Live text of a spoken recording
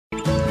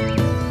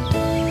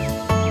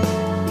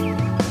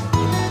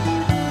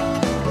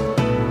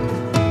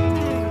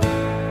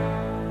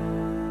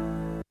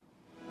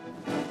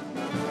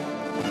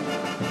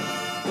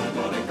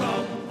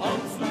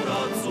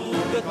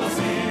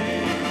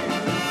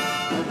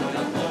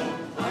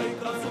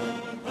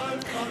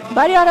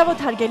Բարի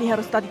առավոտ հարգելի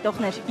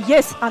հեռուստադիտողներ,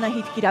 ես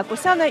Անահիտ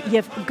Կիրակոսյանը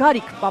և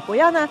Գարիկ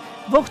Պապոյանը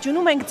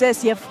ողջունում ենք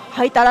ձեզ և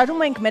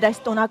հայտարարում ենք մեր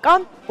այս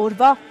տոնական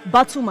օրվա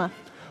բացումը։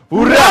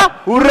 Ուրա,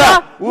 ուրա,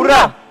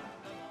 ուրա!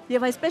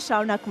 Եվ այսպես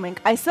շարունակում ենք,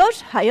 այսօր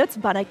հայոց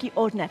բանակի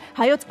օրն է,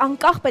 հայոց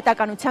անկախ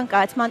պետականության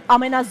կայացման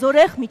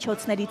ամենազորեղ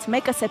միջոցներից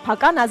մեկը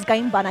սեփական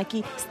ազգային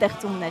բանակի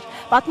ստեղծումն էր։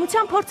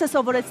 Պատմության փորձը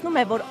սովորեցնում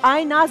է, որ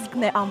այն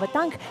ազգն է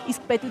անվտանգ,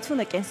 իսկ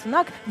պետությունը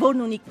կենսունակ,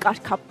 որն ունի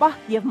կարգապահ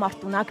և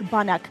մարտունակ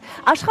բանակ։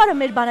 Աշխարհը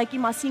մեր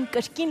բանակի մասին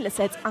կրկին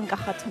լսեց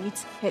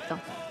անկախացումից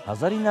հետո։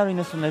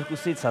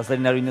 1992-ից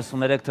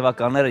 1993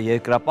 թվականները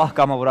երկրապահ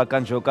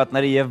կամավորական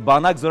ջոկատների և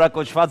բանակ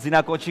զորակոչված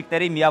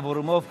զինակոչիկների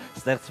միավորումով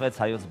ստեղծվեց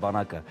հայոց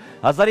բանակը։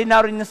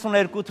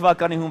 1992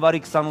 թվականի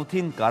հունվարի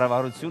 28-ին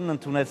կառավարությունն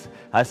ընդունեց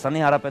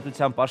Հայաստանի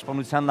Հանրապետության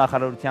պաշտպանության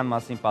նախարարության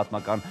մասին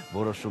պատմական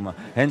որոշումը։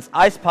 Հենց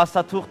այս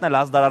փաստաթուղթն էլ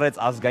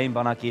ազդարարեց ազգային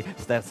բանակի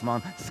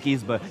ստեղծման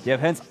սկիզբը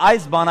և հենց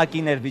այս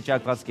բանակին էր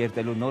վիճակված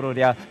կերտելու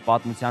նորօրյա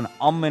պատմության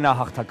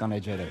ամենահաղթական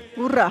էջերը։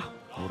 Ուրա!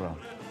 Ուրա!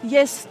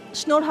 Ես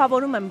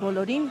շնորհավորում եմ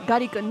բոլորին,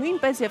 Գարիկը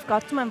նույնպես և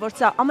կարծում եմ, որ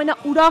սա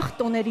ամենաուրախ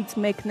տոներից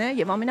մեկն է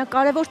և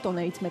ամենակարևոր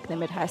տոներից մեկն է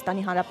մեր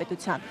Հայաստանի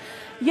Հանրապետության։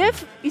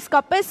 Եվ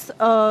իսկապես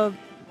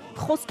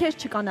խոսքեր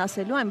չկան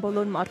ասելու այն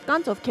բոլոր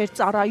մարդկանց, ովքեր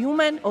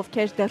ծառայում են,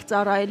 ովքեր դեռ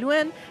ծառայելու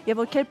են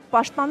և ովքեր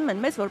պաշտպանում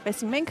են մեզ,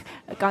 որպեսզի մենք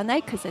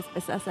կանայքս,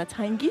 այսպես ասած,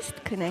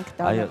 հանգիստ քնենք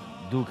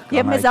տալու։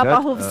 Եվ մեզ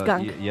ապահով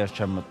զգանք։ Ես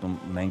չեմ մտնում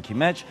մենքի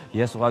մեջ,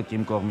 ես ուղղակի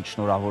իմ կողմից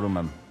շնորհավորում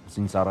եմ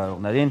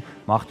զինծառայողներին,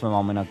 մաղթում եմ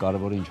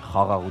ամենակարևորը ինչ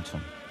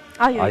խաղաղություն։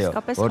 Այո,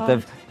 իսկապես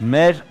որտեվ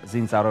մեր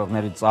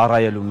զինծառայողների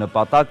ծառայելու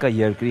նպատակը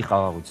երկրի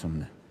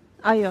խաղաղությունն է։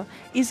 Այո,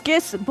 իսկ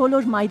ես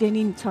բոլոր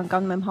մայրենին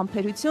ցանկանում եմ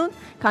համբերություն,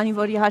 քանի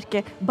որ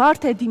իհարկե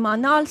բարդ է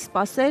դիմանալ,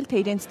 սպասել, թե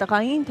իրենց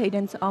տղային, թե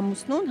իրենց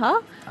ամուսնուն, հա?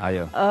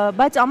 Այո։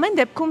 Բայց ամեն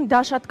դեպքում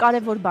դա շատ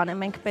կարևոր բան է,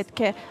 մենք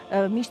պետք է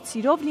միշտ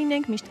սիրով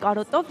լինենք, միշտ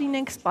կարոտով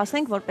լինենք,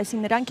 սպասենք,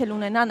 որպեսզի նրանք էլ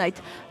ունենան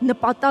այդ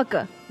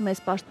նպատակը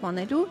մեզ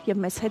պաշտպանելու և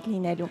մեզ հետ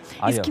լինելու։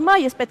 Իսկ հիմա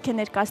ես պետք է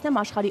ներկայացնեմ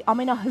աշխարհի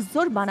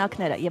ամենահզոր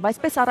բանակները, եւ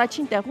այսպես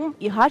առաջին տեղում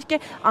իհարկե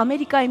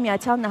Ամերիկայի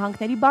Միացյալ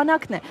Նահանգների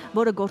բանակն է,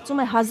 որը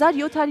գործում է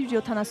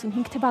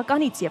 1775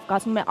 թվականից եւ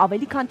կազմում է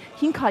ավելի քան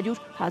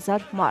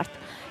 500,000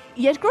 մարդ։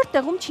 Երկրորդ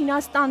տեղում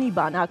Չինաստանի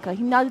բանակը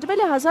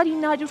հիմնադրվել է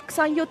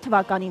 1927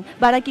 թվականին։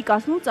 Բանակի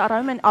կազմում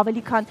ծառայում են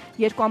ավելի քան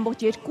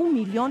 2,2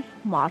 միլիոն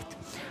մարդ։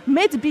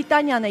 Մեծ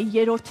Բրիտանիան է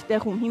երրորդ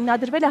տեղում,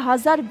 հիմնադրվել է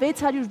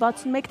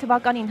 1661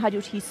 թվականին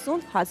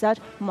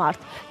 150,000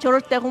 մարդ։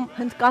 Չորրորդ տեղում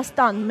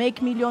Հնդկաստան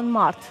 1 միլիոն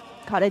մարդ։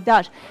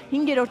 Քարեդար,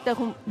 5-րդ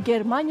տեղում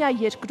Գերմանիա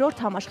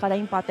երկրորդ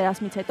համաշխարհային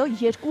պատերազմից հետո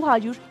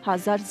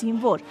 200,000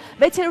 զինվոր,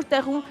 6-րդ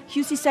տեղում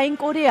Հյուսիսային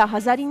Կորեա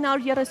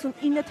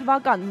 1939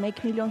 թվական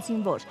 1 միլիոն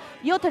զինվոր,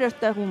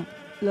 7-րդ տեղում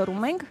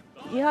լռում ենք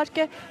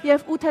իհարկե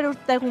եւ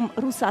 8-րդ տեղում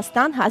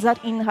Ռուսաստան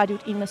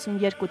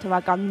 1992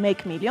 թվական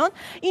 1 միլիոն,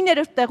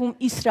 9-րդ տեղում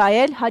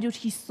Իսրայել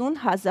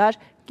 150,000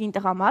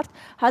 կինտղամարդ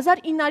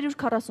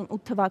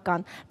 1948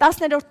 թվական,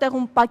 10-րդ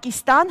տեղում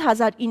Պակիստան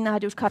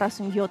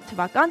 1947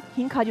 թվական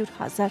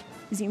 500,000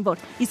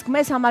 զինվոր։ Իսկ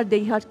մեզ համար դե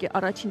իհարկե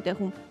առաջին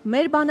տեղում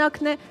մեր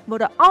բանակն է,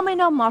 որը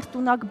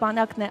ամենամարտունակ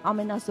բանակն է,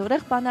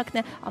 ամենազորեղ բանակն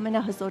է,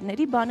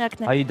 ամենահզորների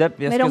բանակն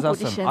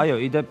է։ Այո,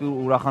 իդեպ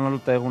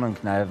ուրախանալու տեղ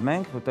ունենք նաև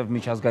մենք, որտեղ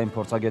միջազգային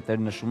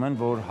փորձագետները նշում են,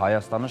 որ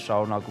Հայաստանը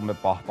շարունակում է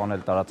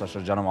պահպանել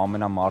տարածաշրջանում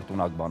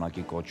ամենամարտունակ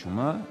բանակի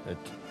կոչումը,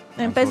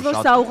 Այնպես որ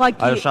սա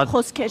ուղղակի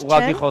խոսքեր չեն։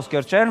 Ուղղակի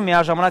խոսքեր չեն,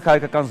 միաժամանակ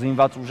հայկական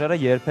զինված ուժերը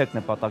երբեք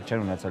նպատակ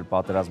չեն ունեցել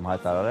պատերազմ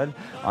հայտարարել,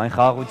 այն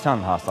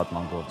խաղաղության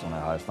հաստատման գործում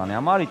է Հայաստանի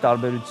համար, ի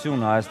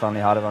տարբերություն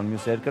Հայաստանի հարևան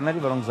մյուս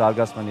երկրների, որոնք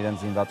զարգացնում են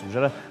իրենց զինված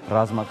ուժերը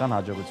ռազմական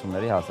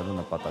հաջողությունների հասնելու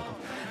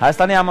նպատակով։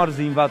 Հայաստանի համար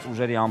զինված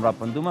ուժերի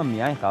ամրապնդումը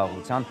միայն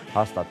խաղաղության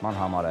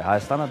հաստատման համար է։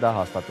 Հայաստանը դա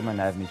հաստատում է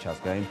նաև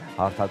միջազգային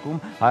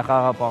հարթակում, հայ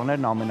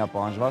խաղաղապահներն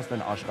ամենապահանջվածն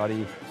են աշխարհի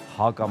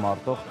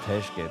հակամարտող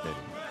թեժ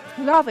կետերին։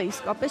 Լավ է,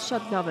 իսկապես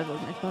շատ լավ է, որ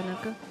մեր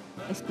բանակը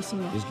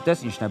այսպեսին է։ Իսկ գիտես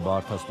ինչն է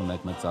բարդացնում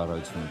մեկ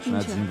ծառայությունը։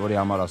 Չնայած զինվորի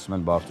համար ասում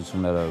են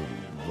բարդությունները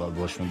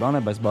ոչ մի բան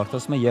է, բայց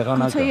բարդացնում է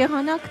եղանակը։ Գուցե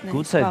եղանակն է։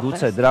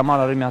 Գուցե, դրա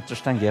համար արի մի հատ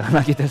ճշտենք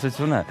եղանակի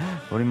տեսությունը,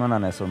 որ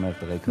իմանան այսօր մեր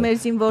տղեկը։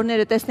 Մեր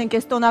զինվորները տեսնենք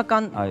այս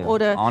տոնական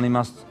օրը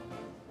անիմաստ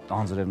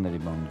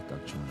անձրևների բաներ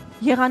տակ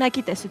չունեն։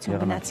 Եղանակի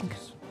տեսություն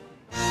գնացինք։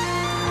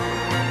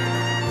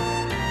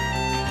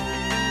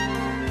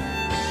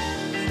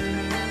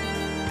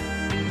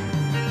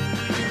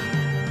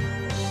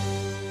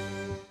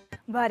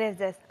 Բարև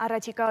ձեզ,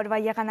 առաջիկա օրվա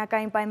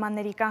եղանակային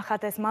պայմանների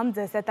կանխատեսմամբ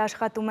ձեզ հետ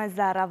աշխատում է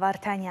Զարա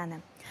Վարդանյանը։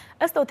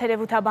 Ըստ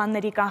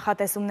օդերևութաբանների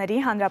կանխատեսումների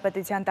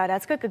հանրապետության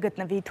տարածքը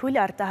կգտնվի թույլ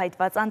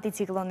արտահայտված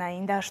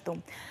անտիցիկլոնային դաշտում։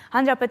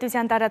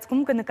 Հանրապետության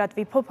տարածքում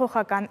կնկատվի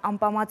փոփոխական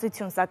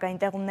անպամացություն, սակայն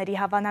տեղումների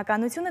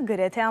հավանականությունը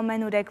գրեթե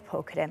ամենուրեք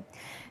փոքր է։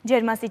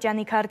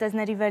 Ջերմաստիճանի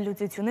քարտեզների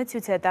վերլուծությունը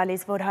ցույց է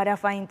տալիս, որ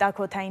հարավային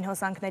տաքոթային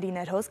հոսանքների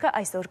ներհոսքը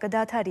այսօր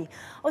կդադարի։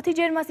 Օդի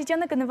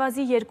ջերմաստիճանը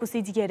կնվազի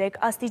 2-ից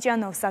 3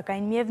 աստիճանով,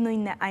 սակայն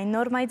միևնույնն է այն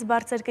նորմայից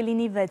բարձր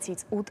կլինի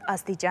 6-ից 8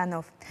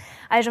 աստիճանով։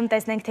 Այժմ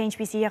տեսնենք, թե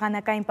ինչպիսի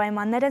եղանակային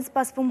պայմաններ են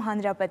սպասվում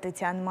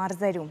հանրապետության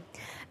մարզերում։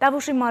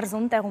 Տավուշի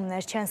մարզում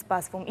տեղումներ չեն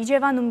սպասվում։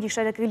 Իջևանում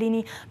գիշերը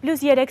կլինի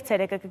 +3,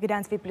 ցերեկը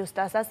կգրանցվի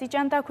 +10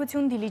 աստիճան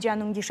տաքություն,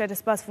 Դիլիջանում գիշերը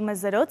սպասվում է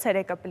 0,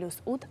 ցերեկը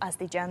 +8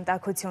 աստիճան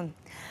տաքություն։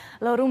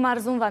 Լոռու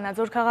մարզում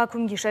Վանաձոր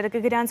քաղաքում գիշերը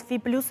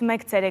կգրանցվի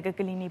 +1, ցերեկը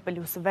կլինի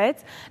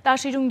 +6,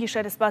 Տաշիրում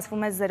գիշերը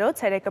սպասվում է 0,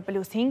 ցերեկը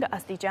 +5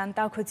 աստիճան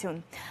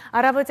տաքություն։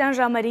 Առավոտյան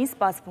ժամերին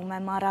սպասվում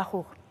է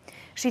մառախուղ։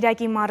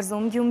 Շիրակի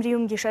մարզում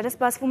Գյումրիում գիշերը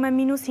սպասվում է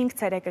 -5,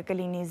 ցերեկը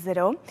կլինի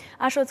 0,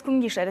 Աշոտսկում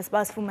գիշերը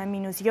սպասվում է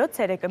 -7,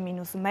 ցերեկը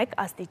 -1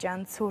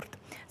 աստիճան ցուրտ։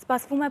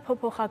 Սպասվում է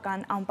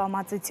փոփոխական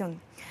անպամացություն։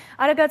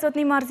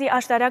 Արագածոտնի մարզի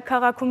Աշտարակ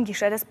քաղաքում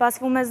գիշերը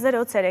սպասվում է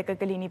 0, ցերեկը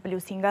կլինի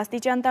 +5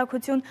 աստիճան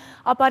տաքություն,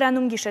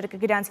 Ապարանում գիշերը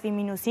կգրանցվի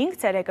 -5,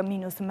 ցերեկը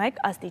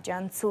 -1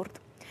 աստիճան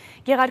ցուրտ։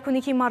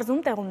 Գեղարքունիքի մարզում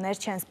տեղումներ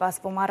չեն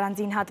սպասվում,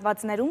 առանձին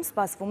հատվածներում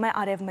սպասվում է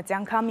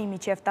արևմտյան քամի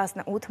մինչև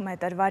 18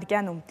 մետր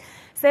վարկյանում։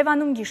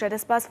 Սևանում գիշերը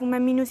սպասվում է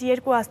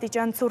 -2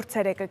 աստիճան ցուրտ,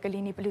 ցերեկը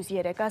կլինի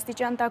 +3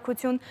 աստիճան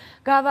տաքություն,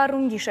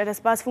 Գավառում գիշերը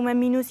սպասվում է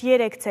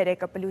 -3,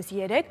 ցերեկը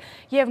 +3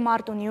 և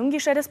Մարտունիում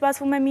գիշերը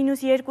սպասվում է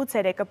 -2,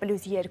 ցերեկը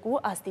 +2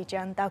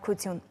 աստիճան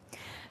տաքություն։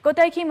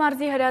 Կոտայքի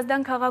մարզի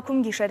Հրազդան քաղաքում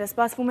գիշերը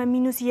սպասվում է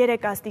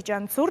 -3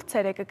 աստիճան ցուրտ,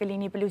 ցերեկը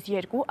կլինի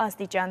 +2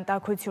 աստիճան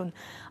տաքություն։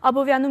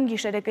 Աբովյանում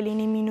գիշերը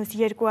կլինի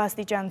 -2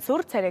 աստիճան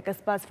ցուրտ, ցերեկը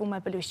սպասվում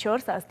է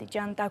 +4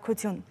 աստիճան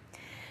տաքություն։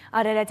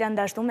 Արարատյան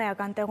դաշտում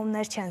էական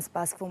տեղումներ չեն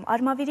սպասվում։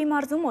 Արմավիրի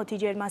մարզում օդի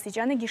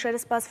ջերմաստիճանը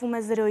գիշերը սպասվում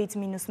է 0-ից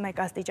 -1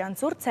 աստիճան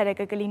ցուրտ,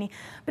 ցերեկը կլինի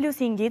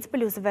 +5-ից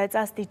 +6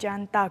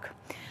 աստիճան տաք։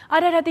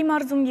 Արարատի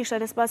մարզում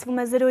գիշերը սպասվում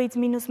է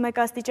 0-ից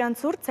 -1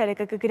 աստիճան ցուրտ,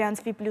 ցերեկը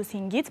կգրանցվի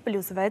 +5-ից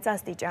 +6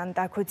 աստիճան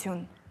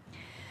տաքություն։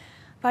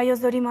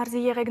 Վայոց ձորի մարզի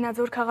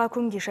Եղեգնաձոր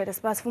քաղաքում գիշերը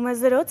սպասվում է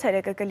 0,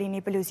 ցերեկը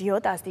կլինի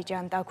 +7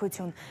 աստիճան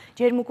տաքություն։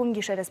 Ջերմուկում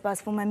գիշերը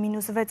սպասվում է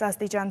 -6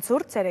 աստիճան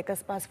ցուրտ, ցերեկը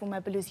սպասվում է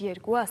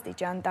 +2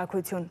 աստիճան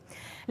տաքություն։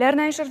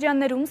 Լեռնային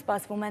շրջաններում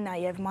սպասվում է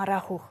նաև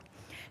մառախուղ։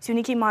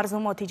 Սյունիքի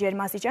մարզում օդի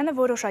ջերմաստիճանը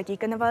որոշակի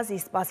կնվազի,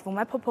 սպասվում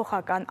է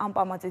փոփոխական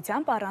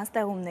անպամացությամբ առանց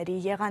տեղումների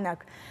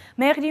եղանակ։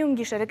 Մեղրիում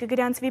գիշերը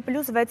կգրանցվի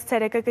 +6,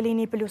 ցերեկը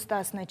կլինի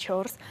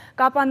 +14,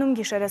 Կապանում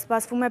գիշերը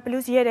սպասվում է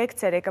 +3,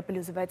 ցերեկը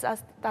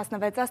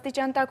 +16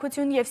 աստիճան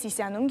տաքություն և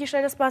Սիսիանում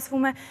գիշերը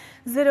սպասվում է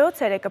 0,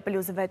 ցերեկը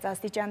 +6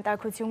 աստիճան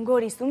տաքություն,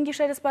 Գորիսում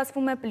գիշերը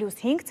սպասվում է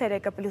 +5,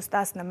 ցերեկը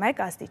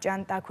 +11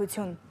 աստիճան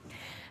տաքություն։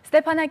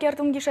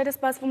 Ստեփանակերտում գիշերը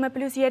սպասվում է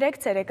 +3,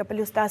 ցերեկը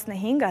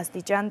 +15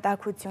 աստիճան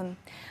տաքություն։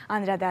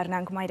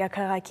 Անդրադառնանք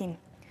մայրաքաղաքին։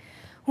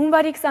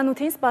 Հունվարի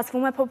 28-ին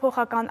սպասվում է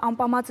փոփոխական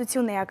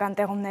անպամացություն, էական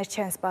տեղումներ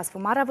չեն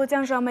սպասվում։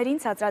 Առավոտյան ժամերին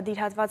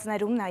ցածրադիր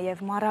հատվածներում նաև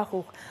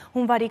մառախուղ։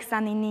 Հունվարի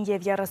 29-ին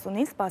և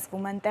 30-ին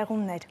սպասվում են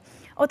տեղումներ։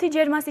 Օդի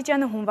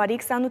ջերմաստիճանը հունվարի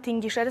 28-ին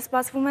գիշերը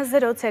սպասվում է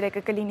 0,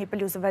 ցերեկը կլինի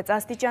 +6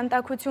 աստիճան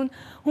տաքություն,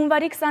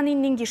 հունվարի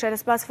 29-ին գիշերը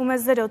սպասվում է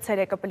 0,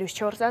 ցերեկը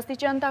 +4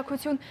 աստիճան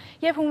տաքություն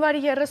և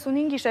հունվարի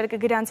 30-ին գիշերը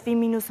կգրանցվի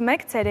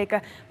 -1, ցերեկը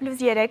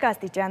 +3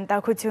 աստիճան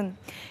տաքություն։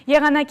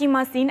 Եղանակի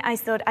մասին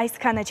այսօր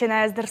այսքանը,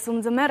 չնայած դրսում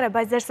ձմեռ է,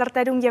 բայց ձեր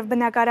սրտերում և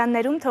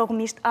բնակարաններում թող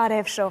միշտ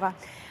արև շողա։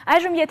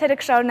 Այժմ եթերը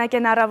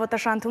կշարունակեն Առավոտը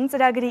շանթում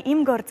ծրագրի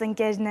իմ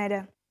գործընկերները։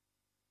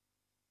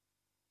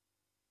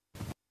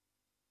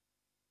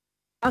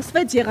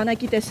 Ասվեց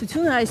եղանակի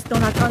տեսությունը այս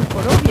տոնական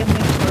օրով և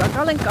մենք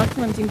շնորհակալ ենք,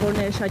 կարծում եմ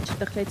զինվորները շատ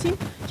չտխրեցին,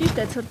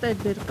 ճիշտ է ցրտեր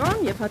դեռ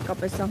կան և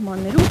հատկապես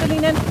սահմաններում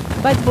կլինեն,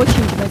 բայց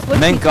ոչինչ մեզ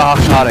ոչ մենք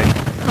կհաղթարենք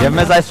և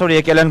մեզ այսօր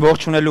եկել են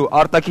ողջունելու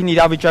արտաքին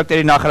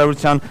իրավիճակների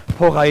նախարարության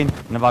փողային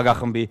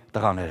նվագախմբի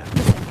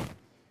տղաները։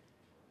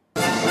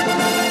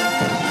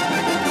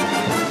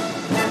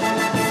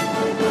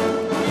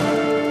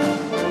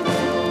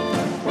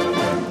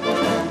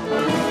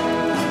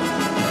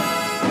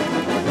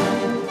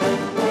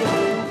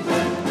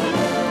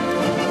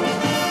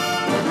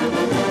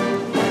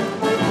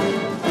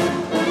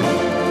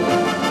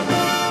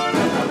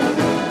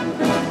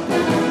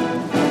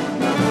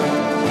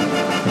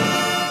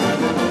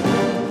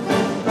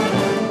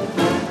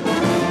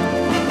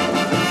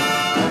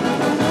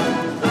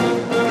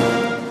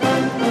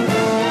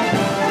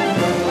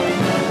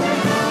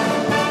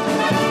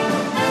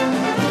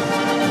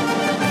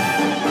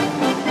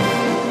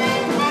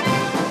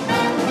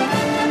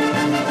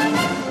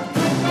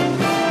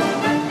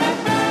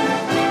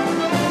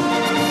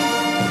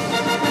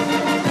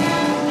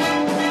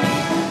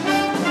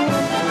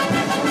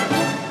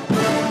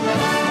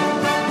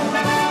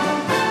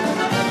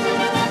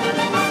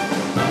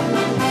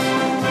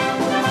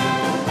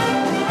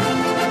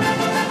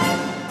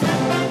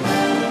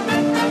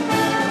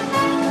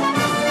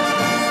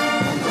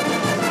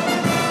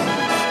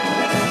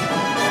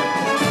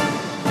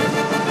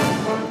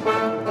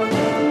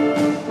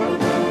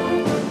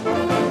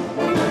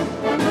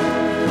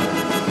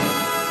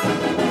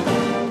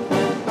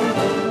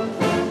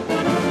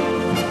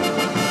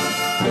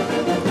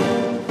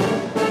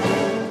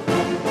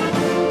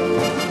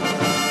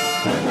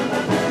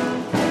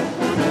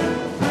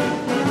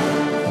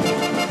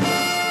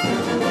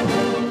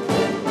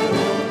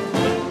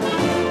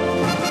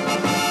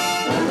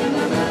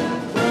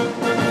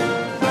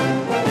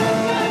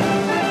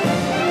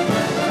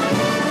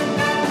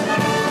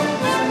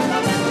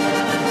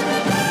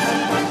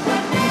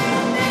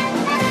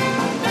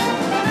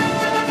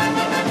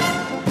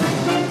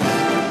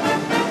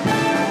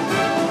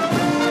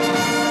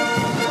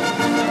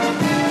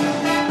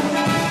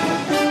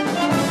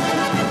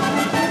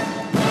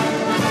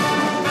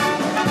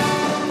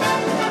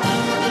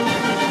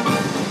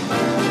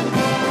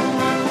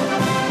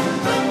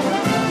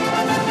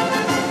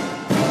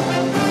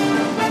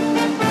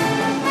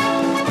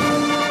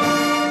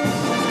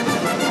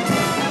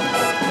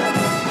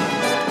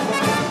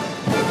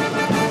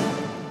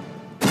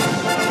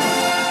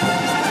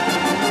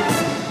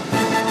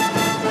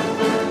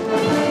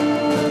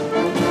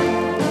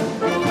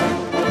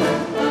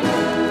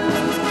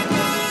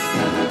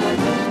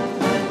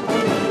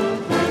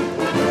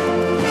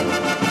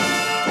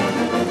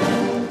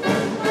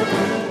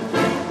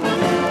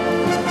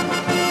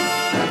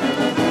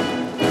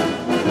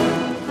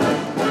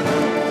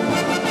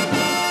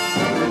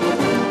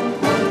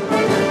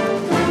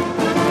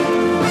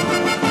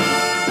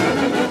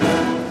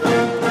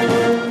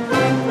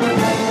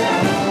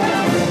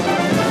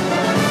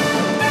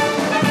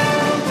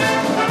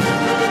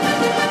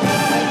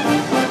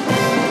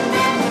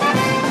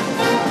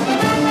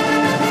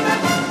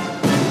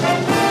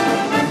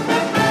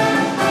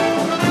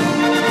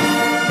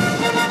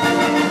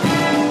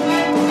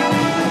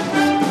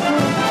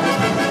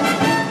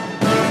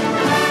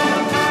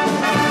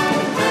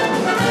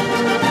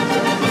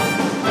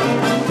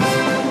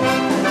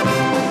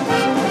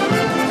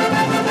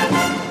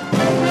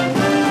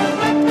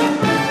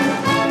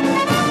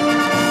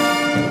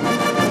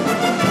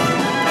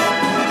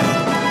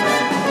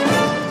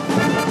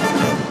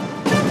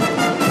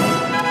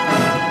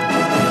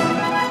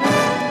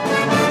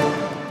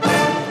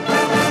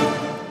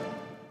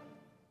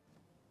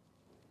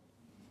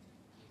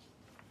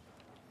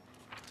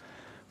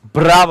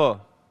 Բրավո։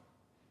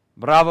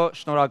 Բրավո,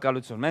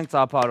 շնորհակալություն։ Մենք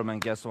ծափարում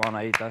ենք ես ու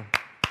Անահիտը։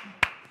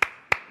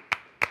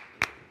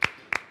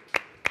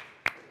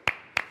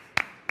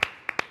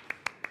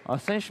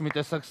 Ասեն մի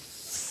տեսակ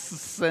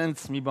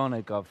սենց մի բան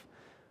եկավ։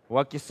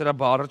 Ուղղակի սրա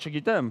բառը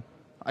չգիտեմ,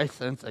 այ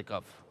սենց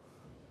եկավ։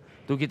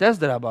 Դու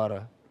գիտես դրա բառը։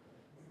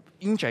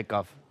 Ինչ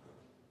եկավ։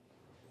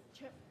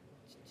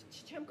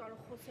 Չեմ կարող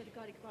խոսել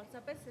Գարիկ,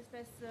 պարզապես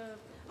այսպես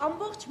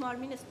ամբողջ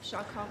մարմինս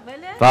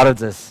փշաքաղվել է։ Բարև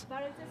ձեզ։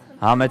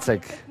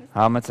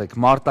 Համեցեք,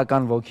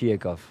 մարտական ոգի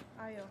եկավ։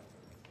 Այո։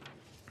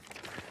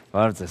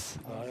 Բարև ձեզ։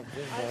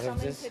 Այս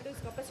ամենից հետո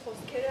իսկապես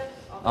խոսքերը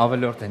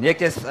Ավելորդ են։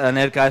 Եկես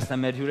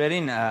ներկայացնեմ մեր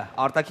հյուրերին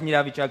արտաքին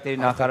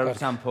իրավիճակների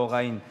նախարարության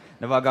փողային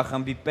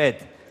նվագախմբի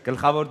պետ,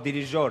 գլխավոր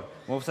դիրիժոր,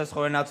 Մովսես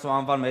Խորենացու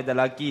անվան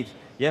մեդալակիր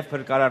եւ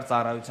փրկարար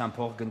ծառայության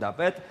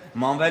փոխգնդապետ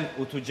Մանվել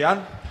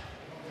Ութուջյան։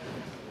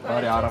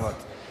 Բարի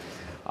Արավոտ։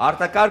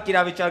 Արտակարգ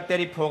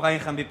իրավիճակների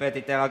փողային խմբի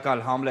պետի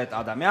տեղակալ Համլետ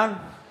Ադամյան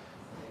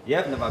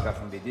եւ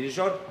նվագախմբի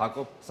դիրիժոր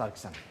Հակոբ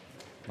Սարգսյան։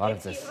 Բարև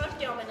ձեզ։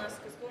 Իհարկե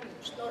ամենասկզբում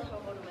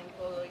շնորհավորում ենք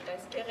բոլորիդ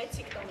այս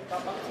գեղեցիկ տոնի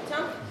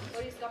կապակցությամբ,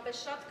 որ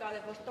իսկապես շատ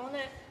կարևոր տոն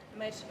է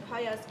մեր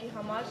հայ ազգի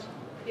համար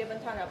եւ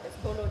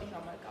ընդհանրապես բոլորի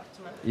համար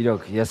կարծում եմ։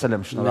 Իրոք, ես էլ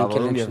եմ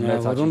շնորհավորում եւ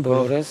մեծ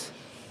բոլորս։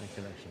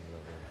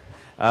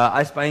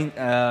 Այս պահին,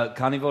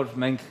 քանի որ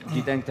մենք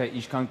գիտենք, թե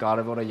ինչքան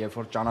կարևոր է, երբ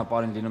որ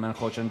ճանապարհին լինում են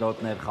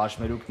խոչընդոտներ,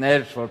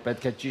 խաշմերուկներ, որ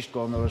պետք է ճիշտ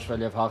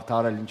կողմնորոշվել եւ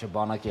հաղթահարել, ինչը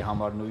բանակի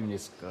համար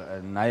նույնիսկ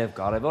նաեւ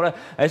կարևոր է,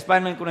 այս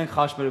պահին մենք ունենք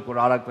խաշմերուկ,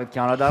 որ արագ պետք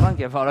է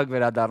անդրադառնանք եւ արագ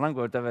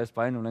վերադառնանք, որովհետեւ այս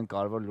պահին ունենք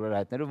կարևոր լուրեր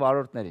հայտնելու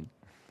վարորդներին։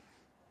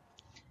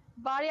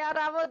 Բարի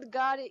առավոտ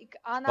Գարիկ,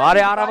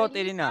 Բարի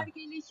առավոտ Իրինա։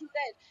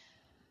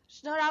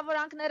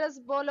 Շնորհավորանքներս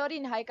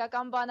բոլորին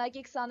հայկական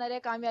բանակի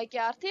 23-ամյակի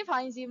առթիվ,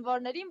 հայն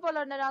զինվորներին,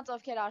 բոլոր նրանց,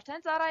 ովքեր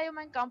արդեն ծառայում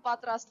են կամ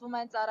պատրաստվում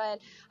են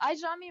ծառայել։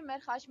 Այս ժամի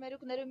մեր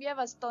խաչմերուկներում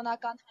եւս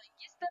տոնական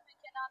հանգիստ է,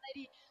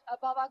 մեքենաների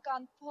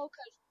բավական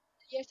փոքր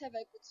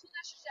երթևեկություն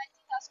է,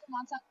 շրջանի ընթացքում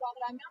անցանք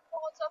Բաղրամյան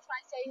փողոցով,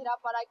 Ֆրանսիայի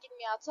հրապարակին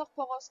միացող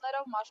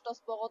փողոցներով,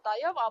 Մաշտոց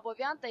պողոտայով,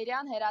 Աբովյան,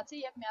 Տերյան,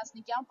 Հերացի եւ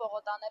Միասնիկյան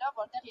պողոտաներով,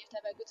 որտեղ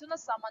երթևեկությունը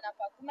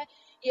սահմանափակվում է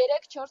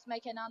 3-4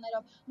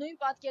 մեքենաներով։ Նույն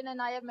պատկերն է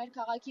նաեւ մեր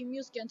քաղաքի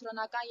մյուս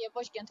կենտրոնական եւ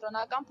ոչ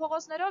կենտրոնական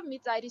փողոցներով, մի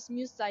ծայրից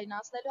մյուս ծայրին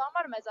անցնելու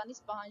համար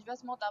մեզանից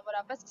պահանջվեց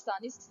մոտավորապես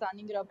 20-ից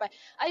 25 րոպե։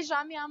 Այս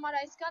ժամի համար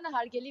այսքանը,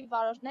 հարգելի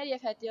վարորդներ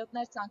եւ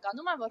հետիոտներ,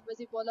 ցանկանում եմ,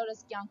 որպեսզի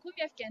բոլորս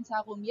կյանքում եւ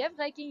կենցաղում եւ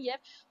ղեկին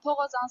եւ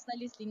փողոց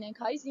անցնելիս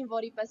լինենք հայ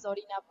զինվորի պես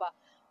օրինապահ։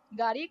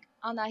 Գարիկ,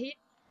 Անահիտ,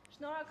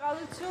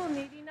 շնորհակալություն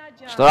Իրինա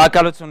ջան։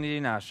 Շնորհակալություն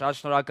Իրինա, շատ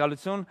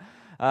շնորհակալություն։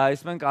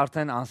 Իսկ մենք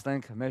արդեն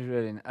անցնենք մեր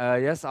հյուրերին։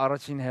 Ես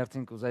առաջին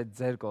հերթին կուզեի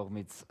ձեր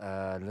կողմից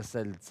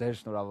լսել ձեր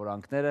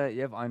շնորհավորանքները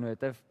եւ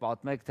այնուհետեւ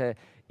պատմեք, թե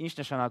ինչ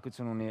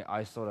նշանակություն ունի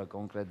այսօրը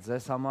կոնկրետ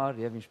ձեզ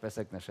համար եւ ինչպես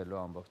եք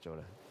նշելու ամբողջ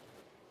օրը։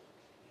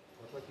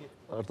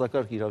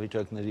 Արտակարգ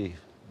իրավիճակների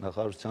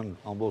նախարարության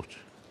ամբողջ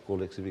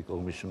կոլեկտիվի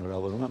կողմից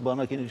շնորհավորում եմ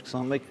բանակին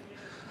 21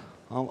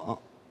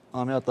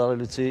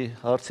 ամյատարելիցի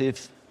հարցիվ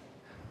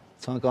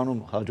ցանկանում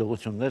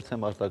հաջողություններ թե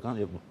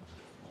մարտական եւ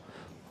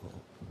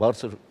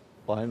բարձր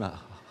պահեն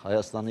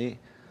Հայաստանի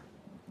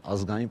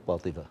ազգային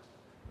պատիվը։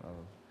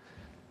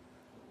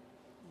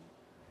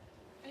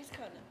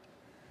 Այսքանը։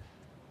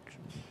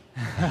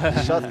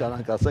 Շատ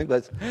կարանք ասենք,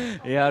 բայց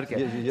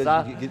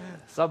իհարկե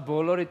սա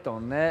բոլորի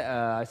տոնն է,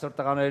 այսօր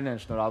տղաներին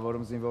են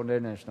շնորհավորում,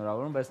 զինվորներին են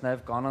շնորհավորում, բայց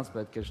նաև կանանց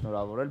պետք է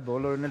շնորհավորել,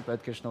 բոլորին էլ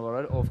պետք է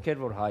շնորհավորել,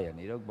 ովքեր որ հայ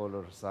են, իրոք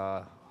բոլոր սա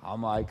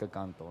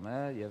համահայկական տոն է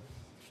եւ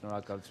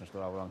շնորհակալություն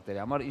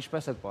շնորհավորանքների համար։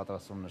 Ինչպես եք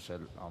պատրաստվում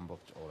նշել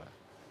ամբողջ օրը։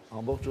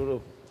 Ամբողջ օրը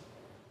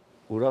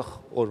ուրախ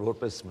օր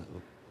որպես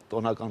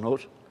տոնական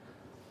օր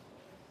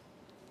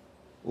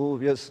ու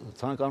ես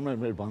ցանկանում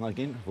եմ մեր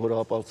բանակին, որը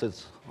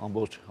ապացուցեց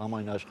ամբողջ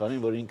համայն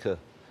աշխարհին, որ ինքը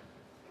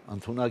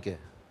ընդունակ է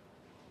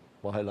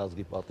պահել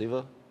ազգի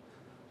պատիվը,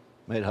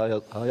 մեր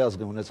հայ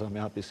ազգը ունեցավ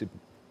մի այնպիսի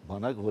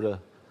բանակ, որը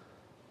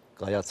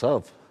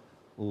կայացավ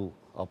ու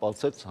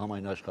ապացուցեց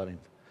համայն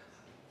աշխարհին,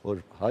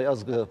 որ հայ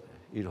ազգը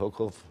իր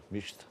հոգով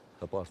միշտ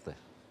հպարտ է։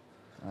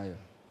 Այո։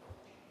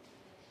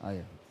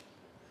 Այո։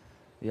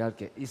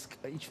 Իհարկե, իսկ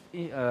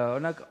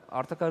օրինակ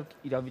արտակարգ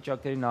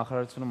իրավիճակների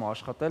նախարարությունում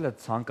աշխատելը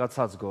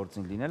ցանկացած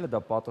գործին լինելը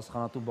դա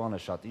պատասխանատու բան է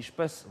շատ։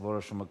 Ինչպես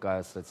որոշումը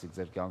կայացրեցիք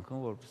ձեր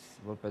կյանքում,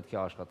 որ պետք է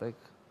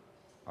աշխատեք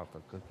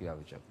արտակարգ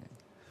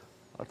իրավիճակներին։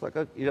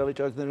 Արտակարգ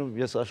իրավիճակներում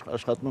ես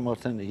աշխատում եմ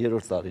արդեն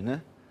 3-րդ տարին է։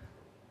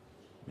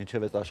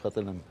 Մինչև այդ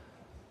աշխատել եմ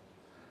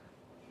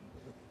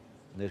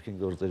ներքին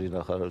գործերի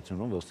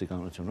նախարարությունում,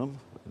 ոստիկանությունում,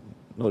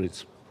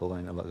 նորից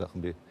փողային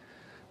նվագախմբի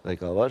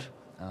ղեկավար։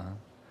 Ահա։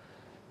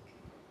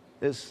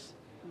 Ես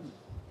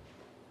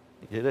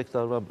 3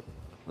 տարվա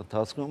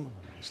ընթացքում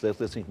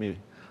ստեղծեցինք մի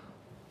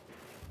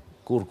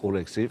կուր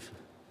կոլեկտիվ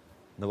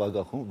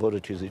նվագախումբ,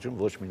 որը չի զիջում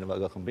ոչ մի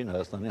նվագախմբին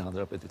Հայաստանի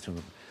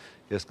Հանրապետությունում։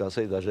 Ես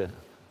կասեի դաժե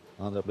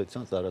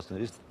Հանրապետության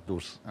տարածքներից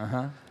դուրս։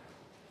 Ահա։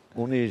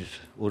 Ունի իր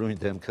ուրույն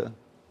դեմքը,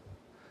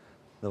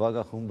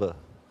 նվագախումբը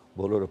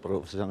բոլորը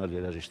պրոֆեսիոնալ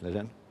երաժիշտներ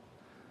են,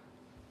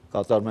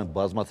 կատարում են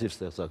բազմաթիվ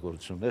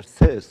ստեղծագործություններ,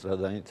 թե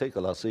էստրադային, թե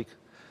կլասիկ,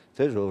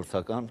 թե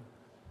ժողովրդական,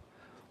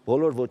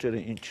 բոլոր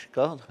ոճերը ինչ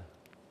կա,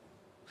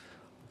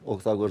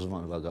 օգտագործում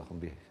են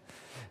նվագախմբի։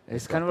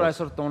 Այսքան որ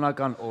այսօր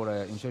տոնական օր է,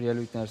 ինչ որ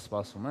ելույթներ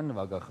սպասում են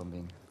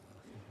նվագախմբին։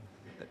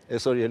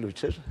 Այսօր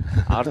ելույթ չէր։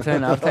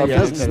 Արդեն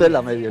սկսվել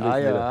է մեր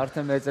ելույթները։ Այո,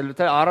 արդեն մեծ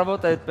ելույթ է։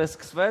 Առավոտը այդպես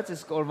սկսվեց,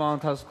 իսկ օրվա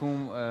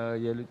ընթացքում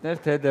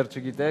ելույթներ, թե դեռ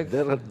չգիտեք։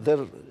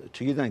 Դեռ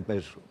չգիտենք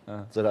մեր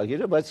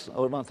ծրագիրը, բայց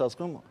օրվա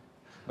ընթացքում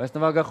Բայց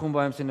նվագախումբը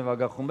այնպեսի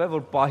նվագախումբ է,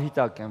 որ պահի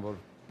տակ են, որ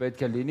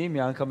պետք է լինի,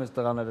 մի անգամ այս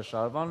տղաները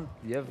շարվան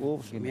եւ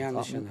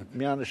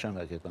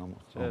միանշանակ է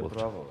ամբողջ։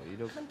 Բրավո,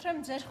 իրոք։ Խնդրեմ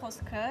ձեր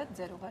խոսքը,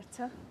 ձեր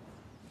ուղերձը։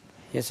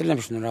 Ես էլ եմ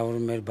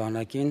շնորհավորում մեր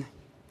բանակին,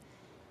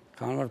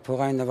 քանի որ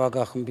փողային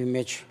նվագախմբի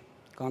մեջ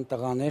կան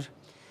տղաներ,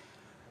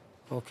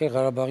 ովքեր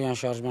Ղարաբաղյան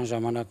շարժման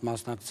ժամանակ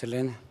մասնակցել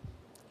են,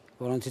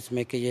 որոնցից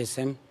մեկը ես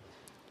եմ։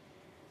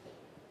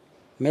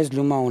 Մեծ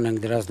լումա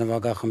ունենք դրած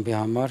նվագախմբի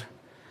համար։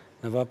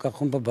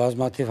 Նվագախումբը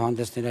բազմաթիվ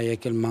հանդեսներ է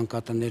եկել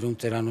մանկատներում,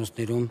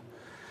 ծերանոցներում,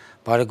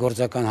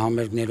 բարեգործական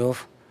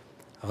համերգներով,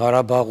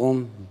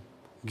 Ղարաբաղում,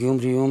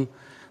 Գյումրիում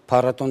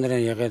փառատոներ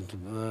են եղել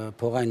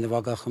փողային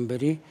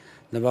նվագախմբերի,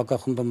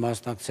 նվագախումբը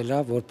մասնակցել է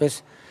որպես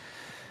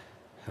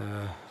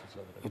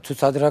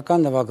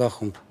ցուցադրական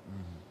նվագախումբ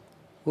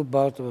ու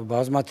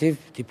բազմաթիվ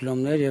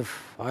դիպլոմներ եւ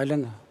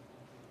այլն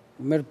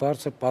մեր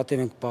բարձր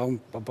պատիվ ենք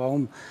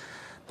պահում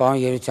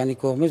պարոն Երությանի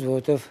կողմից,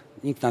 որովհետեւ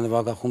ինքն է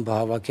նվագախումբը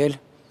հավաքել։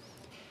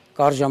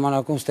 Կար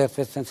ժամանակում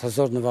ստեղծվեց այնց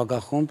հզոր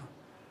նվագախումբ,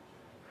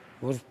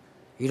 որ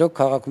իրոք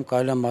քաղաքում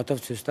կարելի է մատով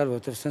ցույց տալ,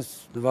 որովհետեւ այնց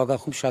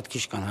նվագախումբ շատ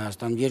քիչ կան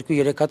Հայաստանում,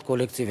 2-3 հատ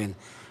կոլեկտիվ են,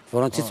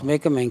 որոնցից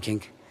մեկը մենք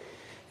ենք։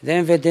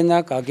 ԴՆՎԴ-նա,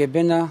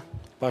 ԿԳԲ-նա,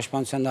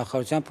 Պաշտպանության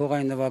նախարարության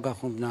փողային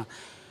նվագախումբն է,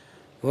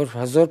 որ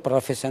հզոր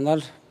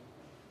պրոֆեսիոնալ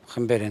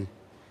խմբեր են։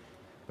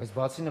 Բայց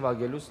բացի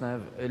նվագելուց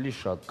նաև էլի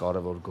շատ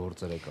կարևոր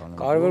գործեր եք անում։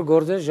 Կարևոր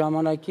գործեր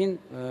ժամանակին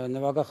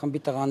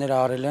նվագախմբի տղաները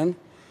արել են,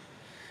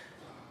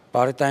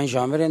 բարետային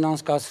ժամեր են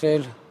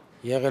անցկացրել,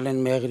 եղել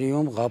են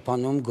Մեղրիում,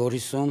 Ղափանում,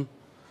 Գորիսում։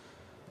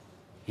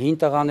 Հին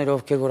տղաներ,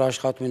 ովքեր որ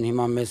աշխատում են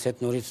հիմա մեզ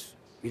հետ նորից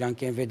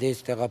իրանք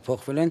ՆՎԴ-ից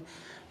տեղափոխվել են,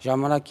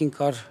 ժամանակին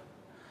կար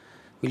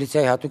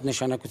միլիցիայի հատուկ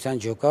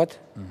նշանակության ջոկատ,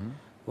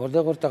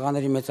 որտեղ որ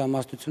տղաների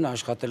մեծամասնությունը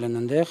աշխատել են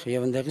այնտեղ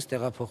եւ այնտեղից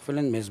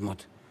տեղափոխվել են մեզ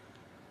մոտ։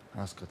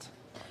 Հասկացա։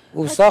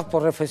 Ու սաղ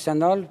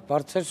պրոֆեսիոնալ,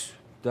 բարձր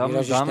Դա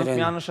երաժիշտներ են։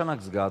 միանշանակ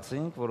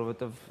զգացինք,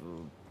 որովհետեւ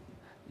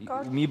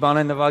մի բան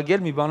է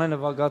նվագել, մի բան է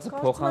նվագածը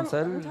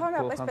փոխանցել,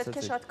 Ընդհանրապես պետք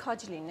է շատ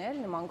քաջ լինել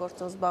նման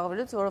գործով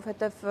զբաղվելուց,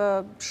 որովհետև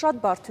շատ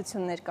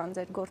բարդություններ կան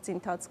ձեր գործի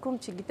ընթացքում,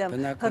 չգիտեմ,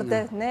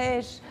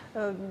 հրդեհներ,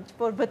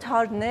 որ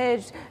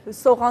վթարներ,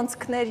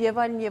 սողանցքներ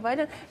եւ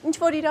այլն, ինչ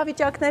որ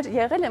իրավիճակներ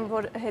եղել են,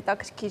 որ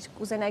հետաքրքիր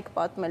կուզենայիք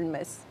պատմել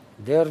մեզ։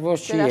 Դեռ ոչ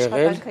չի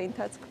եղել։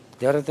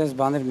 Դեռ այդպես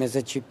բաներ մեզ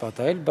չի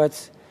պատահել,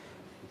 բայց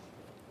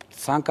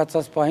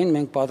ցանկացած պահին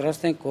մենք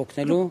պատրաստ ենք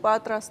օգնելու։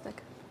 Պատրաստ եք։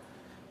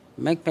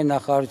 Մենք մեր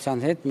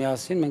նախարարության հետ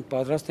միասին մենք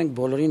պատրաստ ենք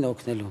բոլորին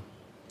օգնելու։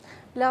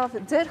 Լավ,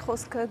 ձեր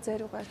խոսքը,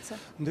 ձեր ուղերձը։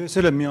 Ես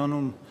էլ եմ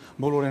միանում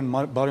բոլոր այն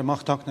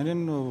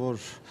բարեմաղթանքներին,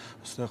 որ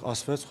այստեղ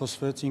ասվեց,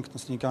 խոսվեց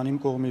ինքնըստինքան իմ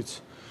կողմից,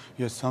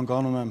 ես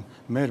ցանկանում եմ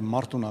մեր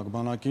մարտունակ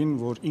բանակին,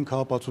 որ ինքը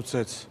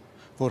ապացուցեց,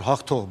 որ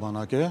հաղթող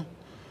բանակ է։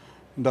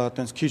 Դա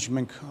այտենց քիչ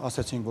մենք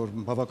ասացինք, որ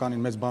բավականին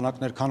մեծ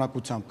բանակներ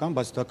քանակությամբ կան,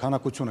 բայց դա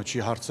քանակությունը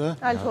չի հարցը։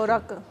 Այլ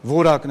որակը։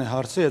 Որակն է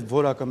հարցը, այդ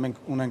որակը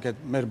մենք ունենք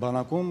այդ մեր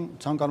բանակում,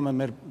 ցանկանում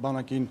եմ մեր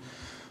բանակին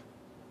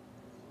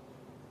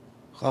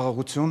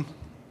խաղաղություն,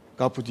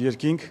 կապույտ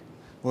երկինք,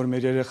 որ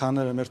մեր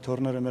երեխաները, մեր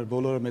թոռները, մեր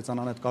բոլորը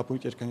մեծանան այդ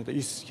կապույտ երկինքը։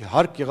 Իսկ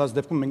հարկ եղած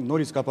դեպքում մենք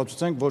նորից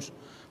կապացուցենք, որ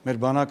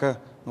մեր բանակը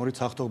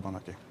նորից հաղթող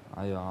բանակ է։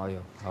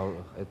 Այո,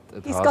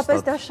 այդ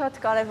իսկապես դա շատ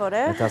կարևոր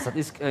է։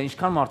 Իսկ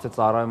ինչքան մարդ է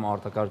ծառայում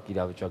արտակարգ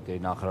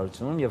իրավիճակների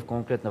նախարարությունում եւ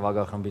կոնկրետ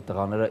նվագախմբի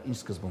տղաները ինչ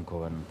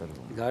սկզբունքով են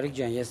ընտրվում։ Գարիկ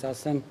ջան, ես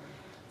ասեմ,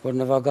 որ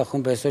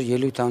նվագախումբը այսօր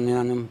ելույթ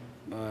ունենում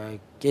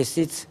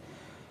կեսից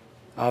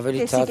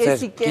ավելի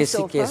ցածր,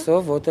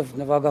 կեսով, որովհետեւ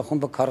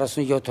նվագախումբը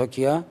 47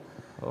 հոգի է։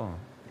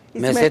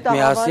 Մեզ հետ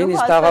միասին,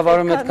 իսկ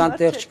տաղավարում այդքան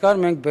տեղ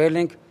չկար, մենք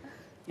բերել ենք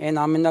այն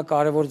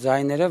ամենակարևոր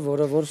ձայները,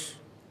 որը որ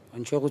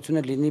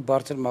հնչողությունը լինի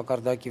բարձր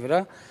մակարդակի վրա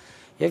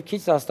եւ քիչ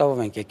սաստավով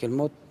ենք եկել,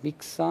 մոտ մի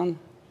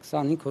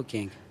 20-25 հոգի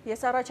ենք։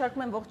 Ես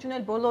առաջարկում եմ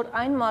ողջունել բոլոր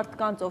այն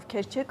մարդկանց,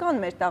 ովքեր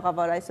չեկան մեր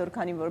տաղավար այսօր,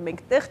 քանի որ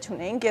մենք տեղ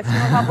չունենք եւ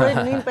շնորհավորել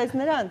նույնպես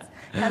նրանց,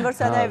 քանի որ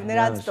սա նաեւ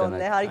նրանց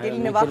տոնն է,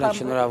 հարգելի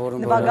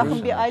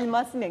նվագախմբի այլ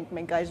մասին ենք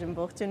մենք այժմ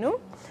ողջունում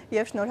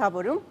եւ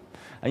շնորհավորում։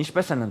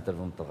 Ինչպես են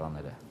ընտրվում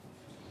տղաները։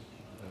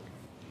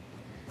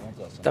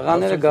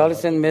 Տղաները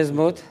գալիս են մեզ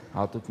մոտ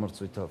հատուկ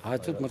մրցույթով։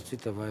 Հատուկ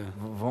մրցույթով,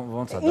 այո։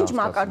 Ոնց է դա։ Ինչ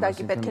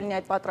մակարդակի պետք է լինի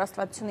այդ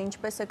պատրաստվածությունը,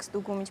 ինչպես է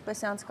ստուգում,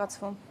 ինչպես է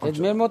անցկացվում։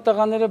 Այդ մեր մոտ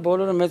տղաները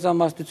բոլորը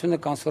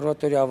մեծամասնությունը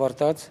կոնսերվատորիա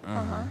ավարտած,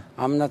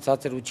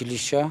 ամենացածր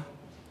ուչիլիշչա,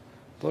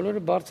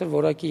 բոլորը բարձր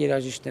որակի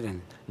երաժիշտներ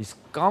են։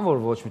 Իսկ կան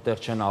որ ոչ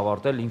միտեղ չեն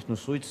ավարտել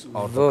ինքնուսույց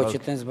արտակարգ։ Ոչ,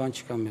 այդպես բան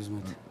չկա մեզ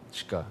մոտ։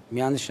 Չկա։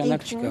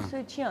 Միանշանակ չկա։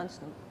 Ինքնուսույց չի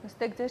անցնում։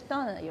 Նստեք ձեր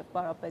տանը եւ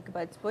պարապեք,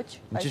 բայց ոչ։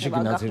 Ինչի՞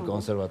 չգնացիր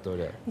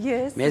կոնսերվատորիա։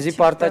 Ես։ Մեզի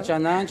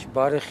պարտաճանանչ,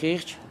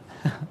 բարեխիղճ,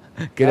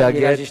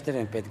 գրագետ երաժիշտներ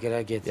են պետք,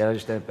 գրագետ։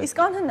 Երաժիշտներ պետք։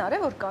 Իսկ անհնար է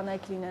որ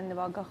կանայք լինեն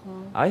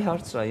նվագախմբում։ Այ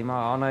հարցը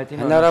հիմա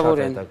Անահետին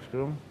հնարավոր են։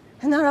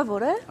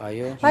 Հնարավոր է։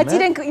 Այո։ Բայց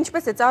իրենք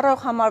ինչպես է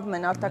ծառայող համարվում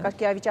են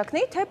արտակարգ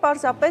իրավիճակների, թե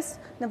պարզապես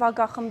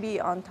նվագախմբի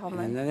անդամ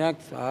են։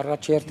 Նրանք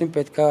առաջերտին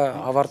պետքա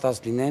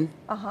ավարտած լինեն։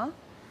 Ահա։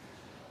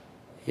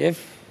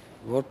 Եվ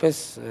որպես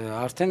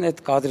արդեն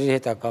այդ կադրի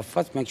հետ է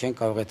կապված, մենք չենք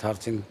կարող այդ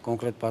հարցին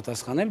կոնկրետ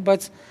պատասխանել,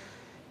 բայց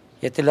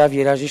եթե լավ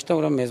երաժիշտ է,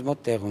 ուրեմն մեզ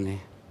մոտ տեղ ունի։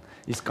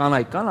 Իսկ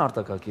կանայք կան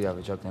արտակարգ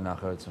իրավիճակների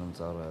նախարարությունում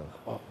ծառայող։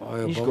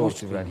 Այո, Ինչ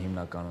գործի վրա են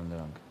հիմնականում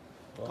նրանք։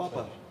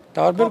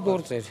 Տարբեր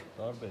գործեր։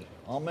 Տարբեր,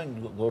 ամեն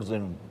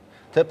գործերում,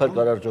 թե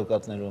փրկարար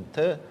ջոկատներում,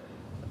 թե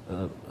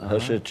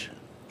հաշեջ,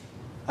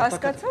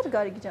 Հասկացա՞ր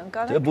Գարիկ ջան, թե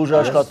կանայք։ բուժ Ես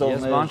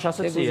աշխատողներ։ բան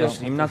չասեցի, ես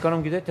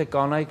հիմնականում գիտեք թե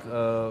կանայք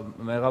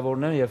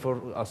մեղավորներ, երբ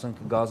որ ասենք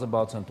գազը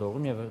բաց են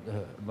թողում եւ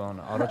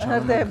բան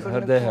առաջանում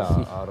հրդեհ է Ոչ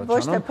թե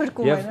առաջանում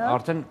փրկում եւ են, հա։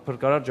 արդեն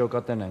փրկարար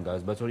ջոկատներն են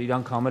գալիս, բայց որ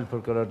իրանք համել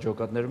փրկարար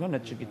ջոկատներում են,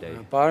 այդ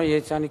չգիտեի։ Պարոն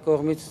Երցյանի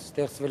կողմից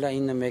ստեղծվել է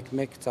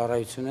 911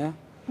 ծառայությունը։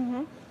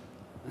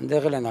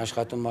 Այնտեղ էլ են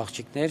աշխատում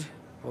աղջիկներ,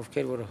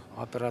 ովքեր որ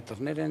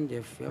օպերատորներ են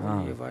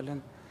եւ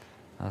այլն։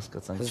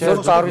 Հասկացանք։ Զոր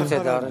կառույց է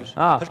դարել։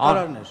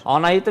 Փրկարարներ։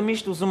 Անահիտը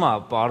միշտ ուզում է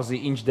բարձի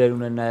ինչ դեր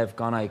ունեն նաև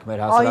կանայք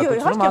մեր Այո,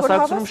 հասարակությունում, իհարկե, որ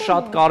հասարակությունում հավասար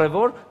շատ են։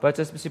 կարևոր,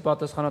 բայց այսպեսի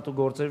պատասխանատու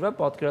գործերի վրա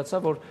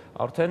պատկերացա, որ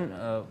արդեն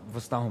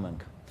վստահում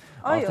ենք։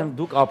 Արդեն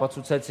դուք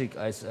ապացուցեցիք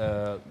այս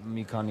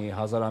մի քանի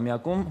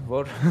հազարամյակում,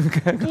 որ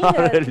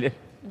կարելի է։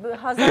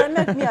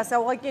 Հազարամյակ մի ասա,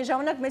 ուղղակի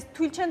ժամանակ մեզ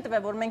թույլ չեն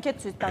տվել, որ մենք այդ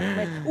ցույց տանք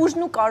մեր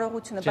ուժն ու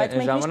կարողությունը, բայց մենք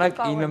միշտ ժամանակ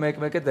կարող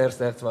ենք։ 911-ը դեռ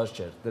ստեղծված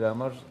չէր։ Դրա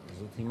համար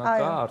զուտ հիմա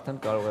կա, արդեն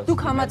կարող է։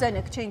 Դուք համաձայն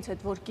եք, չէ՞ ինձ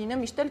հետ, որ կինը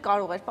միշտ էլ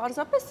կարող էր,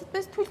 պարզապես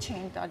այդպես թույլ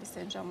չէին տալիս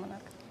այն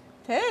ժամանակ։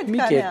 Թե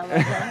այդքան է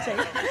համաձայն,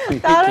 չէ։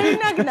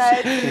 Տարօրինակ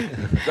նայեք։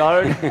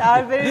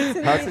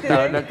 Տարբերություններ։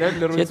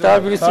 Չէ,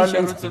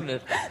 տարբերություն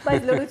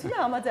Բայց լրությունը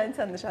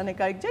համաձայնության նշան է,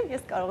 Գարիկ ջան,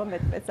 ես կարող եմ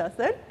այդպես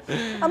ասել։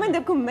 Ամեն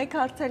դեպքում մեկ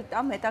հարց էլ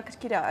տամ,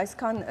 հետաքրքիր է,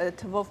 այսքան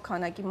թվով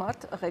քանակի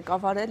մարդ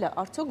ղեկավարելը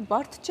արդյոք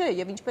բարդ չէ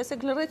եւ ինչպես է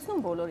լրացնում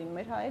բոլորին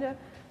մեր հայերը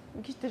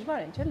մի քիչ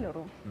դժվար են, չէ՞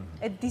 լրում։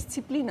 Այդ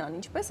դիսցիպլինան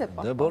ինչպես է Դե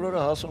պահպանում։ բոլորը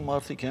հասուն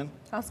մարդիկ են,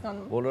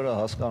 Հասկանում։ բոլորը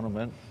հասկանում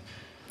են։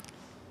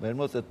 Մեր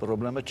մոտ այդ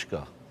խնդրեմը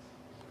չկա։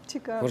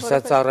 Չկա։ Որ սա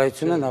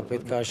ծառայությունը նա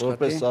պետք է Որպես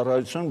աշխատի։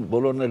 ծառայություն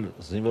բոլորն էլ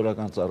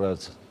զինվորական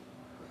ծառայած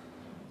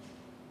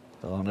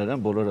տղաներ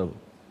են, բոլորը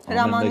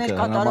Հրամաններ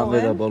կատարող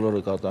են։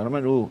 բոլորը կատարում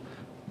են ու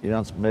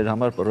իրանց մեր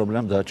համար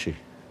խնդրեմ դա չի։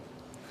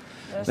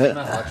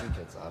 Այսինքն հաճույք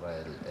է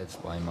ծառայել այդ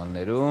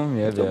պայմաններում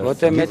եւ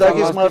Որտե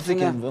Գիտակից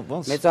մարդիկ են,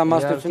 ոնց։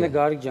 մեծամասնությունը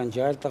Գարիկ ջան,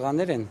 ջահել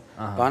տղաներ են,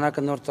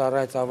 բանակը նոր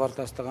ծառայած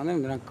ավարտած տղաներ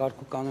են, նրանք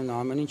կարգ ու կանոն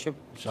ամեն ինչը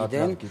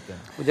գիտեն։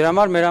 Ու դրա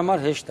համար մեր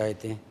համար հեշտ է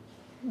դա։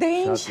 Դե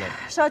ինչ,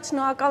 շատ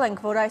շնորհակալ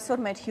ենք, որ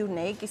այսօր մեր հյուրն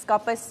եք,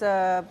 իսկապես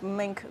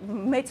մենք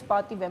մեծ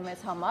պատիվ է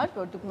մեզ համար,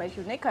 որ դուք մեր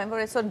հյուրն եք, այն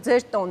որ այսօր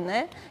ձեր տոնն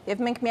է,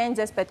 եւ մենք միայն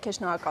ձեզ պետք է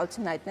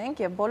շնորհակալություն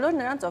հայտնենք եւ բոլոր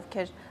նրանց,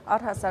 ովքեր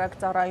առհասարակ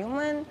ծառայում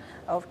են,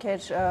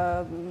 ովքեր,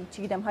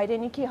 չգիտեմ,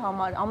 հայրենիքի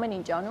համար ամեն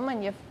ինչ անում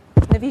են եւ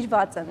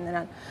նվիրված են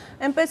նրան։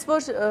 Էնպես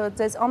որ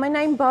ձեզ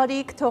ամենայն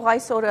բարիք, թող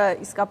այսօրը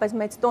իսկապես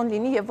մեծ տոն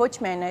լինի եւ ոչ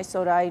միայն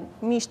այսօր, այլ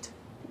միշտ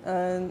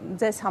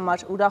ձեզ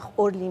համար ուրախ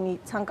օր լինի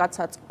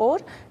ցանկացած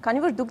օր,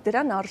 քանի որ դուք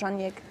դրան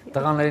արժանի եք։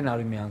 տղաներին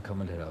արի մի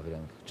անգամ էլ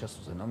հրավիրանք, չես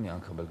ուզենամ մի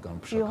անգամ էլ կան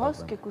փշակական։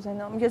 Իհարկե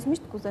կուզենամ, ես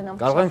միշտ կուզենամ։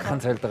 Կարող ենք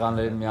խնդրել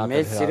տղաներին մի հատ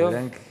Մեծ սիրով,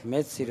 հրավիրենք։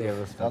 մեծ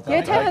սիրով։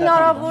 Եթե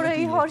հնարավոր է,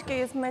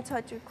 իհարկե ես մեծ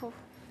հաճույքով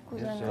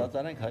կուզենամ։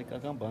 Կատարենք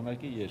հայկական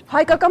բանակի երգ։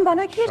 Հայկական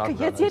բանակի երգը,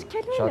 ես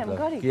երգելու եմ,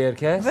 Գարիկ։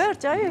 Երգես։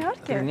 Վերջ, այո,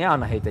 իհարկե։ Կլինի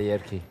Անահիտը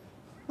երգի։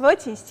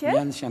 Ոչինչ, չէ։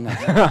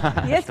 Միանշանակ։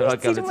 Ես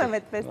սիրում եմ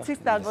այդպես ցույց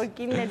տալ, որ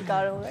կինն էլ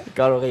կարող է։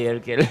 Կարող է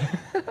երգել։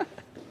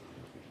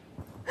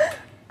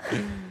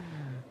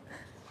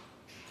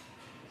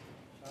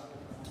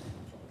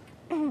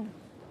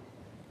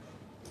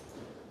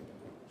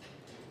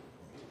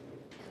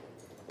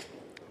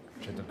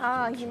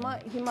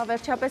 Հիմա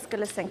վերջապես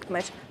կլսենք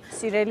մեր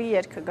սիրելի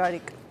երգը,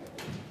 Գարիկ։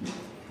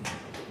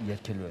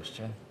 Երգելու ես,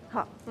 չէ։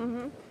 Հա,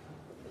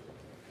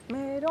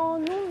 Մեր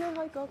անունը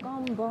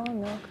հայկական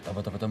բանակ։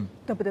 Տապ-տապ-տամ։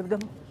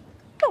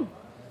 Տապ-տապ-տամ։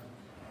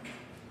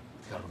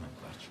 Գարում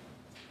ենք վերջ։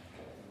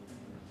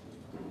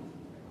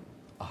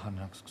 Ահա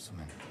նրանք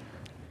սկսում են։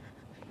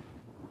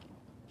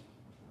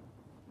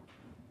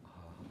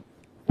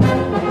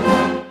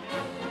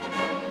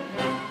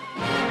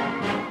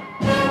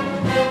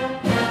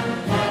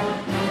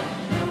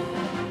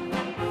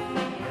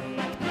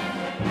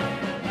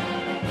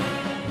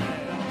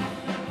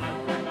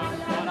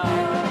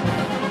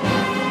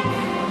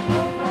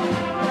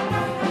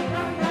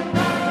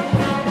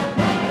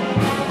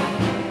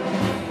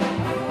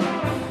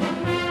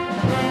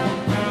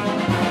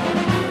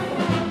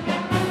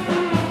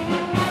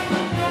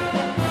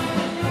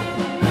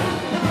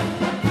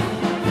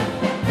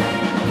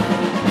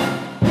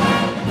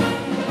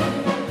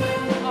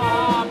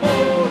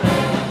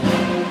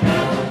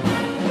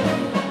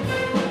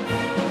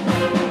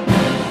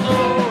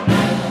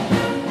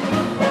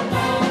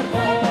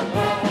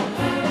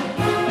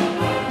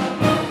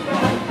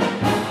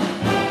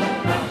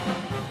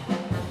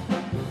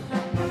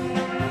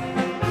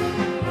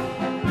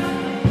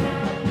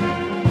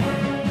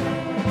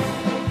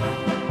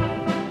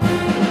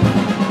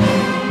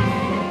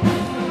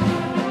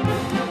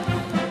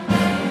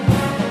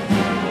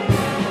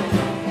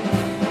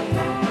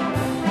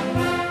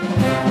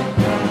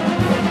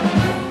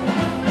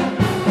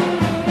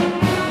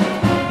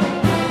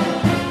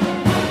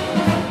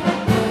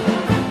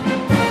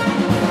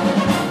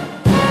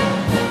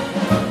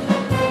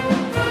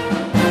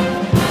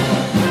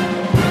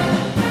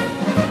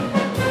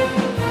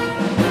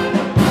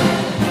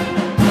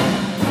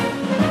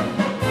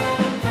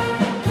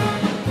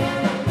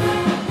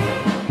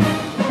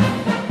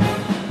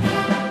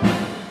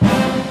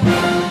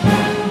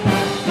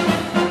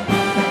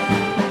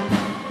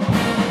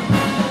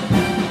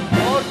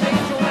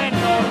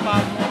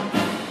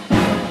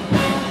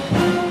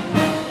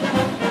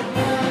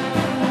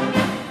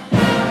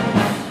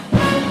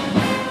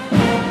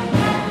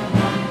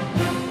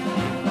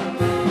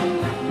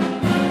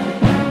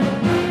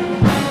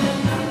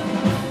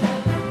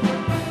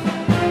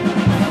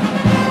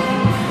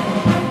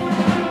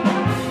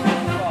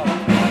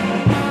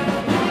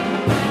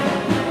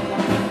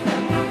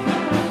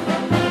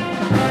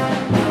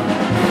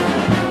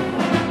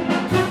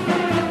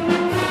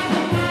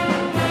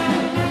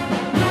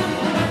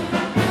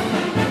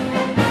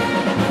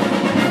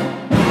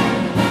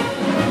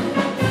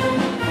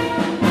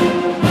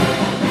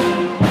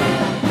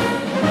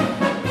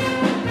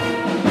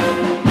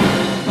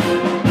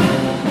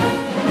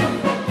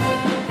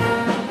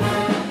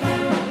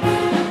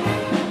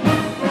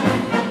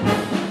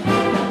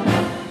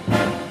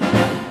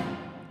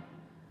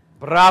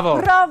 Բրավո։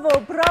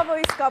 Բրավո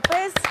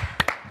իսկապես։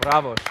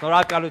 Բրավո,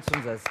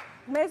 շնորհակալություն ձեզ։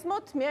 Մեզ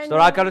մոտ միայն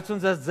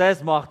Շնորհակալություն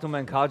ձեզ մաղթում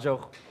ենք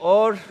հաջող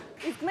օր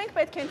իսկ մենք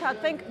պետք է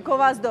ընդհատվենք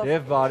գովազդով։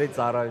 եւ բարի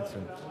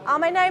ծառայություն։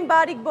 Ամենայն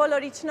բարիք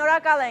բոլորիդ,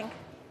 շնորհակալ ենք։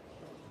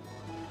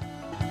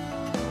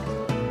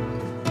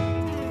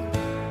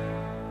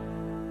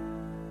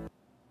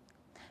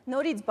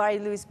 Նորից բարի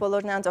լույս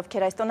բոլոր նրանց,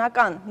 ովքեր այս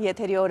տոնական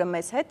եթերի օրը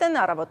մեզ հետ են,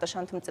 Առավոտը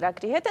շանթում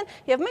ծրագրի հետ են,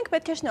 եւ մենք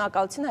պետք է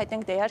շնորհակալություն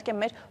հայտնենք դե իհարկե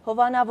մեր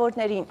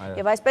հովանավորներին։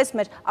 Եվ այսպես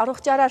մեր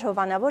առողջարար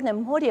հովանավորն է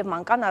մոր եւ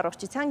մանկան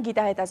առողջության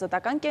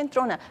գիտահետազոտական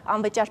կենտրոնը,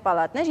 անվճար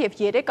պալատներ եւ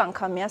 3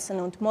 անգամյա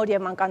սնունդ։ Մոր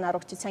եւ մանկան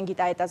առողջության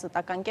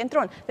գիտահետազոտական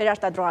կենտրոն,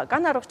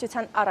 վերարտադրողական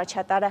առողջության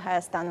առաջատարը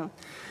Հայաստանում։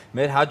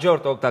 Մեր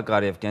հաջորդ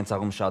օգտակար եւ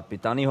կենցաղում շատ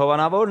պիտանի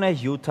հովանավորն է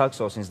յութակ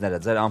սոսինձները։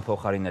 Ձեր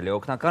անփոխարինելի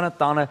օգնականը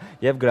տանը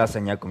եւ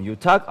գրասենյակում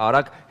յութակ,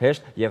 արագ,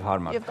 հեշտ եւ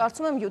հարմար։ Եվ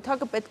կարծում եմ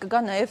յութակը պետք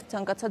կգա նաեւ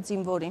ցանկացած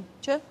զինվորին,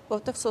 չէ՞,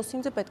 որովհետեւ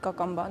սոսինձը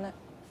պետքական բան է։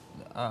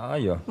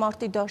 Այո։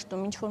 Մարտի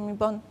դաշտում ինչ որ մի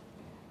բան։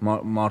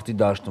 Մարտի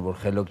դաշտում որ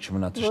խելոք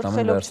չմնա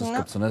ճշտամեն վերցես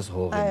կծնես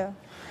հողին։ Այո։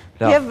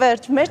 Եվ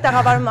վերջ, մեր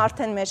տաղավարում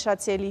արդեն մեր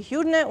շատ սիրելի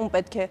հյուրն է, ում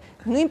պետք է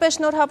նույնպես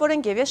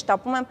շնորհավորենք եւ ես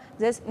շտապում եմ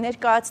ձեզ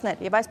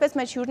ներկայացնել։ Եվ այսպես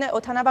մեր հյուրն է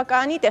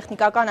օդանավակայանի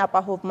տեխնիկական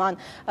ապահովման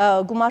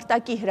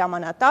գումարտակի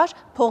հրամանատար,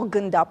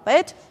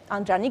 փոխգնդապետ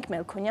Անդրանիկ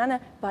Մելքոնյանը,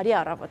 բարի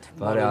առավոտ։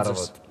 Բարի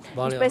առավոտ։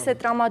 Ինչպես է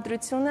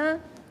տրամադրությունը։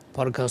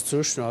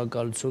 Փառքաստու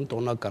շնորհակալություն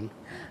տոնական։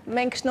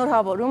 Մենք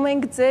շնորհավորում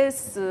ենք ձեզ,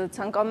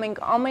 ցանկանում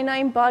ենք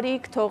ամենայն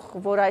բարիք, թող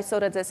որ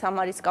այսօրը ձեզ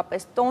համար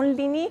իսկապես տոն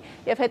լինի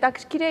եւ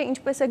հետաքրքիր է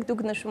ինչպես եք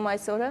դուք նշում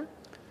այսօրը։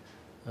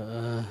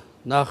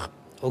 Նախ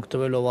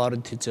օգտվելով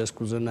առիթից ես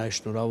կուզենայի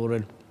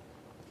շնորհավորել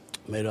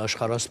մեր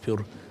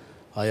աշխարհասփյուռ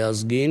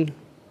հայազգին,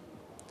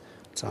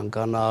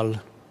 ցանկանալ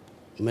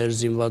մեր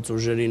զինված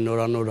ուժերին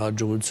նորանոր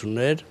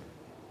հաջողություններ,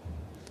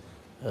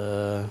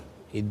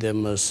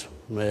 իդեմս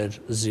մեր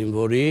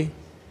զինվորի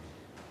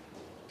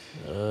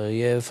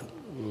եւ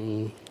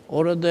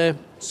օրը դե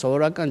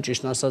սովորական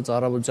ճիշտ ասած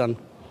առավոտյան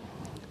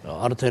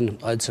արդեն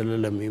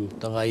այցելել եմ իմ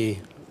տղայի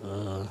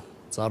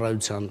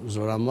ծառայության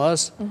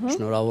զորամաս,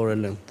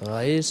 շնորհավորել եմ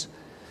տղայիս,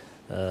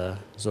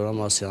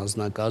 զորամասի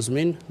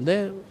անձնակազմին, դե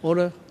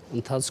օրը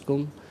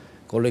ընթացքում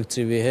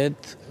կոլեկտիվի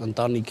հետ,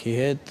 ընտանիքի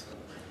հետ։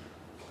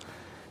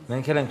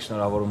 Մենք էլ ենք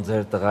շնորհավորում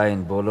ձեր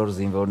տղային, բոլոր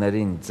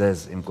զինվորներին,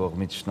 ձեզ իմ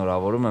կողմից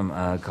շնորհավորում եմ,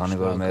 քանի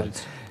որ մեր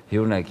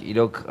հյուրն եք։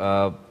 Իրոք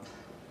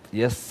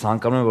ես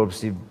ցանկանում եմ,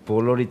 որպեսզի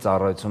բոլորի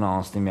ծառայությունը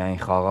անցնի միայն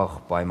խաղաղ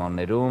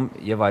պայմաններում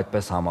եւ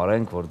այդպես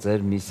համարենք, որ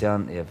ձեր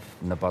միսիան եւ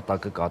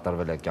նպատակը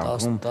կատարվել է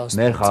կյանքում,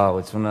 մեր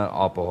խաղաղությունը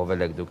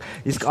ապահովել եք դուք։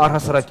 Իսկ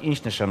առհասարակ ինչ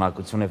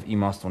նշանակություն եւ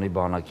իմաստ ունի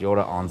բանակի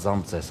օրը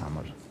անձամբ ձեզ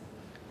համար։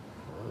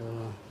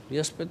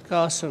 Ես պետք է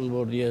ասեմ,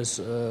 որ ես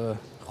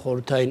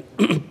խորհրդային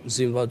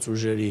զինված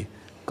ուժերի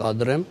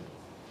կադր եմ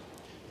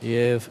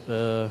եւ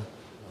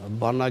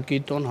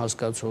բանակի տոն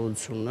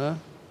հասկացողությունը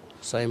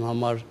սա իմ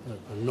համար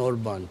նոր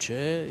բան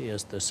չէ,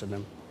 ես տեսել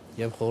եմ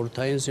եւ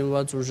խորհրդային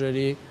զինված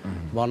ուժերի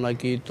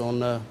բանակի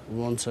տոնը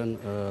ոնց են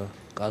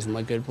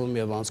կազմակերպում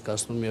եւ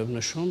անցկացնում եւ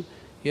նշում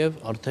եւ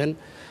արդեն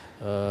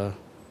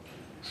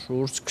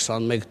շուրջ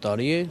 21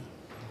 տարի է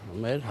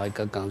մեր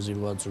հայկական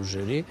զինված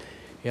ուժերի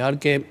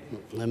իհարկե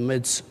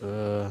մեծ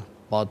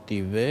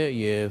պատիվ է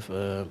եւ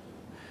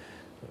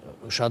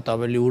շատ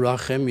ավելի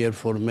ուրախ եմ, երբ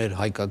որ մեր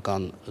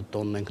հայկական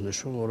տոնն ենք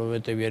նշում,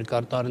 որովհետև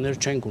երկար տարիներ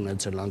չենք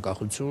ունեցել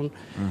անկախություն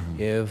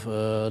եւ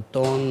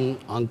տոն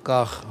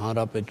անկախ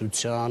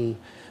հանրապետության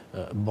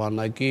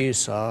բանակի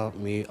սա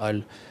մի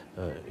այլ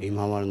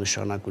իմ համար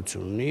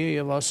նշանակություն ունի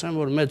եւ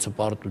ասեմ, որ մեծ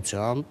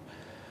հպարտությամբ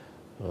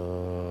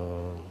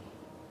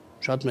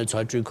շատ մեծ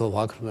հաճույքով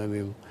հագնում եմ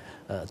իմ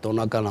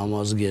տոնական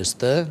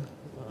համազգեստը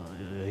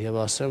եւ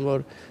ասեմ,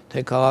 որ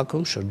թե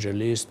քաղաքում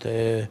շրջելիս, թե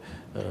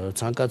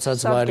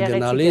ցանկացած վայր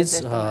գնալիս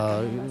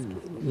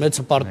մեծ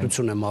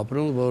հպարտություն եմ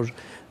ապրում, որ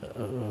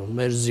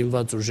մեր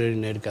զինված ուժերի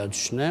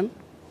ներկայացուցիչն եմ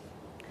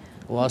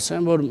ու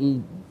ասեմ, որ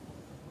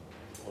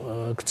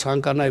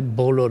կցանկանայի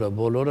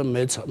բոլորը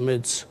մեծ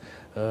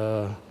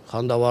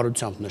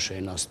խանդավառությամբ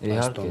նշեին այս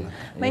տոնը։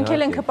 Մենք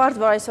էլ ենք հպարտ,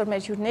 որ այսօր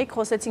մեր հյուրն եք,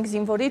 խոսեցինք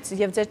զինվորից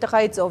եւ ձեր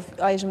տղայից ով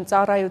այժմ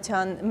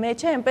ծառայության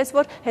մեջ է, այնպես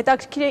որ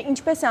հետաքրքիր է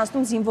ինչպես է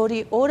անցնում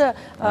զինվորի օրը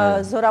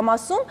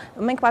զորամասում,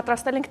 մենք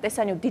պատրաստել ենք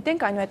տեսանյութ,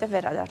 դիտենք այնուհետև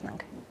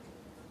վերադառնանք։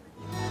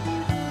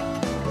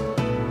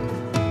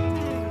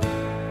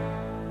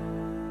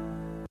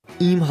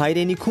 Իմ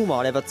հայրենիքում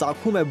արևը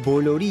ծագում է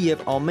բոլորի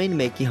եւ ամեն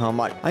մեկի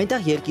համար։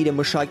 Այնտեղ երկիրը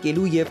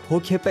մշակելու եւ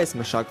հոգեպես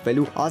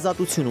մշակվելու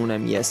ազատություն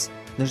ունեմ ես։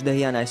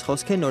 Նժդեհյան այս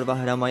խոսքերն օրվա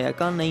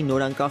հրամայականն էին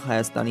նորանկախ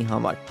Հայաստանի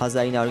համար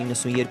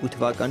 1992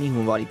 թվականի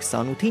հունվարի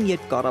 28-ին,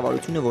 երբ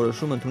կառավարությունը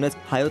որոշում ընդունեց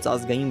հայոց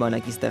ազգային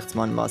բանակի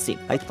ստեղծման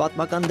մասին։ Այդ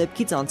պատմական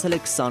դեպքից անցել է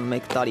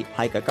 21 տարի։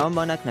 Հայկական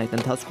բանակն այդ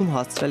ընթացքում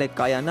հասցրել է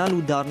կայանալ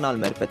ու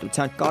դառնալ մեր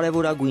պետության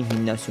կարևորագույն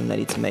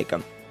հիմնասյուներից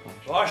մեկը։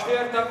 Վաշտի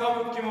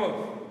երթակամուտքի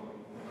մոտ։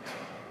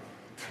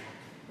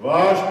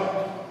 Վաշտ,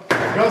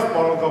 գազ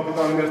պարոն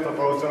կապիտան մեր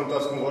տպավորության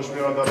ընթացքում ոչ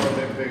մի անդառնալ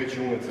դեպի չի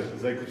ունեցել։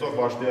 Զեկուցող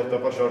վաշտի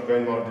երթապար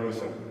շարքային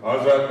Մարտիրոսյան։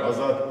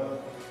 Ազատ։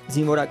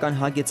 Զինվորական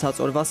հագեցած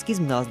օրվա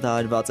սկիզբն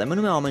ազդարարված է,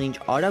 մնում է ամեն ինչ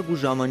արագ ու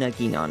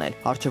ժամանակին անել։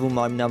 Առջևում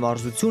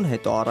մարմնավարժություն,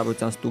 հետո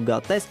առավոտյան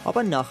ստուգատես,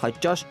 ապա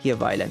նախաճաշ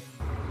եւ այլն։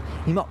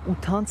 Հիմա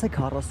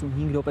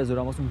 8:45 րոպե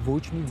զորամասում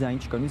ոչ մի ձայն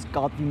չկա, նույնիսկ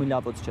կատվի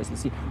մլավոց չես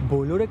լսի։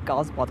 Բոլորը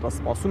կազմ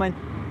պատրաստ սպասում են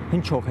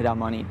հնչող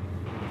հրամանին։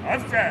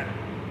 Ասկե։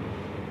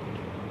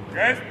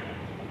 Գես։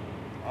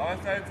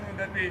 Ավաստայություն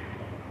դեպի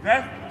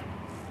ձեզ։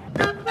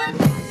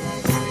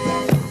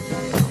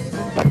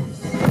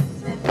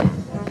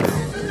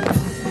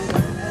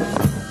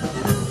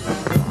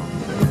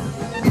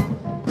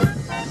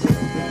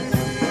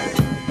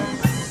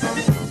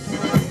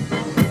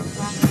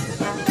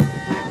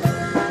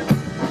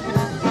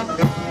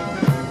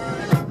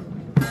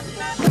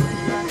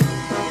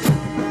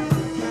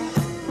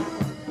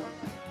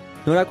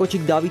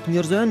 Նորակոչիկ Դավիթ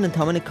Միրզոյանն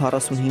ընդամենը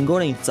 45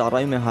 օր է ինչ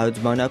ծառայում է հայոց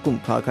բանակում,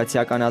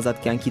 քաղաքացիական ազատ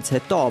կյանքից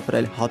հետո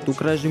ապրել հատուկ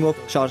ռեժիմով,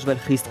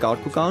 շարժվել խիստ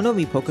կարգուկանոնով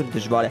մի փոքր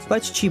դժվար է,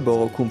 բայց չի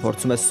բողոքում,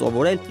 փորձում է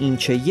սովորել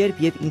ինչ է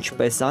երբ եւ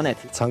ինչպես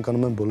անել։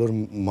 Ցանկանում եմ բոլոր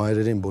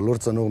մայրերին,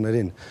 բոլոր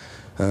ծնողներին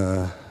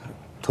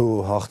թու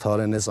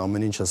հաղթարեն այս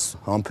ամեն ինչը,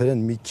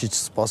 համբերեն, մի քիչ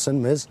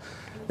սպասեն մեզ,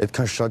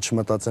 այդքան շատ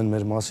չմտածեն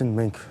մեր մասին,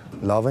 մենք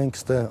լավ ենք,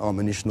 ստե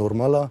ամեն ինչ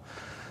նորմալ է։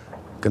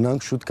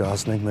 Գնանք շուտ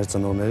կհասնենք մեր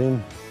ծնողներին։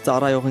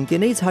 Ծառայող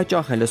ընկերներից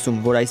հաճախ է լսում,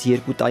 որ այս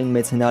 2 տարին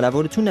մեծ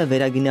հնարավորություն է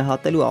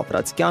վերագնահատելու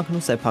ապրած կյանքն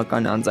ու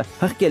սեփական անձը,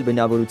 հղկել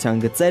բնավորության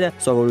գծերը,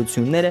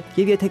 սովորությունները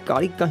եւ եթե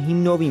կարիք կա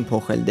հիմնովին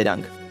փոխել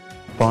դրանք։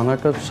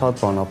 Բանակը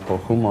շատ բան է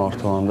փոխում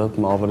մարդու հանդեպ,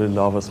 ավելի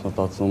լավ ես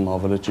մտածում,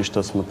 ավելի ճիշտ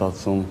ես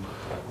մտածում,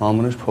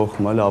 ամեն ինչ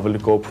փոխում է,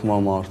 ավելի կոփում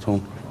է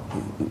մարդուն։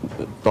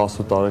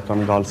 18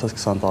 տարեկան գալիս ես,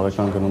 20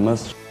 տարեկան գնում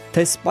ես։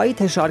 Թե սպայի,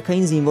 թե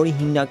շարքային զինվորի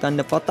հիմնական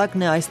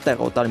նպատակն է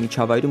այստեղ օտար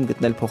միջավայրում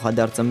գտնել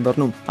փոխադարձ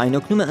ըմբռնում։ Այն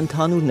օգնում է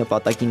ընդհանուր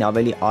նպատակին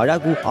ավելի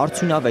արագ ու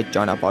արդյունավետ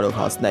ճանապարհով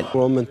հասնել։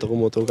 Ուրեմն տղու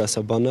մոտով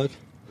գասա բանակ,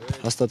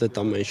 հաստատ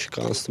այդ ամեն ինչ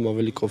կա, անցնում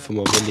ավելի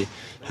կոփում, ավելի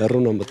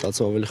հեռուն է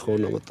մտածում, ավելի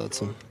խորն է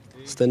մտածում։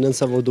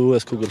 Ստենենցա որ դու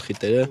ես քո գլխի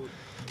տերը,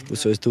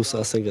 ուսոյս դու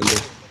ասենք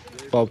ընդ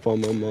պապա,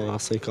 մամա,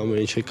 ասենք ամեն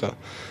ինչը կա։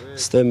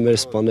 Ստե մեր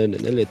սպաներն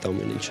են էլ այդ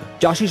ամեն ինչը։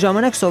 Ճաշի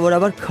ժամանակ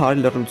սովորաբար քար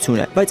լռություն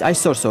է, բայց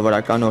այսօր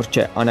սովորական օր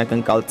չէ,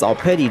 անակնկալ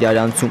ծափեր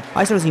իրարանցում։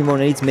 Այսօր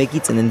զինվորներից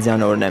մեկի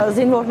ծննդյան օրն է։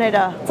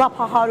 Զինվորները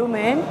ծափահարում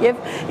են եւ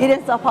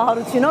իրենց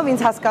ծափահարությունով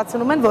ինձ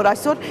հասկացնում են, որ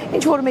այսօր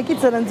ինչ որ մեկի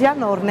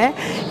ծննդյան օրն է,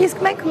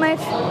 իսկ մենք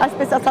մեր,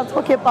 այսպես ասած,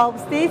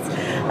 հոգեպահուստից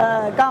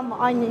կամ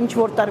այն ինչ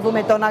որ տրվում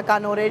է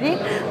տոնական օրերի,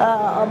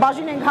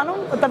 բաժին ենք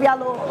հանում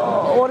տվյալ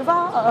օրվա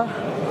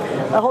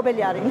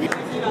հոբելյարին։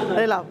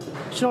 Լավ,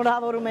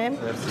 շնորհավորում եմ։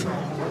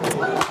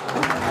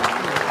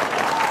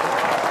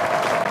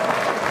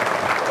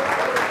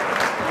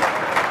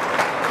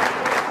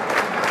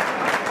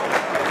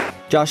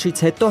 Ճաշից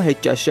հետո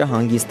հետճաշը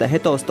հանգիստ է,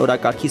 հետո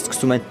ստորակարգի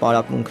սկսում են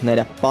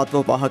պարապմունքները։ Պատվո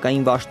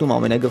պահակային վաշտում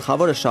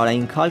ամենագլխավորը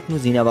շարային քալքն ու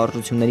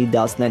զինավարժությունների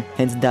դասն են։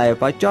 Հենց դա է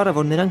պատճառը,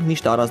 որ նրանք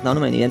միշտ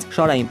առանձնանում են իրենց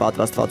շարային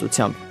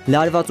պատրաստվածությամբ։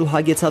 Լարված ու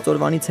հագեցած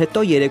օրվանից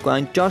հետո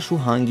երեկոյան ճաշ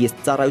ու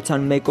հանգիստ,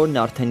 ծառայության մեկ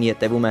օրն արդեն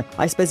ետևում է։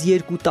 Այսպես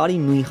 2 տարի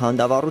նույն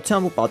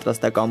խանդավառությամբ ու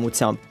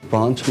պատրաստակամությամբ։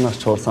 Բան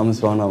չնաս 4 ամիս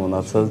բան է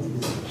մնացել,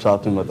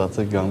 շատ ու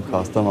մտածեք գամ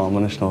կհաստամ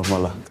ամեն ինչ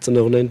նորմալ է։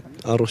 Ծնողներն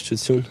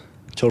առողջություն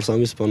 4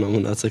 ամիս բան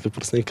ամնացել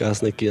կպրծնենք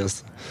կհասնենք իրենց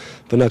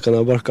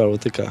բնականաբար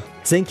կարոտը կա։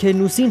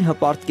 Զենքերն ուսին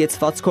հպարտ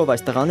կեցվածքով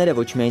այս տղաները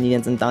ոչ միայն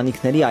իրենց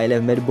ընտանիքների,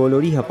 այլև մեր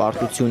բոլորի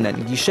հպարտությունն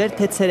են։ Գիշեր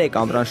թե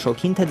ցերեկ ամռան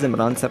շոգին թե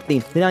ձմռան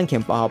ցրտին, նրանք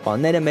են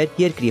պահապանները մեր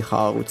երկրի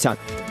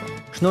խաղաղության։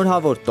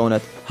 Շնորհավոր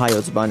տոնդ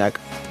հայոց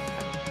բանակ։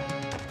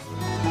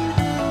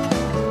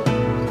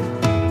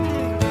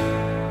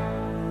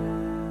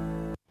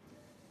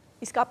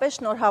 Իսկապես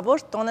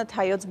շնորհավոր տոնդ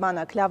հայոց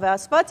բանակ, լավ է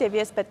ասված եւ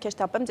ես պետք է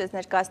շտապեմ ձեզ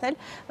ներկայացնել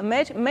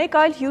մեր մեկ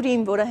այլ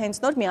հյուրին, որը հենց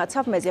նոր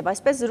միացավ մեզ եւ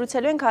այսպես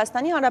զրուցելու ենք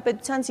Հայաստանի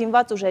Հանրապետության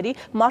զինված ուժերի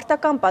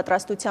մարտական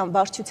պատրաստության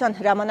վարչության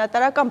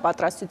հրամանատարական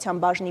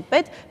պատրաստության բաժնի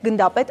պետ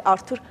գնդապետ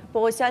Արթուր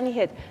Պողոսյանի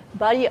հետ։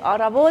 Բարի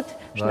առավոտ,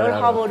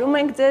 շնորհավորում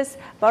ենք ձեզ,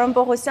 պարոն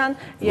Պողոսյան,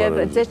 եւ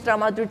ձեր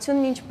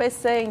տրամադրությունն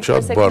ինչպես է,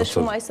 ինչպես եք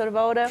նշում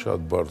այսօրվա օրը։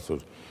 Շատ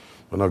բարձր։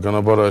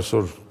 Բնականաբար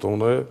այսօր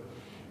տոն է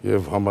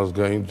եւ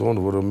համազգային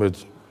տոն, որը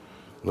մեծ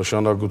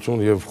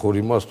նշանակություն եւ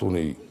խորիմաստ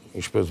ունի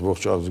ինչպես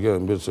ողջ ազգի,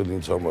 այնպես էլ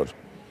ինձ համար։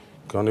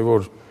 Քանի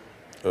որ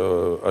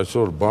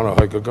այսօր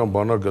հայկական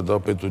բանակը դա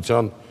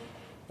պետության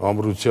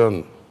ամրության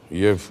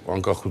եւ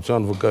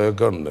անկախության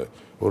վկայականն է,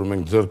 որ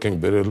մենք ձեռք ենք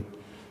բերել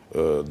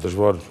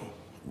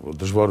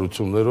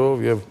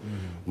դժվարություններով եւ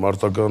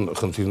մարտական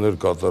խնդիրներ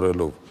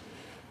կատարելով։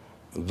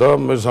 Դա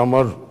մեզ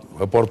համար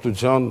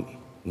հպարտության,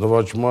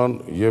 նվաճման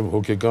եւ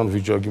հոգեկան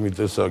վիճակի մի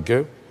տեսակ է։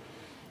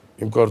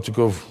 Իմ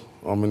կարծիքով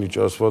ամեն ինչ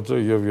ասված է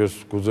եւ ես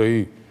կուզեի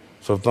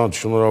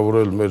սրտանց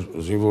շնորհավորել մեր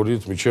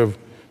զինվորից միջև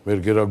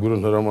մեր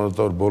գերագույն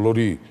հրամանատար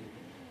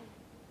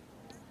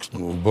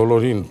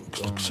բոլորին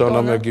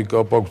 20-ամյակի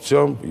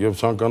կապակցությամբ եւ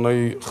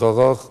ցանկանայի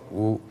խաղաղ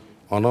ու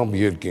անամպ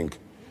երկինք։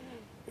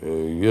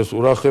 Ես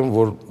ուրախ եմ,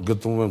 որ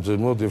գտնվում եմ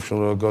ձեր մոտ եւ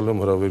շնորհակալ եմ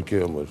հրավերքի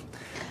համար։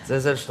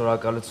 Ձեզ էլ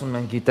շնորհակալություն,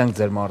 մենք գիտենք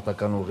ձեր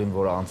մարտական ուղին,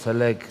 որ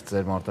անցել եք,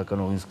 ձեր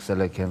մարտական ուղին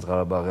սկսել եք հենց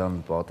Ղարաբաղյան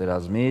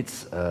պատերազմից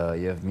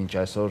եւ մինչ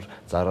այսօր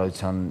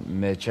ծառայության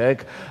մեջ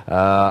եք։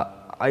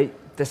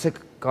 տեսեք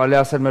կարելի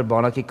ասել մեր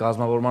բանակի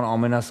կազմավորման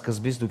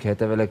ամենասկզբից դուք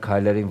հետևել եք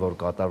քայլերին, որ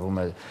կատարվում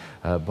է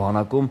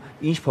բանակում,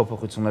 ինչ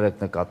փոփոխություններ եք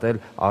նկատել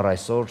առ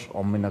այսօր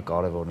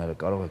ամենակարևորները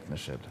կարող եք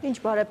նշել։ Ինչ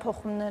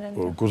բարեփոխումներ են։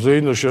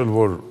 Կուզեի նշել,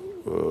 որ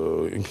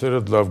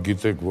ինքներդ լավ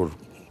գիտեք, որ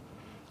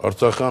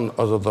Արցախյան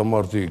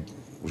ազատամարտի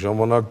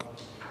ժամանակ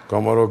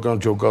կամարական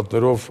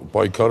ջոկատներով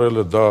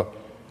պայքարելը դա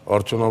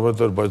արդյունավետ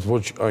էր, բայց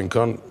ոչ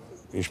այնքան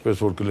ինչպես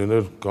որ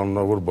կլիներ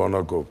կանոնավոր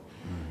բանակով։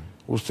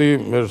 Ուստի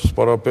մեր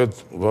սպարապետ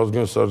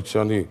Վազգեն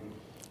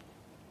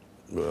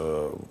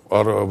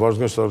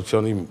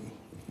Սարգսյանի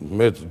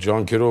մեծ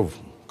ջանքերով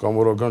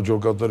կամորական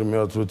ջոկատները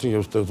միացվեցին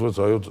եւ ստեղծվեց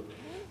հայոց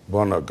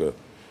բանակը։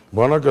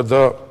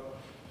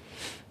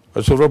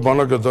 Այսօրվա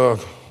բանակը դա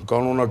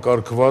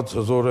կանոնակարգված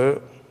հզոր է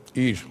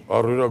իր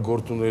առօրյա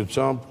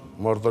գործունեությամբ,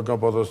 մարտական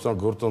պատասխան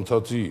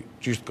գործընթացի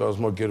ճիշտ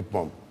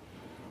կազմակերպմամբ։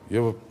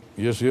 Եվ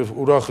ես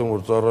ուրախ եմ,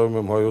 որ ծառայում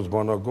եմ հայոց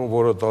բանակում,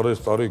 որը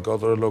տարի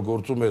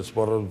կատարելագործում է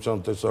սպառազինության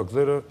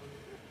տեսակները,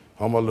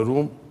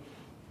 համալրում,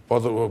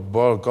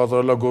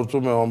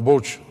 կատարելագործում է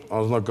ամբողջ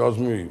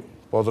անձնակազմի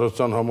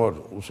պատրաստության համար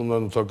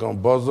ուսումնանյութական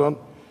բազան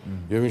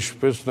եւ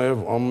ինչպես նաեւ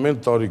ամեն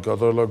տարի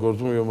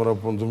կատարելագործում եւ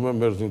մրապնդում է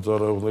մեր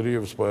զինծառայողների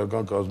եւ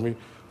սպայական կազմի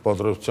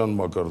պատրաստության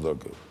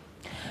մակարդակը։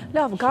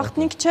 Լավ,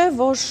 գաղտնիք չէ,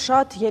 որ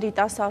շատ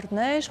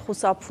երիտասարդներ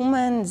խուսափում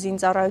են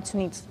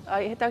զինծառայությունից։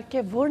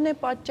 Հետաքրքիր որն է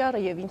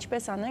պատճառը եւ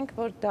ինչպես անենք,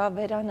 որ դա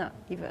վերանա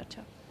ի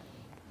վերջո։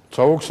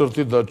 Ցավոք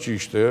սրտի դա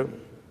ճիշտ է,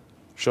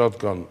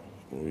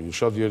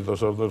 շատ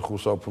երիտասարդներ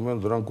խուսափում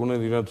են, դրանք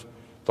ունեն իրենց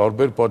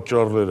տարբեր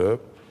պատճառները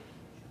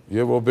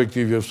եւ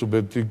օբյեկտիվ եւ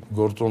սուբյեկտիվ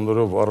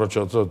գործոններով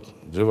առաջացած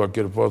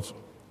ձևակերպված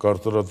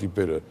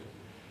կարծրատիպերը։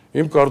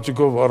 Իմ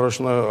կարծիքով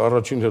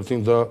առաջին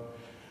հերթին դա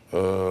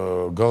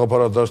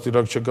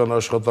գաղափարադաստիարակչական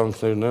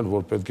աշխատանքներն են,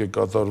 որ պետք է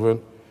կատարվեն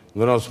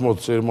նրանց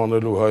մոտ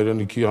սերմանելու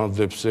հայրենիքի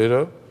հանդեպ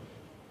սերը,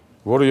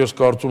 որը ես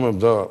կարծում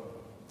եմ դա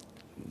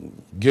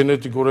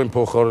գենետիկորեն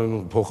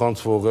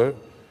փոխանցվող է,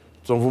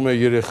 ծնվում է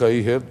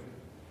երեխայի հետ,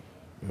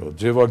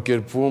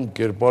 ձևակերպվում,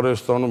 կերպար է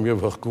ստանում եւ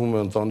հղկվում է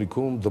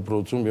ընտանիքում,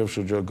 դպրոցում եւ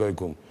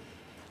շրջակայքում։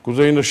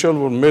 Կուզեի նշել,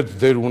 որ մեծ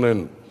դեր ունեն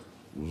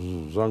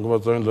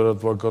զանգվածային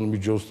լրատվական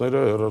միջոցները,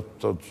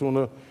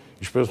 հեռուստացությունը,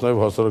 ինչպես նաեւ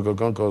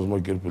հասարակական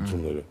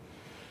կազմակերպությունները։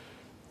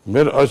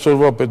 Մեր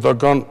այսօրվա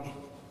պետական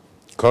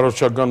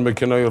քարոզչական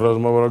մեքենայի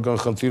ռազմավարական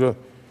խնդիրը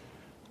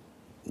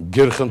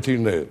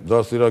գերխնդիրն է,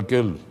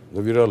 դաստիարակել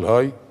նվիրալ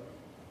հայ,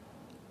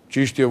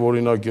 ճիշտ եւ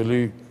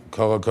օրինակելի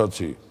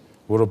քաղաքացի,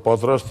 որը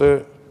պատրաստ է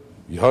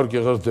հարկ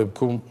եղած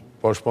դեպքում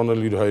պաշտպանել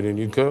իր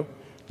հայրենիքը,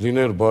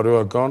 լինել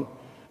բարոյական,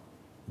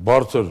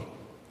 բարձր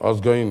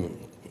ազգային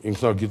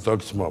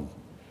ինքնագիտակցմամբ,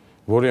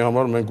 որի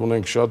համար մենք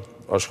ունենք շատ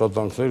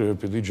աշխատանքներ եւ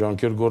պետք է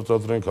ջանքեր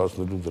գործադրենք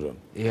հասնելու դրան։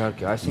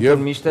 Իհարկե,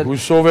 այսինքն միշտ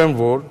հույսով եմ,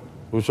 որ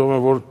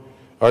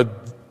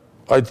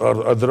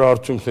դրա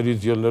արդյունքներից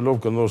ելնելով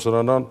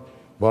կնորսրանան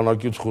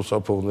բանակից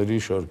խուսափողների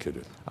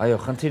շարքերը։ Այո,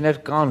 խնդիրներ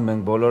կան,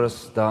 մենք բոլորս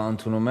դա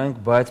ընդունում ենք,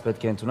 բայց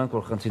պետք է ընդունենք,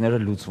 որ խնդիրները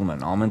լուծվում են։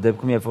 Ամեն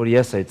դեպքում, երբ որ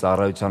ես էի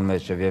ծառայության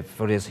մեջ եւ երբ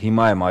որ ես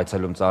հիմա եմ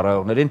այցելում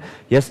ծառայողներին,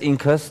 ես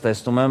ինքս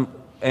տեսնում եմ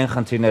այն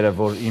խնդիրները,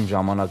 որ իմ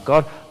ժամանակ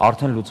կար,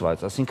 արդեն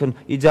լուծված։ Այսինքն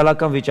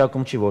իդեալական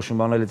վիճակում չի, ոչ մի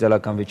բան էլ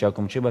իդեալական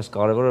վիճակում չի, բայց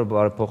կարևորը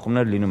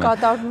բարեփոխումներ լինում են։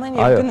 Կատարվում են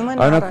եւ գնում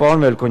են առաջ։ Պարոն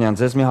Մելքոնյան,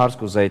 ձեզ մի հարց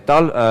կուզեի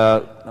տալ,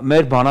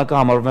 մեր բանակը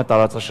համարվում է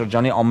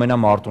տարածաշրջանի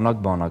ամենամարտունակ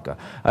բանակը։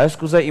 Այս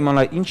կուզեի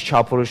իմանալ ինչ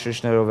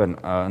չափորոշիչներով են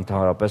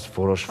ընդհանրապես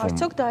որոշվում։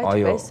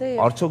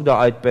 Արդյոք դա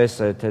այդպես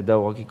է, թե դա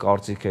ուղղակի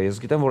կարծիք է։ Ես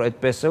գիտեմ, որ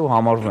այդպես է ու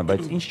համարվում է,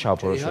 բայց ինչ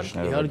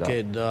չափորոշիչներով է դա։ Իհարկե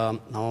դա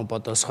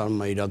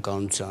համապատասխանում է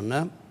իրականությանը,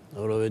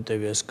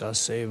 որովհետև ես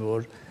կասեի,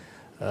 որ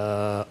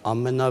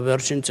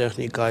ամենավերջին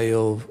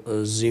տեխնիկայով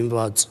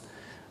զինված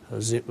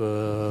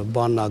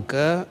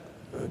բանակը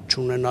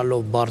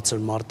չունենալով բարձր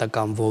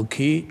մարտական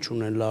ոգի,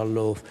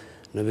 չունենալով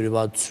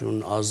նվիրվածություն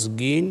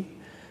ազգին,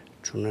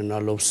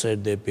 չունենալով սեր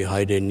դեպի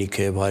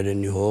հայրենիքը եւ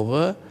հայրենի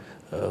հողը,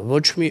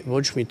 ոչ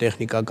մի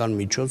տեխնիկական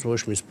միջոց,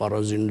 ոչ մի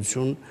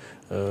սպառազինություն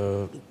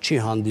չի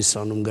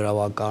հանդիսանում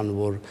գրավական,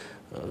 որ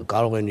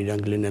կարող են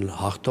իրենք լինել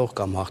հաղթող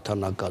կամ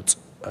հաղթանակած։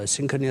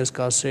 Այսինքն ես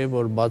կասեի,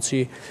 որ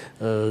բացի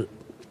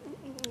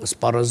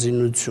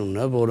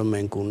սպառազինությունը, որը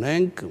մենք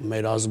ունենք,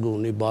 մեր ազգը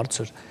ունի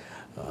բարձր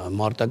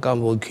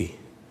մարտական ոգի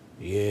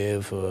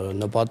եւ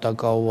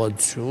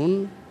նպատակաուղղություն,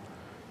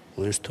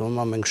 ու ինձ թվում է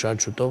մենք շատ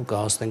շուտով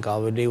կհասնենք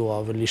ավելի ու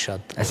ավելի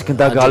շատ։ Այսինքն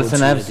դա գալիս է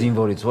նաեւ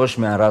զինվորից, ոչ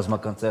միայն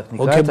ռազմական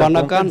տեխնիկայից,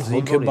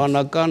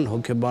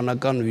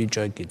 հոգեբանական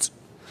վիճակից։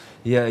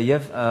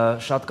 Եվ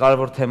շատ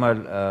կարևոր թեմա էլ,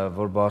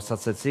 որ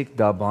բարձրացեցիք,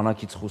 դա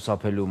բանակից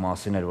խուսափելու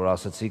մասին էր, որ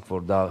ասացիք,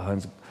 որ դա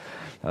հենց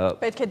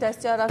պետք է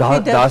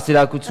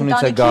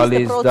դաստիարակությունից է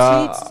գալիս, դա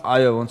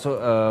այո, ոնց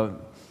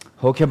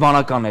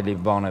հոգեբանական էլի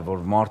բան է, որ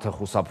մարդը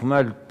խուսափում է,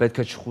 պետք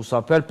է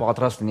չխուսափել,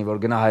 պատրաստ լինի, որ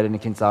գնա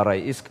հայրենիքին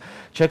ծառայի։ Իսկ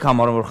չեք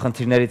համարում, որ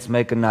խնդիրներից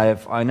մեկը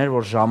նաև այն էր,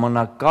 որ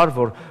ժամանակ կար,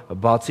 որ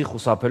բացի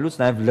խուսափելուց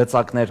նաև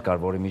լծակներ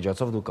կար, որի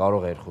միջոցով դու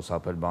կարող էիր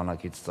խուսափել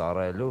բանակից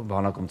ծառայելու,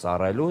 բանակում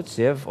ծառայելուց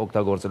եւ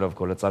օգտագործելով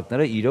քո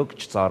լծակները իրոք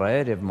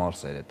չծառայեր եւ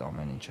մարսեր այդ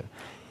ամեն ինչը։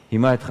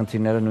 Հիմա այդ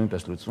խնդիրները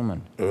նույնպես լուծվում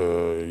են։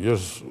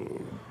 Ես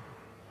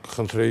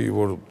խնդրեի,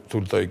 որ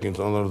թույլ տայիք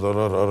ինձ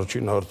անդրադառնալ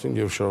առաջին հարցին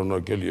եւ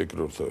շարունակել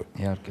երկրորդը։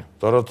 Իհարկե։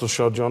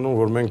 Տարածաշրջանում,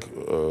 որ մենք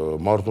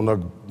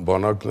մարտունակ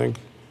բանակն ենք,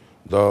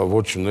 դա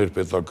ոչ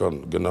ներպետական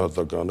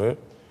գնահատական է,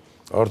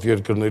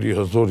 արտերկրների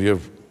հզոր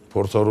եւ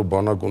փորձառու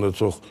բանակ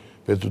ունեցող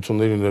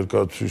պետությունների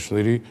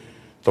ներկայացուցիչների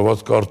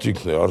տված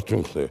կարծիքն է,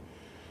 արդյունքն է։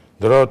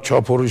 Դրա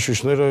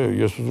չափորոշիչները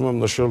ես ուզում եմ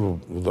նշել,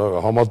 դա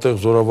համատեղ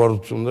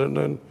զորավարություններն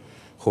են,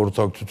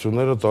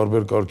 խորհրդակցությունները,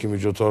 տարբեր կարգի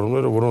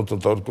միջոցառումները, որոնց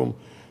ընթացքում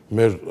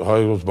մեր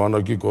հայոց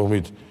բանակի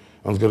կողմից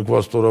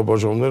ընդգրկված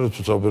ստորաբաժանումները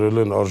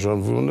ցուցաբերել են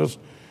արժանվունս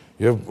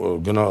եւ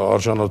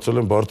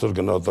արժանացել են բարձր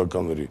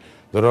գնահատականների։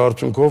 Դրա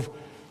արդյունքով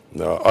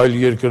այլ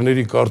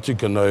երկրների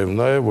կարծիքը նաեւ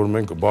նա է, որ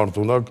մենք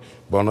բանտունակ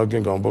բանակ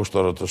ենք ամբողջ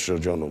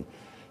տարածաշրջանում։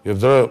 Եվ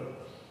դրա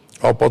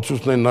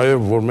ապացույցն է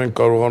նաեւ, որ մենք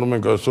կարողանում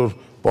ենք այսօր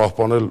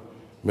պահպանել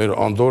մեր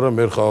անդորը,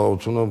 մեր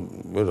խաղաղությունը,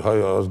 մեր հայ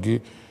ազգի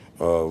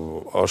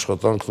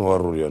աշխատանքն ու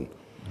առօրյան։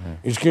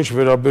 Իսկ ինչ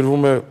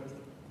վերաբերվում է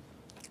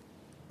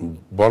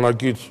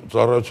բանակից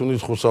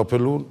ծառայությունից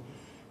խուսափելուն,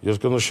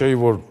 ես կնշեի,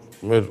 որ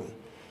մեր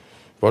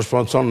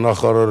պաշտպանության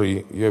նախարարի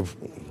եւ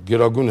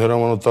գերագույն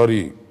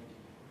հրամանատարի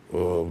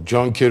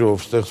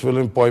ջանքերով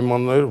ստեղծվել են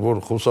պայմաններ,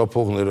 որ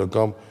խուսափողները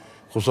կամ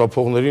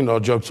խուսափողներին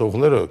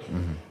աջակցողները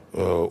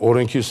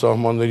օրենքի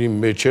սահմանների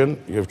մեջ են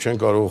եւ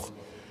չեն կարող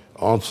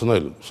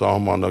անցնել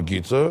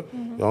սահմանագիծը,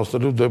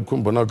 անցնելու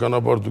դեպքում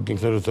բնականաբար դուք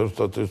ինքներդ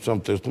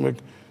հեռուստատեսությամբ տեսնում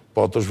եք,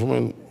 պատժվում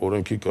են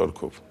օրենքի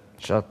կարգով։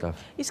 Շատ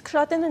լավ։ Իսկ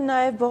շատերը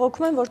նաև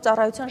բողոքում են, որ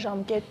ծառայության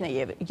ժամկետն է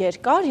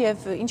երկար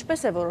եւ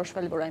ինչպես է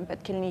որոշվել, որ այն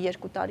պետք է լինի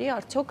 2 տարի,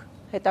 արդյոք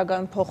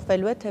հետագայում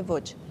փոխվելու է թե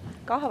ոչ։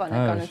 Կա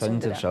հավանականություն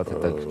դրա։ Շատ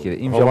հետաքրքիր է։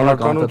 Իմ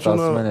ժամանակահատվածը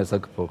ասում են, հեսա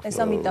կփոխվի։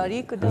 Հեսա մի տարի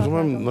կդառնա։ Ուզում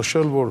եմ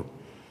նշել, որ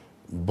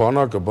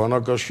բանակը,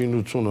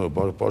 բանակաշինությունը,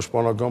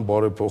 պաշտպանական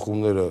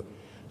բարեփոխումները,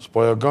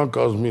 սպայական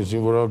կազմի,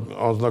 զինվորական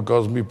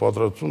անձնակազմի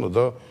պատրաստությունը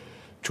դա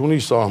չունի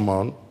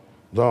սահման,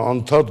 դա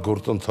անդադ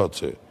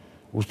գործընթաց է։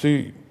 Ուստի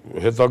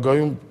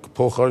հետագայում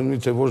փոխարինի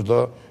թե ոչ դա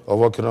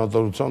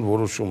ավականատարության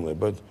որոշումն է,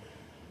 բայց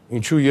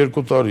ինչու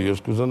 2 տարի,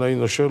 ես կուզենայի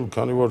նշել,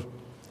 քանի որ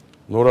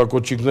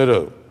նորակոչիկները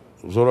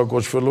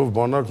զորակոչվելով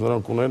բանակ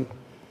նրանք ունեն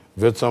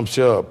 6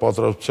 ամսյա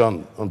պատրաստության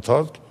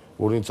ընթացք,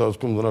 որի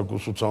ընթացքում նրանք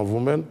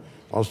ուսուցանվում են,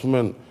 անցնում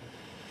են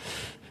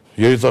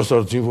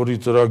երիտասարդ զինվորի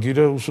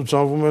ծրագիրը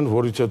ուսուցանվում են,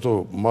 որից հետո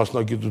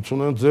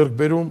մասնագիտություն են ձեռք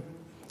բերում,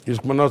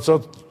 իսկ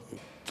մնացած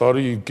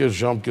տարի կես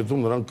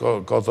ժամկետում նրանք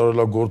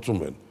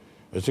կատարելագործում են։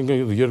 Այսինքն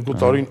 2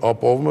 տարին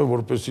ապահովում է,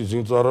 որպեսզի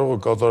զինծառայողը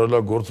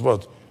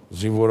կատարելագործված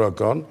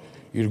զինվորական,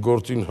 իր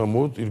գործին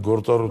հմուտ, իր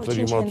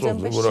գործառույթների իմացող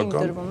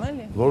զինվորական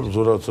նոր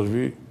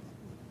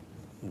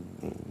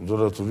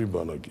զորացրվի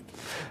բանակից։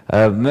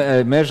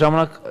 Մեր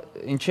ժամանակ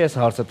ինչի էս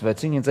հարցը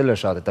տվեցին, ինձ էլ է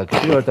շատ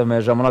հետաքրքիր, որովհետև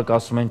մեր ժամանակ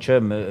ասում են, չէ,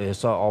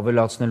 հեսա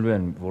ավելացնելու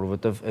են,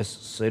 որովհետև այս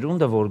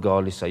սերունդը, որ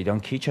գալիս է,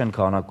 իրանք քիչ են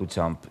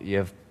քանակությամբ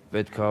եւ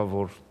պետքա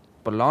որ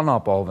պլան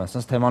ապահովեն,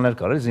 sense թեմաներ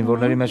կար,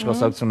 զինվորների մեջ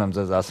խոսակցություն եմ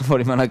ձեզ ասում,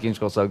 որ իմանաք ինչ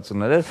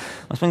խոսակցություններ էր,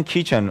 ասում են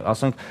քիչ են,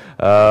 ասենք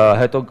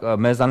հետո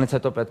մեզանից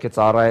հետո պետք է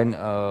ծառայեն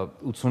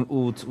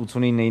 88,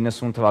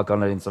 89-90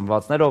 թվականներին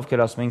ծնվածները,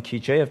 ովքեր ասում են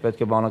քիչ է եւ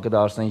պետք է բանակը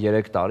դարձնեն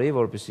 3 տարի,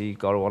 որպեսզի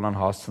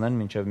կարողանան հասցնեն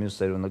մինչեւ մյուս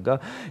սերունդը գա։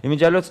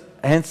 Իմիջիալոց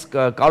հենց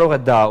կարող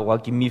է դա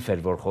ուղղակի միֆ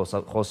էր, որ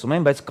խոսում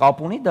են, բայց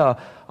կապ ունի դա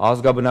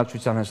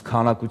ազգաբնակչության հենց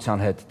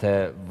քանակության հետ, թե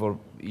որ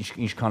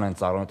ինչքան են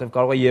ծառայում, որտեղ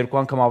կարող է 2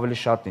 անգամ ավելի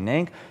շատ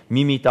լինենք,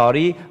 մի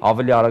տարի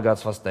ավելի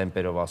արագացված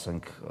տեմպերով,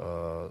 ասենք,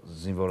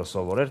 զինվորը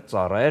սովորեր,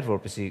 ծառայեր,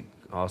 որպեսզի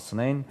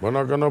հասցնեին։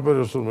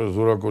 Բնականաբար ասում եմ,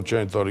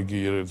 զորակոչային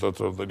տարիքի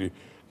երիտասարդների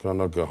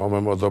քանակը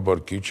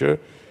համեմատաբար քիչ է,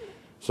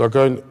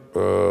 սակայն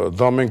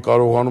դա մենք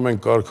կարողանում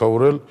ենք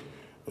կարգավորել,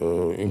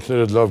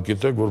 ինքներդ լավ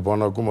գիտեք, որ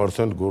բանակում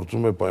արդեն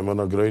գործում է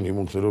պայմանագրային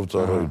հիմունքներով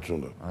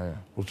ծառայությունը։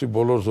 Ուստի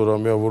բոլոր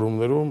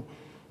զորամիավորումներում,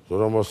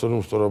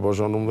 զորամասերում,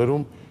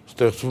 ստորաբաժանումներում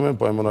ստեղծվում են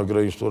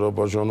պայմանագրային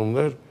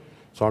ստորաբաժանումներ,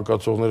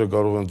 ցանկացողները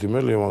կարող են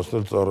դիմել եւ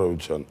անցնել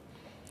ծառայության։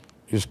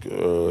 Իսկ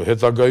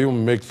հետագայում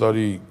 1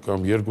 տարի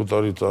կամ 2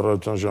 տարի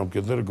ծառայության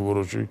ժամկետները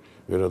կորոշի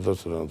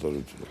վերադարձ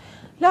հրանդարությունը։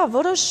 Լավ,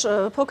 որոշ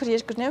փոքր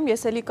երկրներում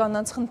ես էլի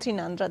կանանց խնդրին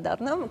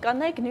անդրադառնամ,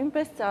 կանայք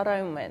նույնպես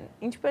ծառայում են։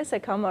 Ինչպես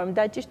եք համարում,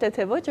 դա ճիշտ է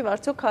թե ոչ, եւ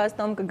արդյոք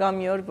Հայաստանում կգա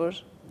մի օր, որ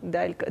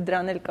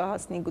դրան էլ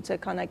կհասնի գուցե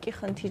քանակի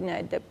խնդիրն է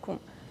այդ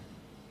դեպքում։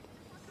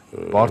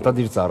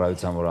 Պարտադիր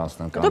ծառայության որ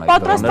անցնեն կանայք։ Դու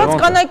պատրաստված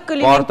կանայք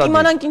կլինենք,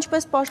 իմանանք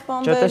ինչպես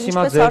պաշտպանվել,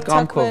 ինչպես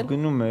հարձակվել։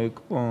 Գնում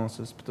եք,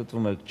 ասես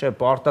պտտվում եք, չէ,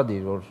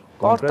 պարտադիր որ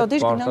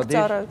պարտադիր գնանք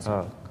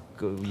ծառայության։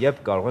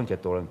 Երբ կարող ենք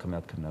այդ օրենքը մի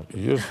հատ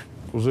քննարկել։ Ես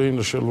կուզեի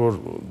նշել, որ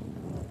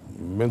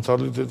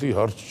մենթալիտետի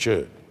հարց չէ,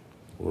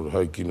 որ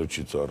հայ կինը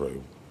չի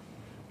ծառայում։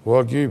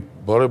 Ուղղակի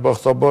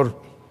բարեբախտաբար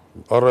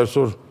առ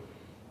այսօր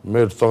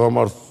մեր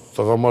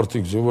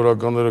տղամարդիկ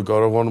զինվորականները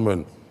կարողանում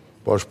են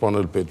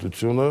պաշտպանել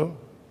պետությունը,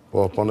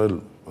 պահպանել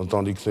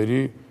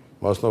ընտանիքների,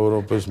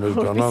 մասնավորապես մեր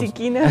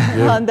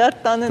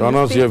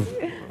կանանց եւ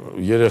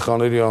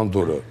երեխաների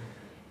անդորը։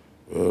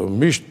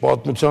 Միշտ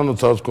պատմության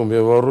ընթացքում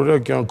եւ առօրյա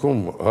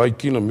կյանքում հայ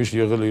կինը միշտ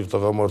եղել է իր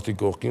տղամարդի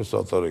կողքին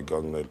սատար է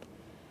կանգնել։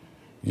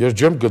 Ես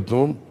չեմ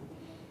գտնում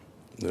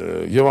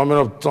Եվ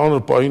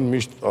ամենածանր պահին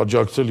միշտ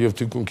աջակցել եւ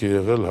թիկունք է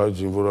եղել հայ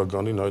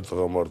զինվորականին, հայ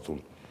տղամարդուն։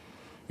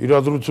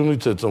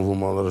 Իրադրությունից է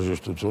ծնվում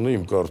անհրաժեշտությունը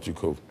իմ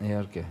կարծիքով։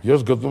 Իհարկե։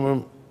 Ես գտնում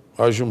եմ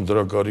այժմ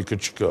դրա կարիքը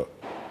չկա։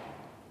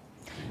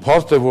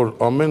 Փաստ է, որ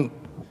ամեն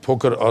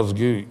փոքր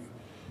ազգի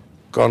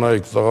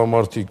կանայք,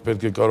 տղամարդիկ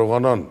պետք է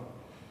կարողանան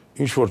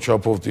ինչ-որ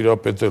չափով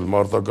տիրապետել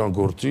մարտական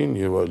գործին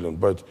եւ այլն,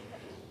 բայց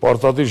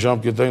պարտադիր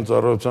ժամկետային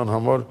ծառայության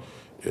համար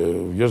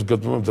ես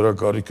գտնում եմ դրա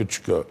կարիքը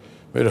չկա։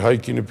 Մեր հայ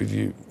կինը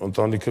պիտի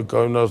ընտանիքը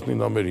կայունացնի,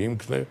 նա մեր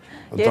հիմքն է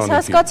ընտանիքի։ Ես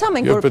հասկացա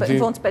մենք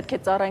ոնց պետք է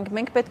ծառայենք,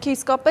 մենք պետք է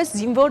իսկապես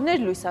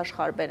զինվորներ լույս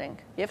աշխարհ բերենք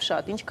եւ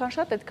շատ, ինչքան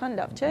շատ այդքան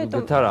լավ, չէ՞,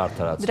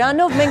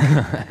 դրանով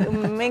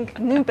մենք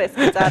նույնպես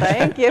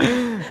կծառայենք եւ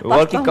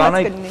ուղղակի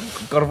կանայք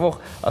կռվող,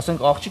 ասենք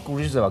աղջիկ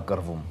ուրիշ ձև է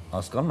կռվում,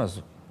 հասկանում ես։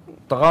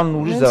 Տղան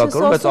ուրիշ ձև է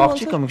կռվում, բայց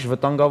աղջիկը մի քիչ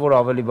վտանգավոր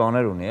ավելի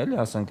բաներ ունի, էլի,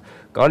 ասենք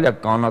կարելի է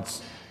կանաց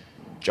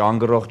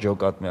ճանգռող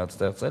ջոկատ միած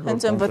ստեղծել,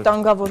 հենց այն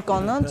վտանգավոր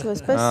կանանց,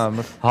 այսպես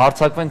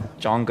հարցակվեն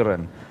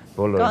ճանգռեն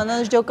բոլորը։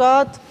 Կանանց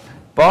ջոկատ։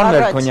 Պարոն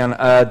Մերքոնյան,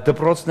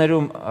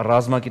 դպրոցներում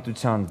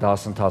ռազմագիտության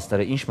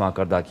դասընթացները ինչ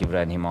մակարդակի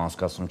վրա են հիմա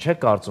անցկացվում, չէ՞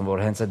 կարծում,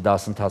 որ հենց այդ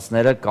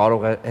դասընթացները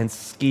կարող է հենց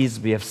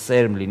սկիզբ եւ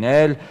սերմ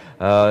լինել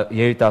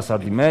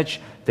երիտասարդի մեջ,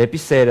 դեպի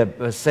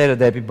սերը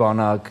դեպի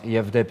բանակ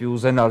եւ դեպի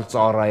ուզենալ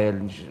ծառայել,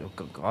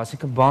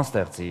 այսինքն բան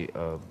ստեղծի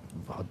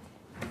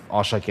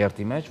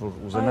աշակերտի մեջ, որ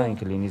ուզենա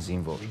ինքը լինի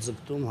զինվոր։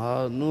 Ձգտում, հա,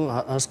 նու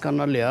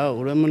հասկանալի է,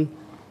 ուրեմն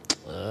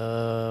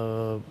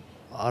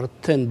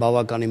արդեն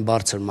բավականին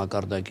բարձր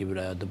մակարդակի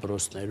վրա է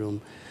դպրոցներում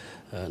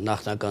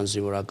նախնական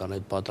զինվորական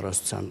այդ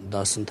պատրաստության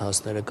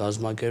դասընթացները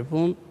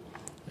կազմակերպվում,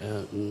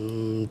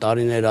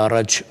 տարիներ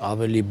առաջ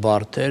ավելի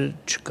բարդ էր,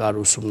 չկար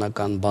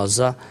ուսումնական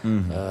բազա,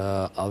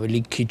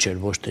 ավելի քիչ էր,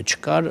 ոչ թե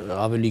չկար,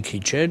 ավելի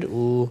քիչ էր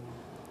ու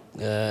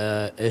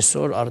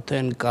այսօր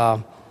արդեն կա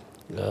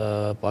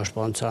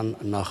Պաշտպանության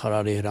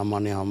նախարարի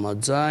հրամանի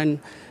համաձայն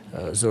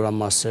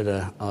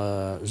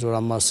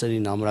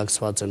զորամասերին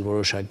ամրացված են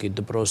որոշակի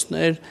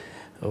դպրոցներ,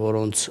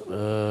 որոնց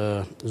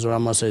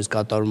զորամասերից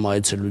կատարում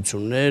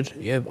այցելություններ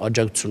եւ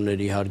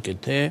աջակցություններ իհարկե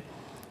թե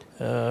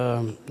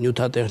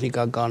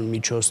նյութատեխնիկական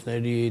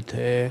միջոցների,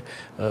 թե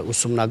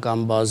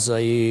ուսումնական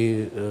բազայի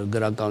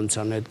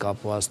գրականության հետ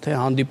կապված, թե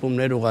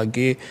հանդիպումներ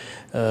ուղղակի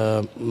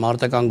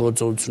մարտական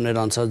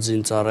գործողություններ անցած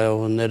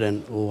զինծառայողներ են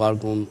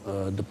ուղարկում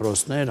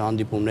դպրոցներ,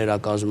 հանդիպումներ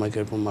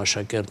կազմակերպում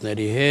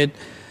աշակերտների հետ,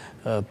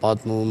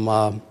 պատմում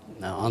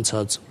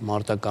անցած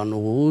մարտական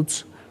ուղուց,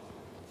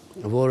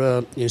 որը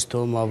ինձ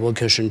թվում է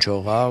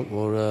ոգեշնչող է,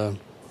 որը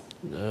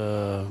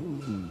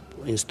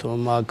ինձ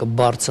թվում է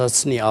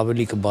կբարձրացնի,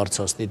 ավելի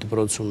կբարձրացնի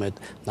դպրոցում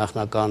այդ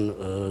նախնական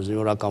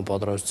զինվորական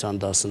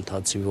պատրաստության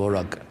դասընթացի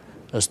որակը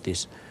ըստ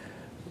իս։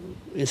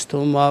 Ինձ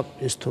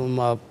թվում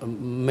է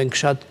մենք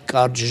շատ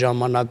կարճ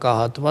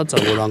ժամանակահատված է,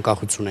 որ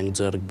անկախություն ենք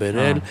ձեռք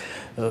բերել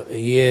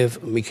եւ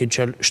մի քիչ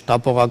էլ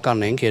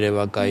շտապողական ենք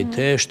երևակայի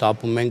թե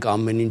շտապում ենք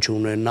ամեն ինչ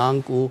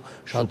ունենանք ու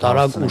շատ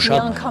արագ ու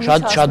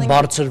շատ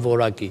բարձր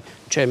որակի։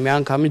 Չէ,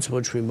 միանգամից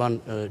ոչ մի բան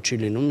չի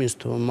լինում, ինձ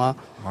թվում է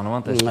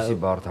մանավանդ այսպեսի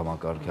բարդ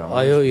համակարգի համար։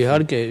 Այո,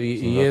 իհարկե,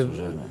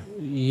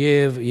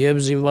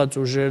 եւ զինված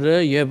ուժերը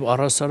եւ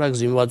առհասարակ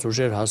զինված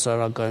ուժեր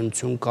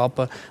հասարակայնություն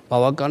կապը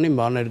բավականին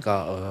բաներ կա,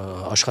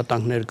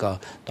 աշխատանքներ կա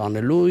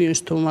տանելու, ինձ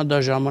թվում է դա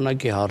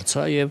ժամանակի հարց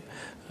է եւ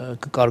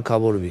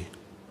կկարգավորվի։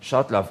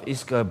 Շատ լավ,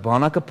 իսկ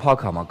բանակը փակ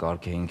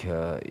համակարգ է ինքը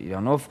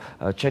իրանով,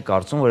 չէ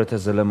կարծում, որ եթե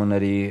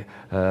ԶԼՄ-ների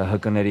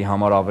ՀԿ-ների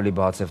համար ավելի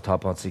բաց եւ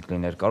թափանցիկ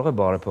լիներ, կարող է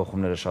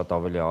բարեփոխումները շատ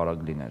ավելի արագ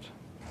լիներ։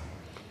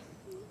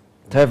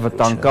 Թե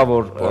վտանգ կա,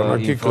 որ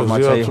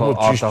ինֆորմացիայի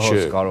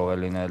արտահոս կարող է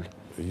լինել։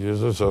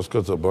 Ես ես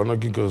հասկացա,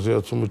 բանակի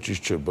կղզիացումը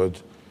ճիշտ չէ, բայց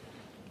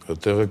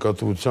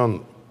տեղեկատվության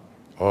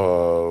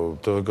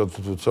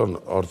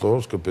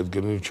արտահոսքը պետք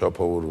է լինի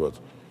չափավորված։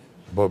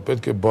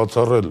 Պետք է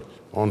բացառել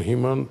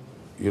անհիմն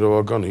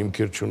իրավական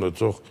հիմքեր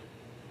չունեցող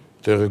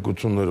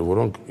տեղեկությունները,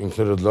 որոնք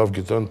ինքներդ լավ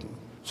գիտեն,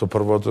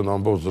 սփռված են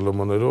ամբողջ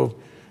ԶԼՄ-ներով,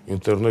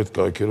 ինտերնետ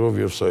կայքերով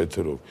եւ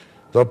սայթերով։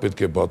 Դա պետք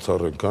է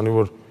բացառեն, քանի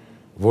որ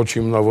ոչ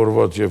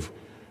հիմնավորված եւ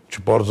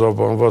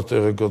չպարզաբանված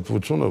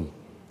տեղեկատվությունը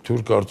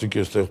թյուր կարծիք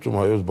է ստեղծում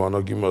հայոց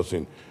բանակի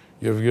մասին։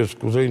 Եվ ես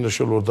կուզեի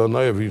նշել, որ դա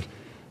նաեւ իր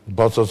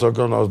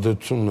բացասական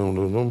ազդեցությունն է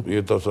ունենում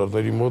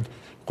երիտասարդների մոտ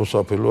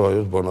խուսափելու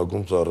հայոց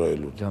բանակում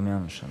ծառայելու։ Դա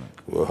միանշանակ։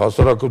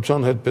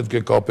 Հասարակության հետ պետք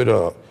է կապերը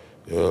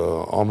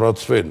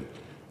ամրացվեն,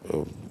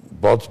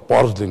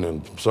 պարզ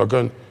լինեն,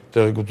 սակայն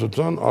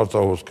տեղեկատվության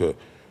արտահոսքը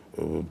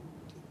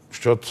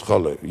շատ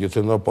սխալ է,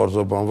 եթե նա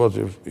պարզաբանված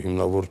եւ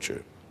հիմնավոր չէ։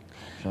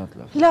 Շատ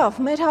լավ։ Լավ,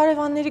 մեր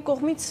հարևանների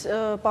կողմից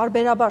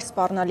պարբերաբար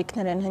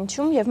սպառնալիքներ են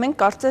հնչում եւ մենք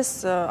կարծես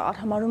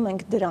արհամարում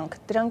ենք դրանք։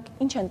 Դրանք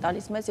ինչ են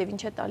տալիս մեզ եւ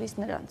ինչ է տալիս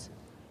նրանց։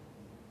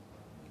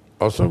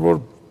 Ասեմ, որ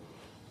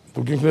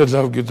դուք ինքներդ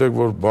լավ գիտեք,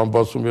 որ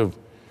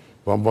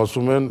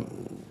բամբասում են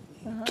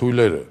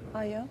թույլերը,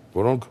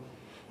 որոնք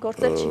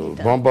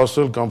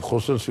բամբասել կամ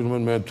խոսել սիրում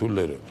են միայն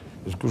թույլերը,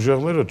 իսկ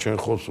ուժեղները չեն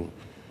խոսում։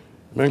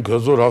 Մենք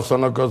հզոր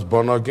հաղթանակած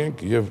բանակ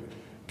ենք եւ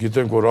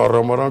գիտենք, որ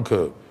առհամարանքը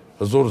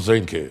հզոր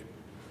զենք է։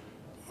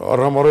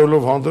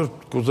 Առհամարելով հանդերձ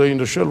կուզեի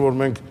նշել, որ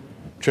մենք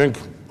չենք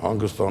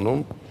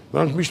հանգստանում,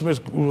 Նրանք միշտ մեզ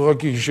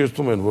ուղղակի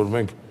հիշեցնում են,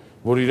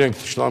 որ իրենք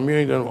թշնամի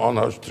են, իրենք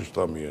անհաշտ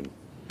թշնամի են։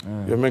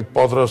 Եվ մենք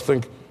պատրաստ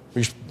ենք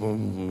միշտ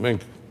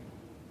մենք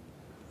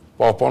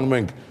պահպանում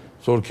ենք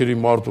զորքերի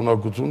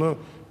մարտունակությունը,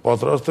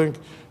 պատրաստ ենք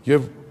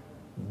եւ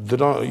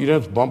դրա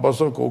իրենց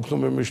բամբասանք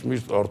օգնում է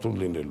միշտ արթուն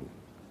լինելու։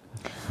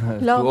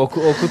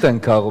 Օգուտ են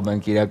քաղում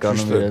ենք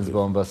իրականում իրենց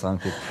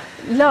բամբասանքից։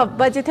 Լավ,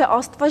 բայց եթե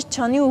Աստված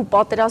չանի ու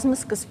պատերազմը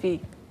սկսվի,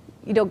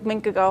 իրոք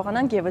մենք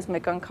կկարողանանք եւս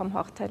մեկ անգամ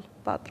հաղթել,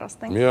 պատրաստ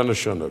ենք։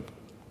 Միանշանակ։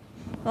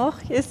 Ահ,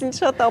 ես ինչ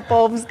շատ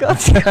ապահով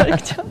զգացի,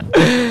 Արեգ ջան։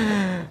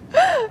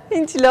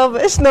 Ինչ լավ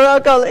է,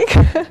 շնորհակալ ենք։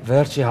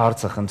 Վերջի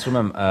հարցը խնդրում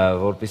եմ,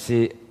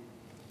 որպեսզի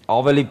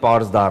ավելի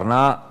պարզ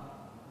դառնա,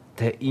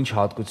 թե ինչ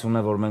հատկությունն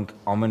է, որ մենք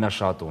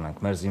ամենաշատ ունենք,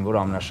 մեր զինվորը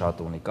ամենաշատ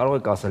ունի։ Կարող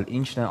եք ասել,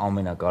 ինչն է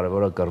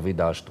ամենակարևորը կռվի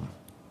դաշտում։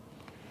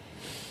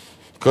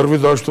 Կռվի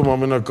դաշտում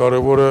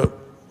ամենակարևորը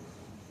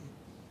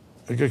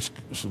եկեք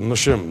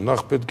նշեմ,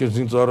 նախ պետք է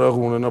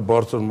զինծառայողը ունենա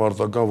բարձր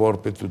մարտական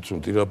վարպետություն,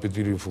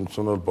 տիրապետիր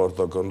ֆունկցիոնալ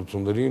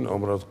պարտականություններին,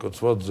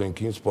 ամրացկացված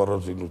զենքին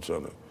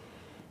սպառազինությանը։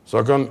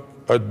 Սակայն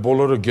այդ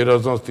բոլորը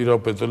գերազանց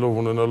տիրապետելով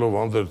ունենալով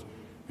հանդերձ,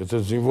 եթե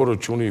զինվորը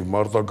չունի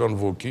մարտական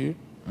ոգի,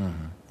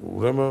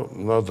 ուրեմն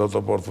նա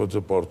դատապարտված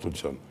է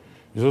պարտության։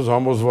 Ես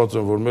համոզված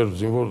եմ, որ մեր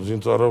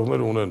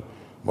զինծառայողները ունեն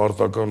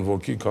մարտական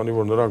ոգի, քանի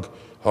որ նրանք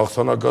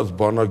հաղթանակած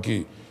բանակի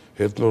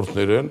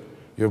հետնորդներ են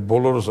եւ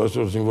բոլորս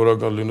այսօր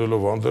զինվորական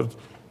լինելով հանդերձ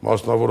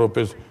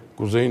մասնավորապես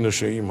կուզեի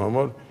նշեի իմ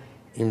համար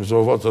իմ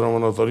զոհված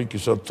հրամանատարի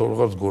կիսատ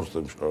թողած գործն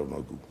եմ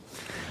շարունակում։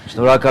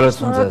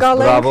 Շնորհակալություն ձեզ։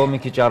 Բրավո, մի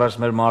քիչ առաջ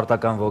մեր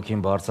մարտական ոգին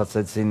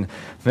բարձրացեցին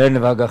մեր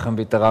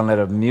նվագախմբի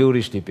տղաները մի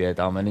ուրիշ տիպի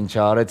այդ ամեն ինչը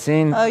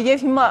արեցին։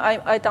 Եվ հիմա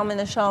այդ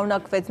ամենը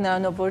շարունակվեց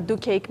նրանով, որ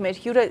դուք եք մեր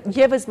հյուրը,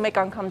 եւս մեկ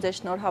անգամ ձեզ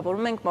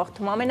շնորհավորում ենք,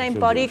 մաղթում ամենայն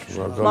բարիք,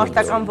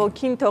 մարտական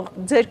ոգին թող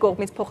ձեր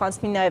կողմից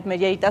փոխանցվի նաեւ մեր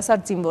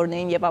երիտասարդ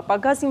զինվորներին եւ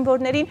ապագա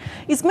զինվորներին,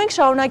 իսկ մենք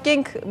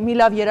շարունակենք մի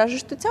լավ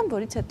երաժշտությամբ,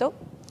 որից հետո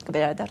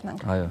կվերադառնանք։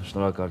 Այո,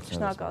 շնորհակալություն։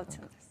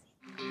 Շնորհակալություն։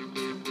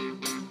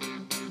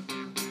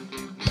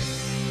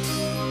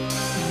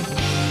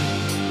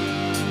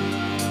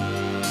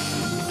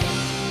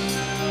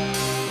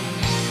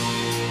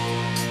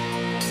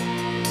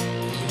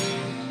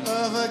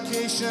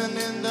 Vacation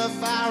in the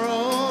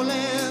Faroe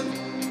land.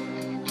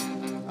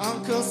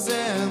 Uncle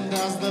Sam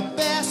does the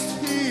best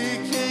he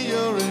can.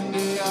 You're in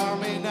the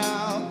army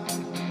now.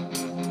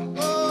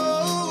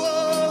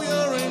 Oh,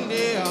 you're in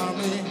the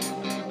army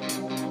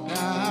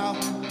now.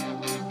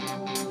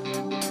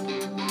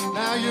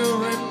 Now you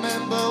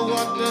remember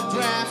what the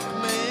draft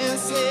man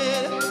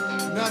said.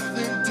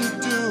 Nothing to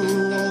do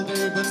all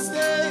day but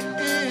stay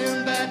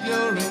in bed.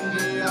 You're in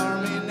the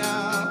army now.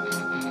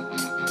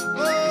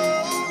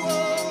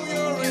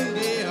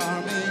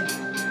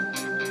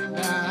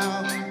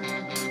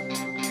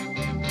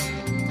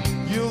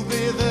 You'll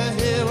be the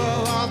hero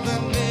of the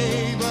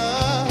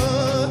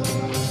neighborhood.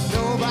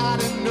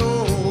 Nobody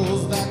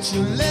knows that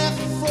you left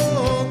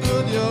for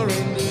good. You're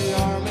in the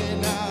army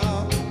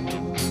now.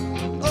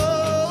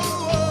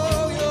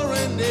 Oh, you're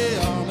in the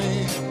army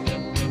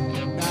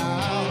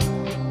now.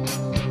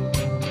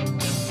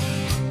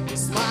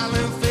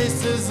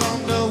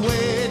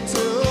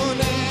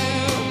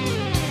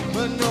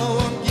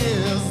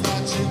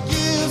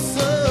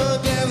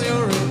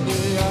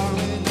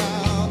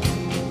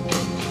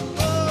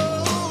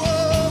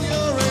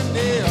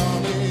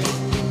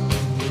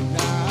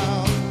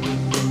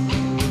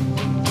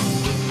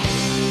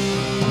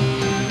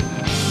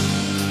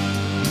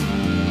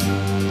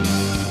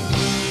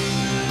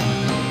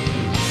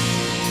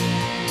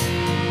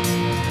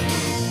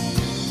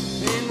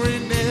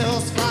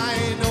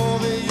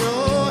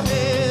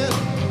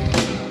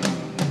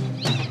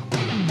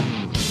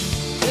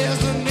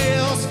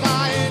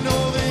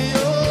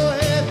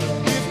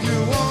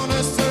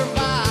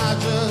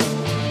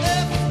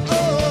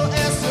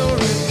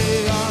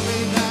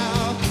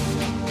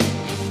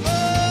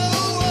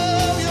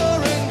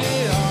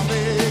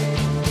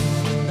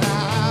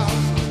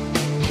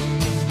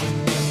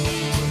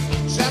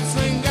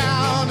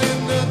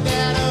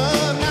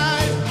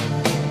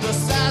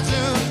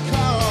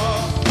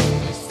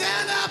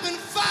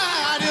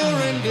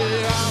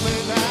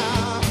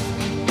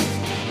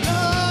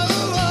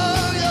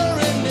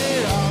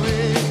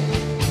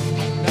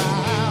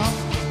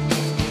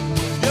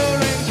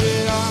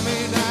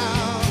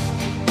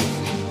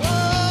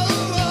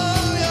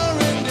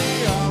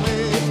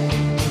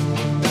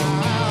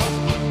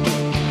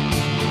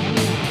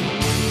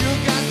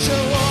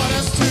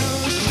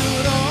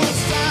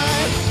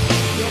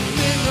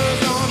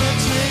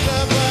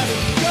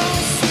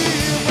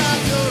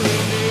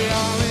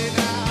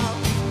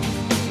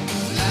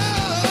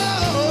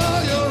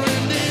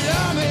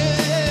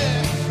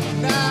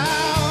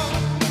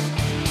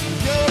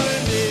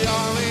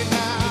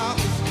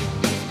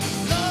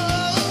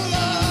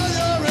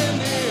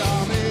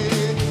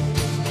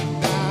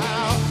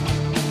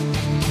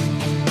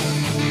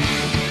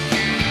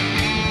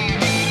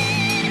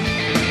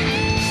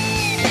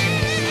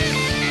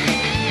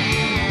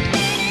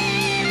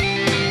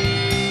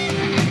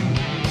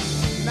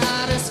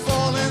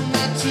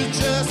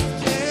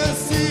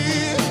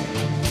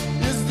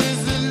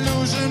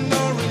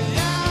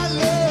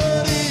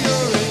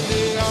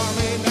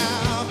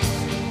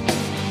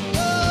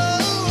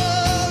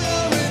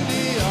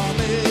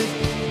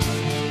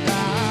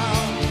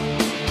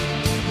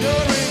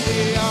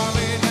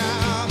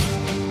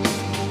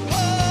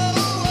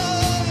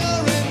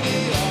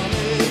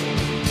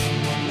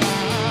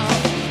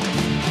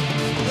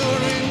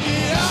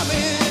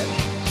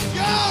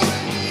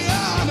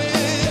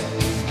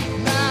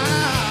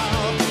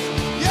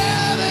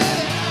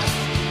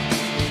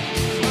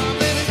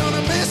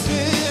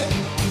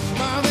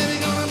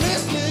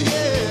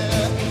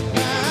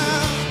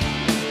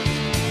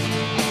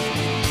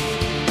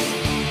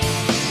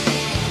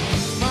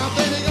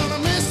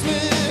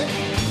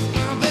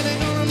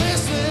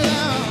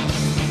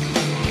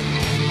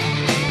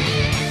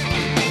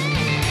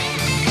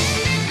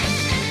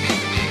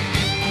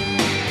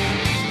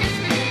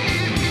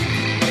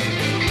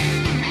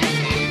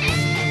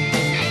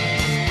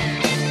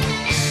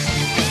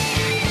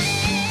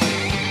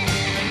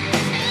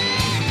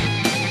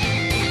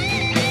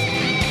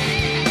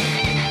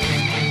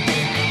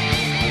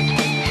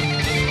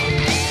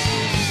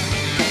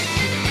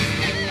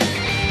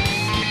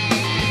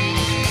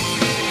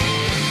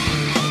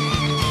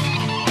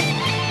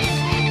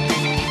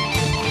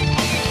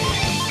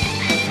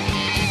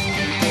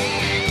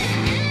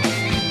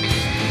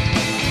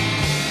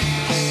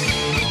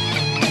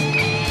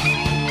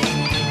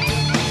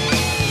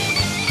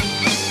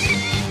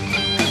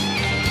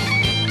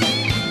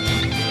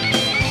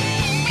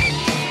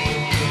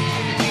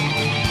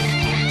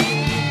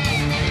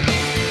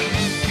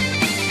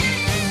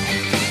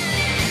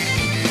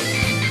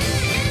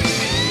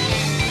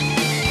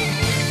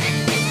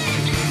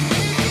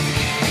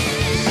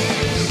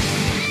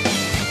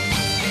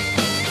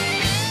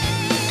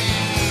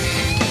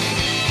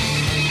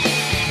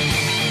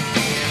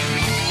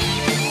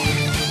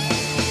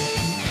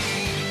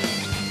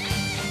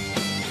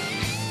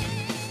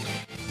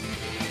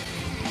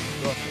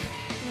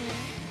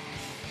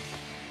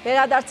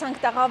 Վերադարձանք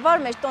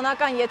տաղավար, մեր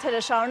տոնական եթերը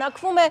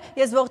շարունակվում է։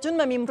 Ես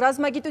ողջունում եմ իմ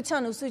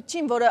ռազմագիտության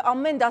ուսուցչին, որը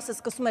ամեն դասը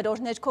սկսում էր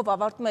օրհներգով,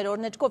 ավարտում էր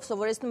օրհներգով,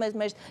 սովորեցնում էր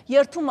մեր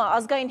երթումը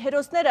ազգային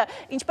հերոսները,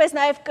 ինչպես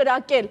նաև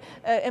կրակել,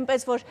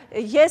 այնպես որ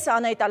ես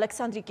Անահիտ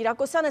Ալեքսանդրի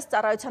Կիրակոսյանս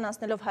ծառայության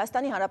անցնելով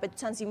Հայաստանի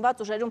Հանրապետության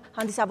զինված ուժերում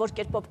հանդիսավոր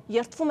կերպով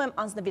երթվում եմ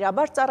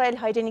անձնվիրաբար ծառայել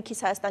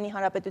հայրենիքիս Հայաստանի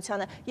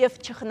Հանրապետությանը եւ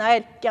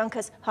չխնայել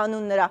կյանքս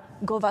հանուն նրա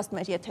գովազդ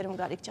մեր եթերում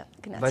Գարիկ ջան,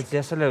 գնացինք։ Բայց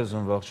ես էլ եմ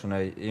ուզում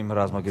ողջունել իմ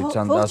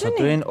ռազմագիտության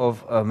դասատուին,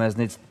 ով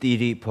մեզնից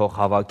տիրի փող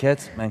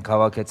հավաքեց, մենք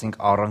հավաքեցինք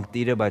առանք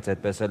տիրը, բայց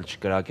այդպես էլ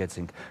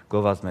չկրակեցինք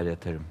գովազդ մեր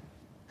եթերում։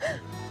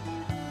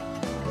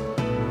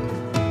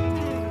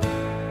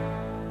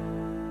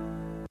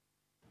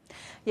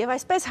 Եվ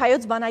այսպես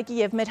հայոց բանակի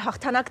եւ մեր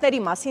հաղթանակների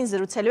մասին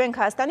զրուցելու ենք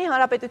Հայաստանի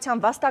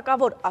Հանրապետության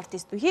վաստակավոր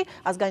արտիստուհի,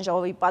 ազգային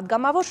ժողովի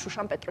падգամավոր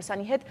Շուշան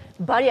Պետրոսյանի հետ։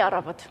 Բարի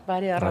առավոտ։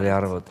 Բարի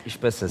առավոտ։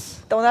 Ինչպես ես։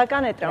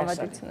 Տոնական է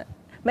տրամադրությունը։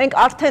 Մենք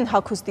արդեն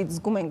հագուստից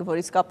զգում ենք, որ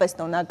իսկապես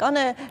տոնական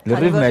է։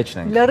 Լրիվ մեջ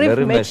ենք։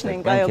 Լրիվ մեջ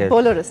ենք, այո,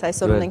 բոլորս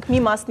այսօր ունենք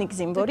մի մասնիկ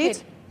զինվորից։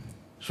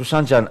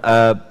 Շուշան ջան,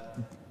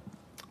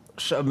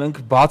 մենք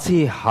բացի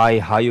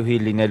հայուհի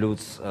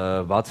լինելուց,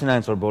 բացի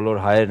նրանից, որ բոլոր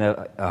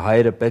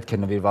հայերը պետք է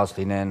նվիրված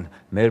լինեն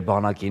մեր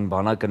բանակին,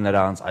 բանակը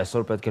նրանց,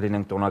 այսօր պետք է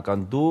լինենք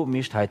տոնական, դու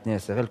միշտ հայտնի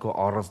ես եղել քո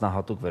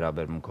առանձնահատուկ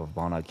վերաբերմունքով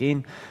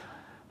բանակին,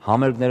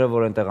 համերգներով,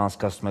 որ այնտեղ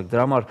անցկացնում եք,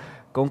 դրա համար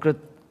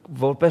կոնկրետ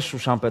որպես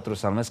Շուշան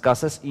Պետրոսյան, մեզ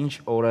կասես ինչ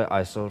օր է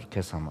այսօր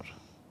քեզ համար։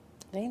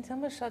 Ինձ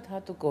համար շատ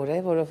հատուկ օր է,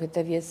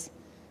 որովհետև ես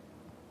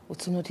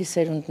 88-ի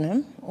սերունդն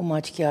եմ, ում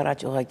աչքի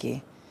առաջ ուղղակի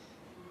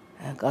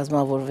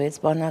կազմավորվեց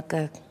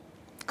բանակը,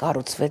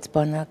 կառուցվեց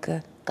բանակը,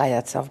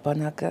 կայացավ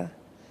բանակը,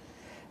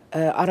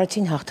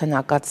 առաջին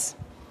հաղթանակած,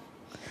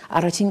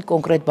 առաջին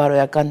կոնկրետ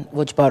բարոյական,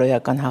 ոչ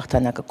բարոյական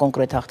հաղթանակը,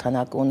 կոնկրետ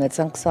հաղթանակը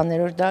ունեցանք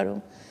 20-րդ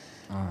դարում,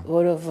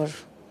 որով որ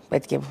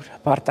պետք է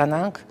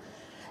պարտանանք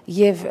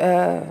եւ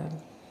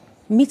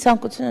մի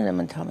ցանկություն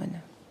ունեմ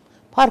ընդհանրապես։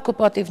 Փառք ու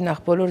պատիվ նախ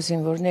բոլոր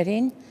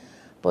զինվորներին,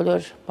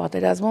 բոլոր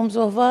պատերազմում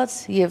զոհված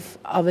եւ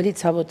ավելի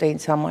ցավոտ է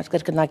ինձ համար,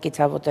 կրկնակի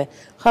ցավոտ է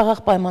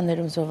խաղաղ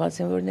պայմաններում զոհված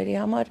զինվորների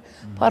համար,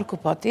 փառք ու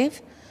պատիվ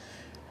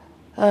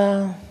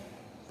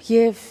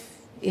եւ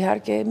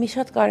իհարկե մի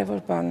շատ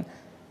կարեւոր բան,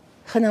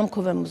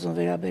 խնամքով եմ ուզում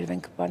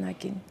վերաբերվենք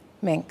բանակին,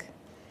 մենք,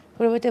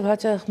 որովհետեւ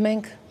հաճախ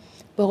մենք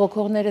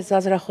բողոքողներս,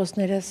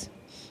 զազրախոսներս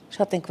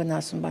շատ ենք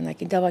վնասում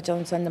բանակին,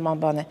 դավաճանության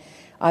նման բան է,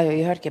 այո,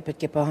 իհարկե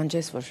պետք է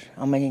պահանջես, որ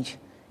ամեն ինչ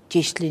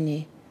ճիշտ լինի,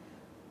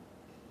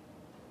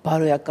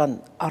 բարոյական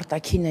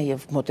արտաքինը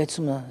եւ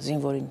մոտեցումը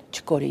զինվորին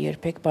չկորի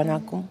երբեք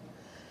բանակում,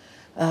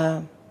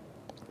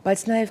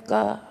 բայց նաեւ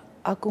կա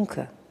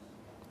ակունքը,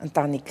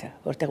 ընտանիքը,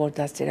 որտեղ որ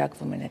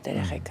դաստիարակվում են այդ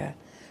երեխեքը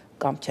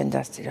կամ չեն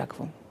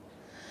դաստիարակվում։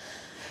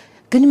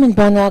 Գնում են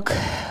բանակ,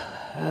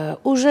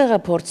 ուժեղը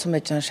փորձում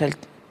է ճնշել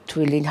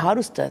թույլին,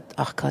 հարուստը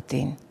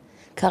աղքատին,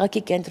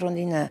 քաղաքի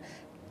կենտրոնինը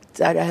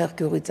ծառահեղ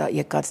գյուղից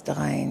եկած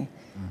տղային,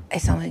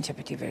 այս ամեն ինչը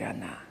պետք է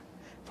վերանա։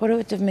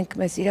 Որովհետև մենք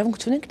մեզ իրավունք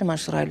չունենք նման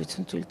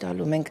շռայլություն թույլ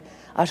տալու, մենք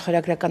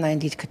աշխարհագրական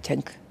այն դիրքը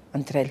չենք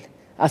ընտրել,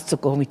 Աստծո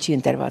կողմից չի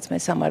ընտրված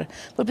մեզ համար,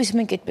 որովհետև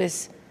մենք այդպես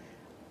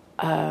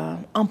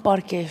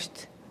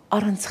անպարկեշտ,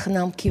 առանց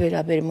խնամքի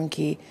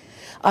վերաբերմունքի,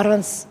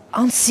 առանց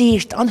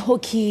անսիրտ,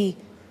 անհոգի,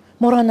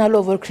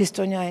 մոռանալով որ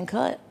քրիստոնյա ենք,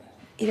 հա,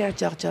 իրար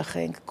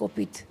ջախջախենք,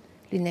 կոպիտ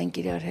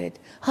լինենք իրար հետ,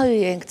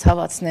 հայենք,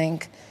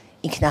 ցավացնենք,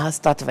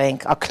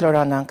 ինքնահաստատվենք,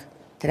 ակլորանանք,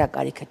 դրա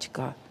կարիքը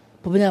չկա,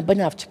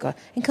 բնավ չկա,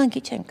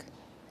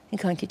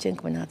 այնքան քիչ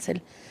ենք մնացել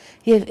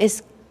եւ այս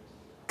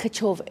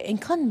քչով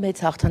այնքան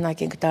մեծ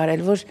հաղթանակ ենք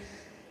տարել, որ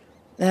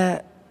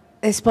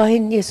այս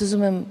պահին ես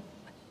ուզում եմ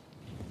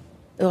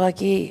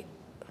ուղղակի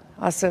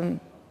ասեմ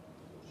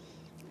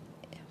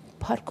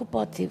փառք ու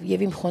պատիվ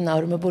եւ իմ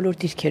խոնարհումը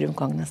բոլոր դիրքերում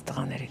կանգնած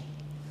տղաներին։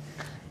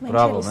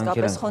 Մենք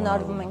իսկապես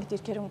խոնարհվում ենք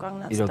դիրքերում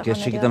կանգնած տղաների։ Իրոք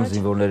ես չգիտեմ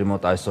զինվորների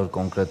մոտ այսօր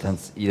կոնկրետ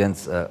հենց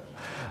իրենց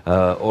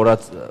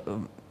օրած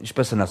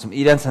ինչպես են ասում,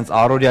 իրենց հենց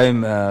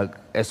առօրյայում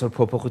այսօր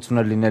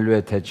փոփոխություններ լինելու է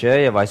թե չէ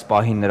եւ այս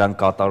պահին նրանք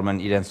կատարում են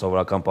իրենց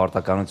սովորական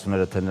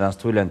պարտականությունները թե նրանց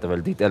թույլ են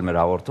տվել դիտել մեր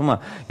հաղորդումը,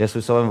 ես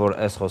հույսով եմ որ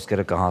այս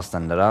խոսքերը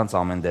կհասնեն նրանց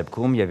ամեն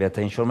դեպքում եւ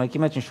եթե ինչ-որ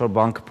մեկի մեջ ինչ-որ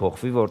բան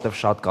կփոխվի, որովհետեւ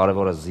շատ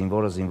կարեւոր է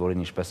զինվորը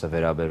զինվորին ինչպես է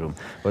վերաբերում,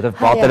 որովհետեւ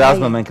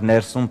պատերազմը մենք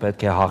ներսում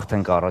պետք է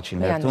հաղթենք առաջին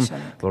հերթում,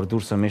 որ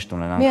դուրսը միշտ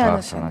ունենանք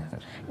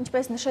հաղթանակներ։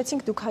 Ինչպես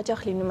նշեցինք, դուք հաճախ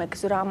լինում եք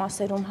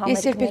զորամասերում համերգներով։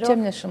 Ես երբեք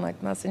չեմ նշում այդ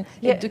մասին։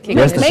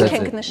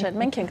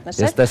 Մենք ենք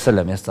նշել։ Ես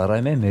տեսել եմ, ես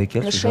ծառայում եմ մեկ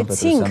էլ Շուշան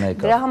Պետրոսյանը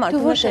եկա։ Դրա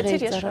համար դու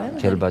նշեցիր ես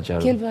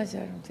Քելբաջարում։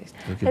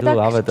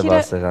 Դու ավետը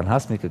բասեղան,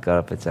 Հասմիկը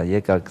Կարապետյան,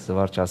 եկաք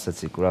զվարճ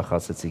ասեցիք,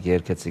 ուրախացեցիք,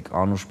 երգեցիք,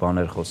 անուշ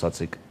բաներ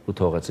խոսացիք ու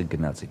թողեցիք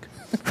գնացիք։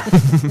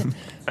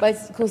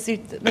 Բայց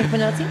քոսիտ մենք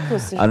մնացինք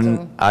քոսիտում։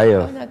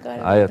 Այո,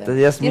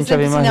 ես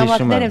մինչև հիմա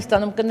հիշում եմ։ Ես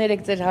ստանում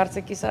կներեք ձեր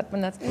հարցը կիսատ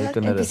մնաց։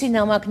 Այնպեսի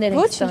նամակներ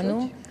եմ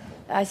ստանում,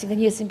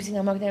 այսինքն ես այնպեսի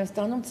նամակներ եմ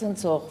ստանում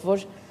ցնցող,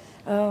 որ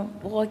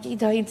ուղղակի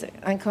դա ինձ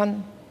այնքան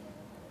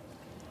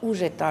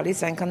ուժ է տալիս,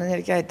 այնքան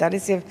էներգիա է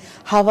տալիս եւ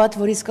հավատ,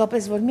 որ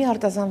իսկապես որ մի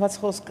արտազանված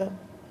խոսքը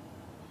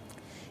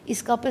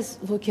իսկապես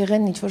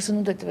ոգեղեն ինչ որ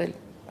սնունդ է տվել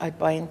այդ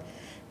պահին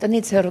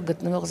տնից հեռու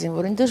գտնվող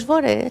զինվորին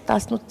դժվար է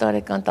 18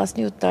 տարեկան,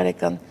 17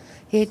 տարեկան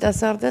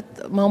երիտասարդը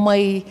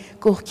մամայի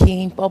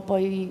կողքին,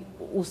 պապայի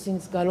ուսին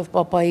զգալով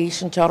պապայի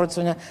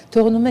շնչառությունը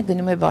թողնում է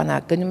գնում է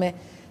բանակ, գնում է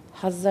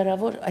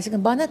հազարավոր,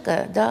 այսինքն բանակը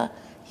դա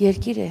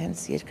երկիր է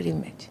հենց երկրի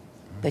մեջ,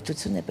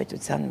 պետություն է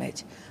պետության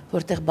մեջ,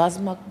 որտեղ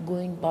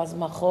բազմագույն,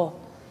 բազմախոհ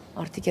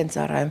մարդիկ են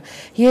ծառայում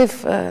եւ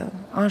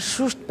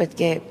անշուշտ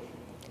պետք է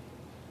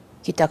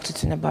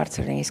գիտակցությունը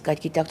բարձր լինի, իսկ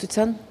այդ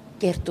գիտակցության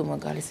կերտումը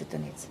գալիս է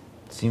տնից։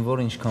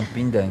 Զինվորը ինչքան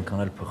պինդ է,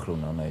 այնքան էլ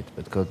փխրուն անայդ,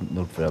 պետք է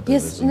նոր վերաբերվել։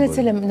 Ես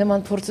ունեցել եմ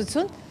նման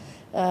փորձություն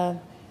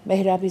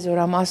Մեհրաբի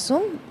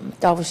զորամասում,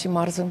 Տավուշի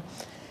մարզում,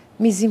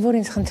 մի զինվոր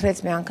ինձ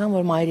խնդրեց մի անգամ,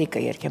 որ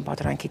մայրիկը երգեմ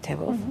պատրանքի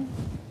թևով։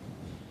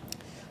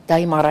 Դա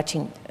իմ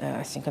առաջին,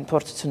 այսինքն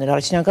փորձությունն էր,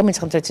 առաջին անգամ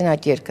ինձ խնդրեցին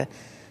այդ երգը։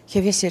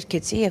 Եվ ես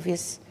երգեցի եւ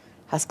ես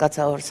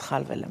հասկացա, որ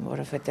սխալվել եմ,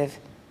 որովհետեւ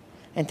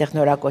այնտեղ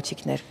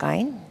նորակոչիկներ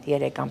կային,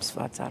 3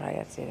 ամսվա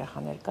ծառայած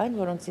երեխաներ կային,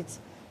 որոնցից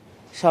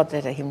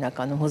շատերը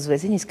հիմնականում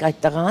հուզվեցին, իսկ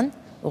այդ տղան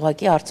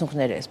ուղղակի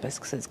արցունքները այսպես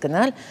սկսեց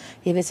գնալ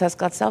եւ ես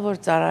հասկացա, որ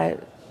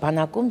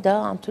բանակում դա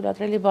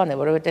անթույլատրելի բան է,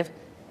 որովհետև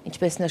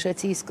ինչպես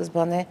նշեցի ի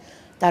սկզբանե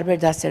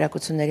տարբեր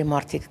դաստիարակությունների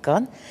մարդիկ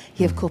կան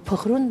եւ քո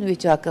փխրուն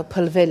վիճակը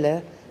փլվելը,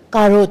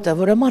 կարոտը,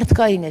 որը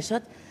մարդկային է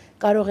շատ,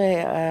 կարող է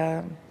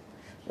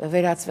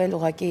վերածվել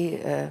ուղղակի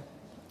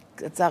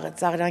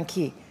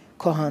ծաղրանքի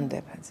քո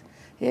հանդեպ հենց։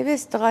 Եվ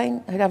ես տղային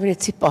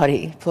հրավիրեցի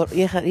բարի,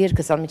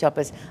 երգս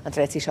անմիջապես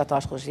ընտրեցի շատ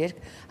աշխուժ երգ,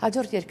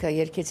 հաջորդ երգը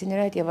երգեցի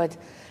նրա հետ եւ այդ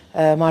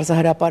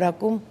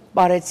մարզահրապարակում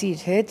բարեցի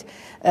իր հետ,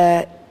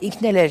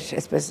 ինքն էլ էր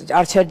այսպես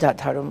արջեր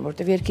դադարում,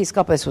 որտեվ երգը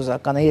իսկապես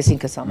հուզական է, ես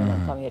ինքս ամեն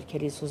անգամ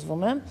երգելիս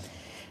հուզվում եմ։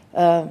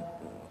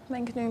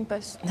 Մենք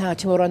նույնպես։ Հա,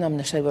 չմոռանամ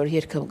նշել, որ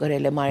երգը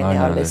գրել է Մարինե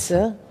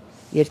Ալեսը,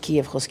 երգի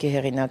եւ խոսքի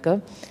հեղինակը։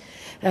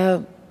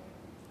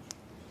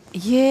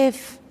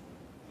 Եվ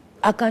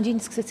ականջին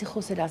սկսեցի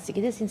խոսել, ասի,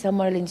 գիտես, ինձ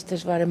համար էլ ինչ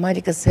դժվար է,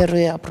 մայրիկս հեռու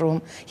է ապրում,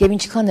 եւ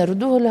ինչքան հեռու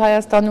դու հələ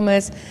Հայաստանում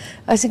ես,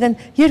 այսինքն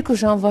 2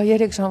 ժամվա,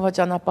 3 ժամվա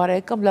ճանապարհ է,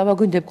 կամ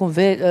լավագույն դեպքում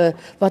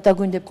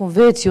վատագույն դեպքում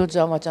 6-7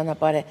 ժամվա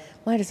ճանապարհ է։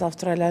 Մայրս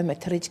Ավստրալիայում է,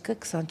 թռիչքը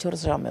 24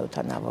 ժամ է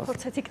օդանավով։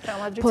 Փորձեցիք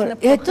տրամադրությունը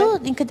փոխել։ Հետո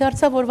ինքը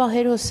դարձավ օրվա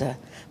հերոսը,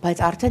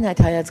 բայց արդեն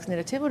այդ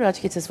հայացքները չէ, որ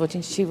աչքիցս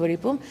ոչինչ չի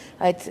վրիպում,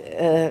 այդ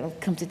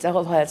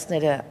քմծիծաղով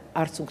հայացքները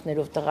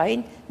արցունքներով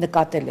տղային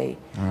նկատել էի։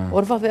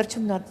 Օրվա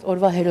վերջում նա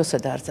օրվա հերոսը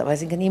դարձավ,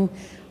 այսինքն իմ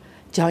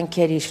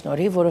ջանքերի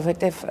շնորհիվ,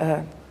 որովհետև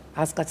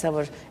հասկացա,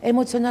 որ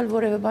էմոցիոնալ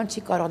որևէ բան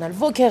չի կարողանալ,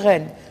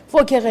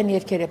 ոգեղեն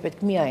երգերը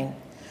պետք միայն,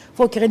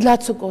 ոգեղեն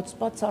լացուկոց,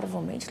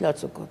 բացառվում է, ինչ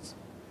լացուկոց,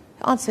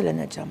 անցել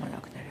են այդ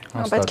ժամանակները։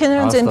 Պետք է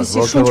նրանց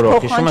այնպեսի շունչ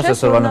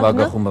փոխանցել,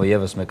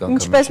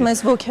 ինչպես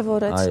մեզ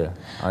ոգևորեց։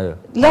 Այո։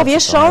 Լավ,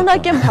 ես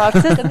շարունակեմ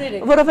հարցը,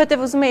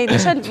 որովհետև ուզում էի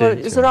նշել, որ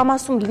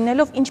զորամասում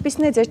լինելով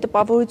ինչպիսին է ձեր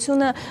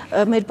տպավորությունը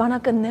մեր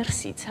բանակը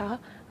ներսից, հա,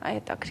 այ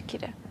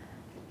հետաքրքիր է։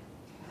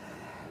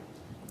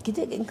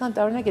 Գիտեք, այնքան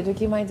տարօրինակ է, դուք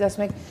հիմա ինձ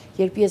ասում եք,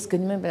 երբ ես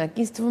գնում եմ բանակ,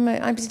 ինձ թվում է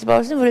այնպեսի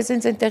տպավորություն, որ ես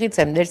այնտեղից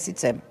եմ,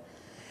 ներսից եմ։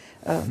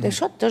 Դե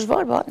շատ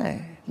դժվար բան է։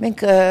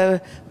 Մենք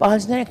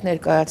պահանջներ ենք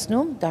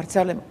ներկայացնում,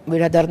 դարձյալ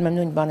վերադառնում եմ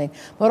նույն բանին,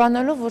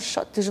 մոռանալով, որ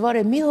շատ դժվար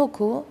է մի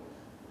հոգու,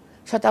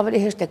 շատ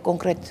ավելի հեշտ է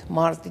կոնկրետ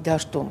մարզի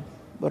դաշտում,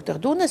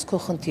 որտեղ դու ունես քո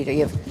խնդիրը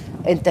եւ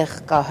այնտեղ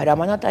կա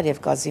հրամանատար եւ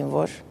կա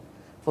զինվոր,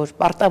 որ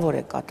պարտավոր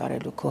է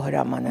կատարելու քո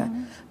հրամանը։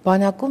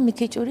 Բանակում մի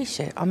քիչ ուրիշ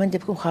է, ամեն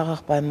դեպքում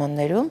խաղաղ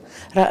պայմաններում,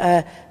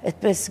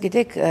 այդպես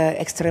գիտեք,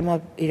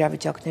 էքստրեմալ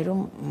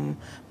իրավիճակներում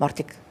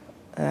մարդիկ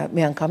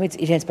միանգամից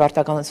իրենց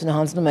պարտականությունը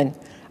հանձնում են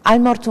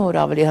այն մարդուն, որ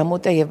ավելի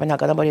հմուտ է եւ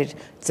բնականաբար իր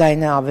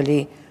ձայնը ավելի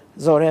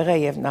զորեղ է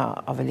եւ նա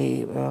ավելի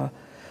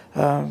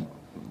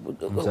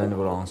ձայնը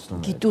որ անցնում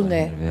է գիտուն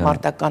է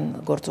մարտական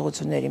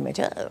գործողությունների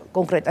մեջ,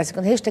 կոնկրետ,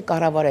 այսինքն հեշտ է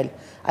կառավարել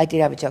այդ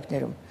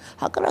իրավիճակներում։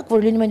 Հակառակ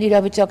որ լինում են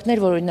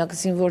իրավիճակներ, որ օրինակ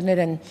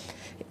զինվորներ են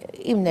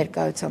իմ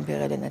ներկայությամբ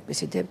եղել են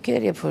այդպիսի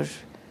դեպքեր, երբ որ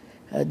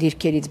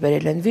դիրքերից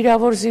բերել են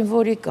վիրավոր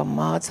զինվորի կամ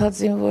մահացած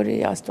զինվորի,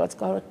 Աստված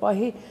կարոտ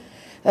պահի,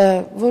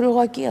 որ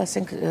ուղղակի,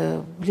 ասենք,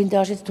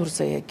 բլինդաժից դուրս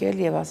է եկել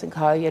եւ ասենք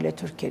հայել է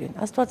թուրքերին։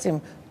 Աստված իմ,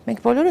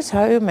 մենք բոլորս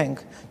հայում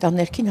ենք, դա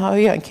ներքին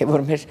հայոյանք է,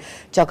 որ մեր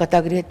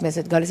ճակատագրի հետ մեզ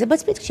հետ գալիս է,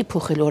 բայց պետք չի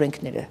փոխել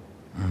օրենքները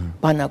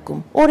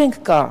բանակում։ Օրենք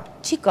կա,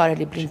 չի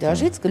կարելի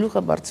բլինդաժից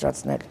գլուխը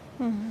բարձրացնել։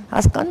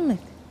 Հասկանում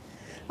եք։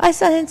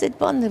 Այս հենց այդ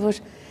բանն է,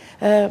 որ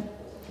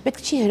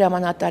պետք չի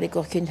հրամանատարի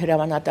կողքին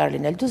հրամանատար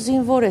լինել։ Դու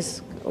զինվոր ես,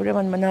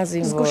 ուրեմն մնա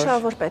զինվոր։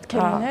 Զգուշավոր պետք է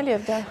լինել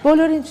եւ դա։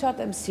 Բոլորին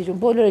շատ եմ սիրում,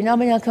 բոլորին,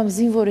 ամեն անգամ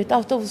զինվոր է,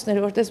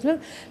 ավտոբուսները որ տեսնում եմ,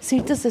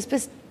 սիրտս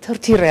այսպես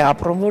թրթիռ է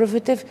ապրում,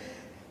 որովհետեւ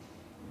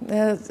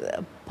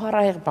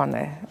փառահեղ բան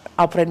է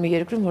ապրել մի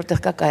երկրում,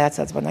 որտեղ կա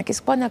կայացած բանակ,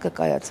 իսկ բանակը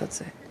կայացած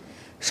է։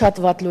 Շատ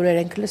վատ լուրեր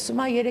ենք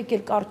լսում, երեք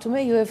էլ կարդում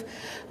եմ եւ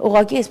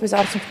ուղղակի այսպես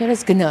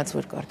արցունքներս գնաց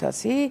որ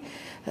կարդացի,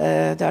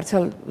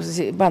 դարձյալ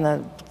բանը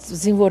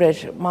զինվոր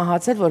էր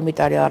մահացել, որ մի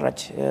տարի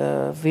առաջ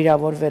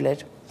վիրավորվել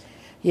էր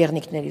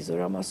Եղնիկների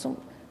զորամասում,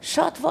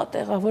 շատ վատ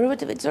եղավ,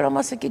 որովհետեւ այդ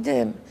զորամասը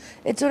գիտեմ,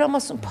 այդ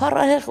զորամասում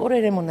փառահեղ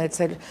օրեր եմ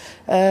ունեցել,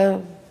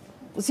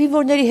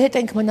 զինվորների հետ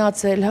ենք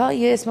մնացել, հա,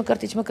 ես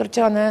Մկրտիչ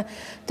Մկրտչյանը,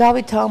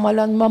 Դավիթ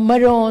Համալյանը,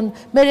 Մրոն,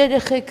 մեր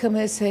երեխեքը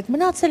մեզ հետ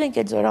մնացել ենք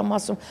այդ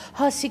Զորամասում,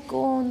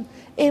 Հասիկոն,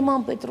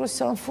 Էման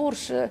Պետրոսյան,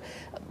 Ֆորշը,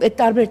 այդ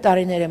տարբեր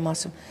տարիներ եմ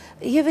ասում։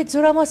 Եվ այդ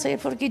Զորամասը,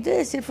 երբ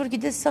որ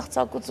գիտես սաղ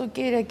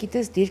ծակուցուկերը,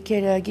 գիտես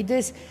դիրքերը,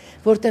 գիտես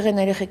որտեղ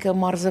են երեխեքը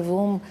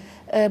մարզվում,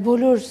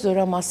 բոլոր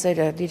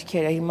Զորամասերը,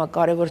 դիրքերը հիմա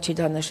կարևոր չի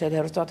դա նշել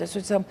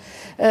հեռուստատեսությամբ,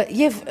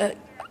 եւ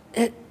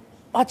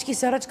աչքիս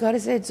առաջ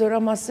գալիս է այդ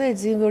Զորամասը, այդ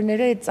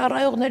զինվորները, այդ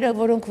ծառայողները,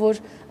 որոնք որ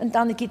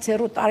ընտանիքից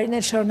հեռու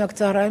տարիներ շարունակ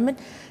ծառայում են,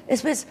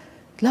 այսպես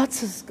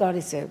լացս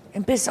գալիս է,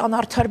 այնպես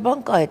անարդար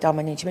բան կա այդ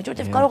ամեն ինչի մեջ,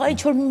 որտեղ կարող է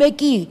ինչ-որ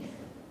մեկի,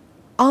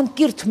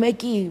 անկիրթ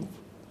մեկի,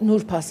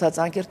 նուրբ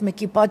ասած, անկիրթ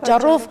մեկի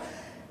պատճառով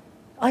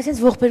այսպես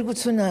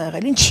ողբերգություն է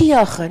եղել, ինչի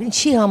ախր,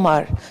 ինչի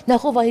համար,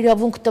 նախ ով է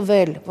իրավունք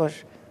տվել, որ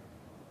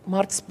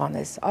մարդ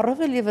սպանես,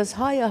 առավել ևս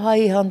հայը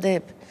հայի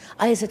հանդեպ,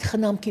 այս այդ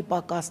խնամքի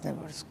պակասն է,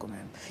 որ զգում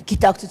եմ,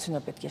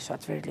 գիտակցությունը պետք է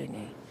շատ վեր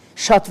լինի,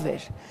 շատ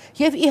վեր,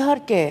 և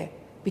իհարկե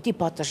պիտի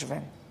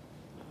պատժվեն,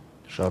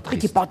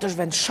 պիտի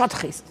պատժվեն շատ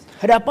խիստ,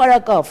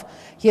 հրապարակավ,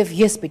 և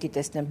ես պիտի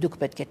տեսնեմ, դուք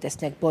պետք է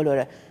տեսնեք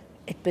բոլորը,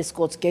 այդպես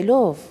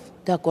կոծկելով,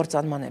 դա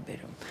կործանման է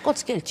բերում,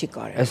 կոծկել չի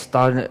կարել։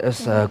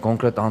 Այս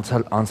կոնկրետ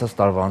անցած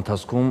տարվա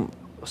ընթացքում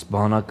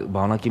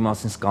բանակի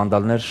մասին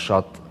սկանդալներ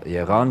շատ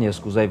եղան, ես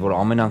կուզեի, որ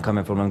ամեն անգամ,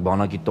 որ մենք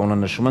բանակի տոնը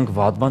նշում ենք,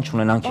 վատ բան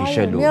չունենանք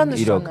հիշելու,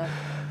 իրոք։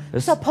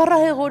 Սա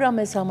փառահեղ օր է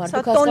մեզ համար,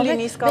 դուք հասկանում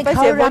եք, մենք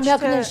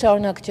հարյուրամյակներ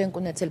շարունակ չենք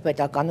ունեցել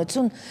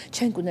պետականություն,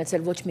 չենք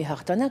ունեցել ոչ մի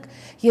հաղթանակ,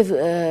 և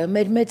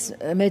մեր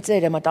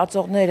մեծերը,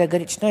 մտածողները,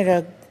 գրիչները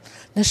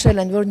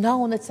նշել են, որ նա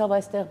ունեցավ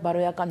այստեղ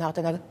բարոյական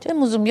հաղթանակ,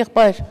 չեմ ուզում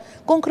եղբայր,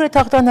 կոնկրետ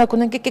հաղթանակ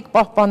ունենք, եկեք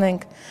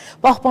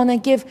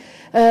պահպանենք և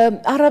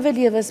առավել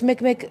ևս մեկ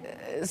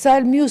սա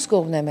էլ մյուս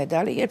կողմն է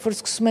մեդալի, երբ որ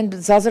սկսում են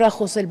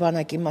զազրախոսել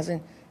բանակի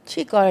մասին,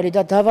 չի կարելի,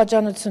 դա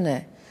դավաճանություն է,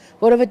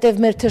 որովհետև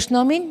մեր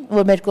թշնամին,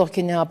 որ մեր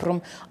կողքին է ապրում,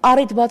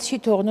 առիթ բաց չի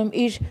թողնում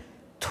իր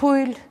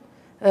թույլ,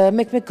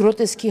 մեկ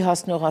գրոտեսկի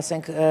հասնող,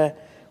 ասենք,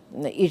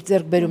 իր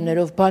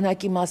ձեռքբերումներով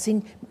բանակի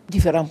մասին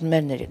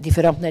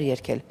դիֆերանտներ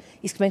երգել,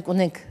 իսկ մենք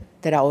ունենք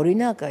դրա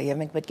օրինակը և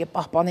մենք պետք է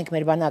պահպանենք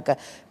մեր բանակը,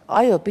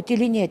 այո, պիտի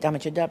լինի այդ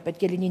ամենը, դա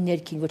պետք է լինի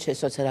ներքին, ոչ թե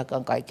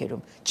սոցիալական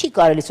կայքերում, չի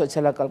կարելի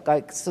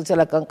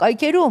սոցիալական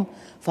կայքերում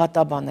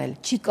վատաբանել,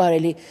 չի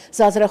կարելի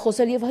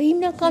զազրախոսել և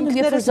հիմնականում,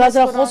 երբ որ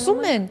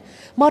զազրախոսում են,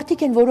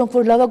 մարդիկ են, որոնք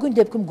որ լավագույն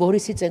դեպքում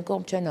Գորիսից են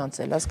կողմ չեն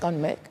անցել,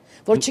 հասկանում եք,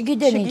 որ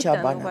չգիտեն ինչ է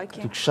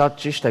բանակը։ Դուք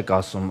շատ ճիշտ եք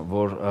ասում,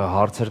 որ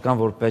հարցեր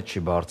կան, որ պետք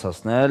չի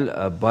բարձրացնել,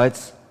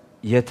 բայց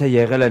եթե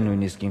եղել է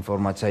նույնիսկ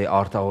ինֆորմացիայի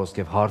արտահոսք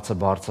և հարցը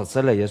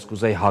բարձրացել է, ես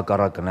կուզեի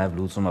հակառակը նաև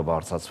լուծումը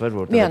բարձրացվեր,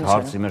 որտեղ այդ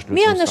հարցի մեջ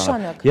լուծում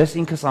ստանալ։ Ես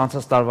ինքս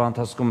անցած տարվա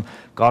ընթացքում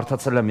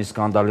կարդացել եմ մի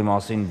սկանդալի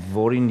մասին,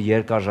 որին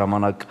երկար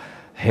ժամանակ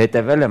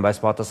հետևել եմ, բայց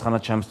պատասխանը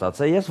չեմ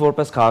ստացել։ Ես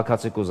որպես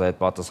քաղաքացի կուզեի այդ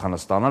պատասխանը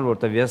ստանալ,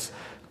 որտեղ ես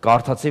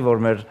կարդացի,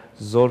 որ մեր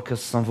զորքը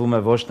սնվում է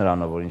ոչ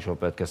նրանով, որ ինչ-որ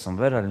պետք է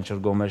սնվեր, այլ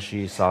ինչ-որ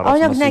Գոմեշի,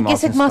 Սարասմոսի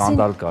մասին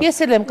սկանդալ կար։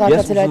 Ես էլ եմ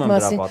կարդացել այդ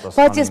մասին,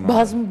 բայց ես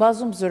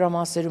բազում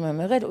զորամասերում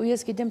եմ եղել ու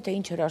ես գիտեմ, թե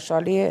ինչ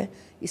հրաշալի է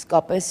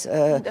իսկապես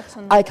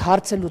այդ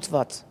հարցը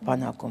լուծված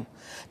բանակում։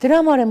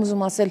 Դրա համար եմ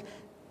ուզում ասել,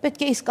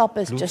 պետք է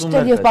իսկապես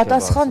ճշտել և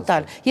պատասխան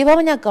տալ, և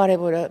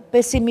ամենակարևորը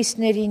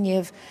պեսիմիստներին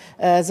և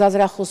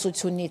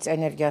զազրախոսությունից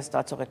էներգիա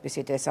ստացող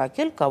այդպիսի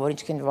տեսակել կա, որ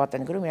ինչքան վատ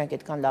են գրում, իրանք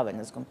այդքան լավ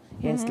են զգում,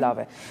 իրենց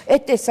լավ է։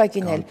 Այդ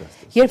տեսակին էլ,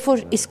 երբ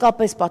որ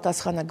իսկապես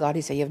պատասխանը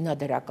գալիս է և նա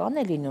դրական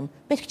է լինում,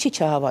 պետք չի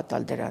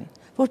չհավատալ դրան,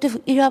 որտեղ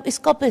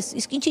իսկապես,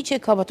 իսկ ինչի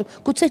չեք հավատում,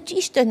 գուցե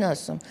ճիշտ են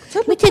ասում,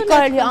 միթե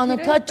կարելի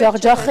անընդհատ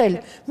ջախջախել,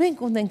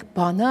 մենք ունենք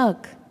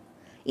բանակ,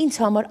 ինձ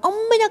համար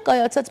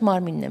ամենակայացած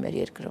մարմինն է մեր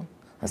երկրում,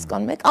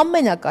 հասկանում եք,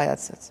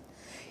 ամենակայացած,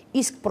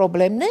 իսկ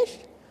պրոբլեմներ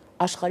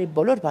աշխարհի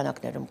բոլոր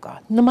բանակներում կա,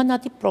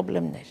 նմանատիպ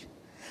պրոբլեմներ,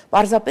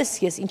 պարզապես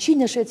ես ինչի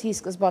նշեցի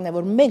սկզբանե,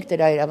 որ մենք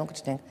դրա իրավունք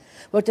չունենք,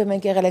 որտեղ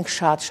մենք եղել ենք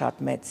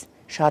շատ մեծ,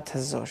 շատ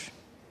հզոր,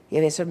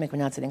 և այսօր մենք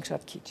մնացել ենք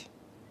շատ քիչ,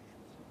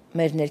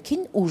 մեր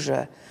ներքին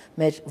ուժը,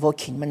 մեր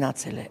ոգին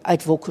մնացել է,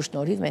 այդ ոգու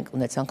շնորհիվ մենք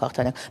ունեցանք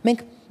հաղթանակ, մենք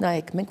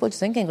նայեք, մենք ոչ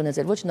զենք ենք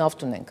ունեցել, ոչ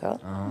նավթ ունենք,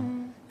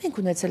 մենք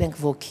ունեցել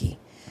ենք ոգի,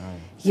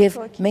 և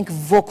մենք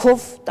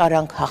ոգով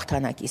տարանք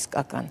հաղթանակ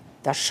իսկական,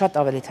 դա շատ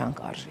ավելի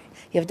թանկ արժի,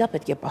 և դա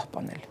պետք է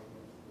պահպանել։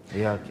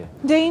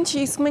 Դե ինչ,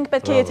 իսկ մենք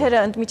պետք է եթերը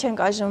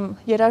ընդմիջենք այժմ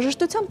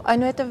երաժշտությամբ,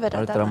 այնուհետև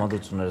վերադառնանք։ Այդ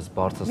տրամադրություններս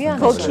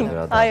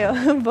բարձրացնենք։ Այո,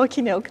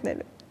 ոգին է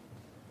օգնելու։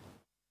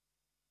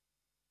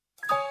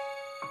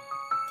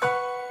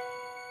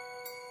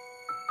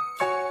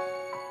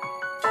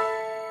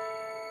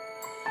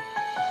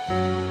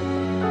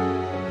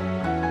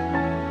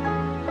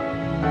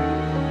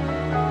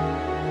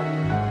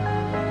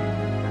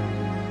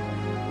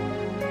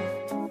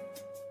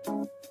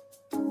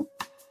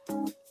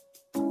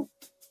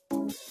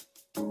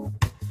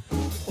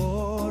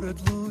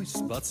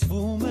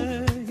 Բացվում է,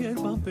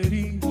 երբ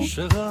ամպերի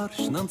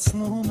շղարշն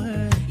անցնում է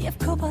Եվ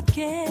քո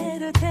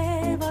պատկերը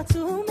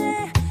թևածում է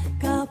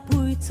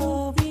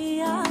կապույցովի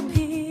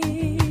ափի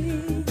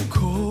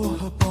Քո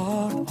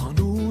հպարտ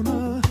անունը,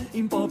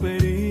 իմ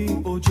պապերի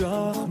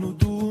օջախն ու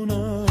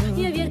տունը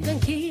Եվ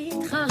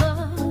երկնքիդ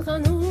խաղաղ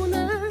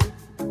անունը,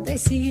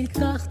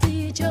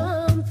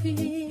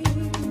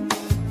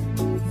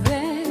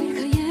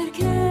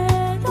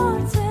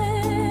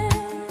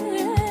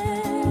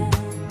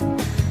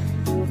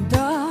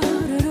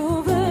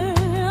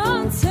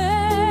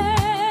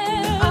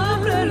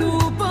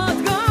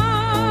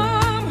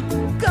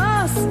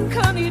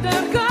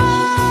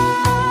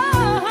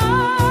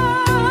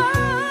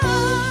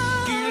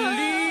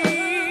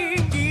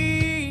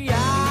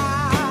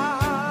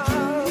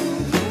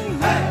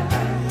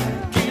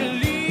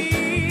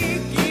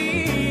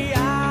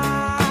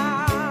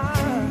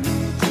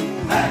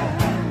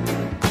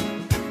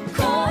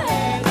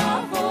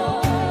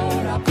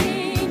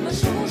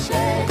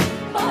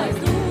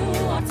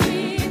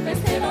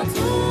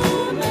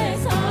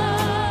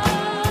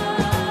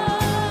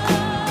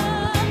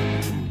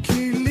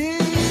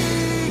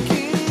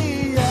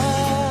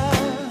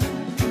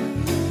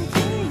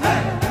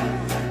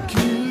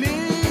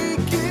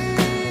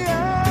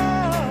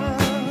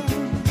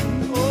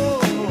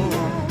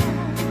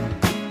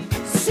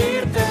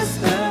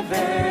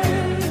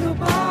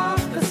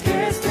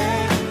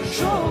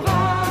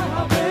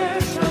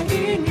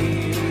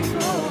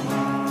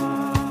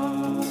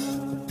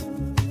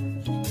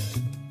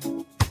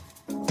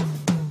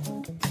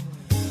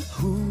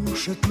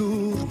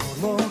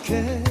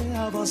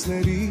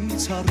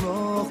 Ջրոցներից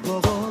առնող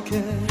բողոք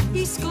է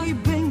Իսկ այ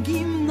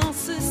բենգիմ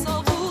ասես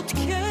աղոթք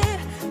է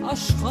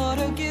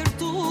աշխարհը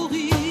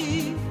գերտուղի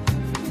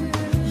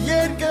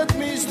Երկդ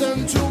միշտ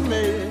ընչում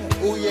է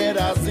ու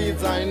երազի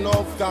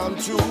ձայնով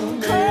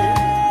կանչում է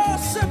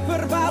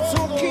Սպրված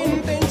հոգին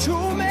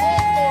տենչում է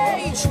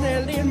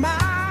իջնել իր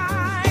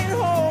մայն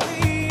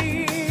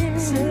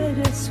հողին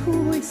Սերես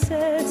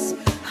հույսես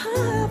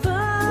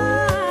հավա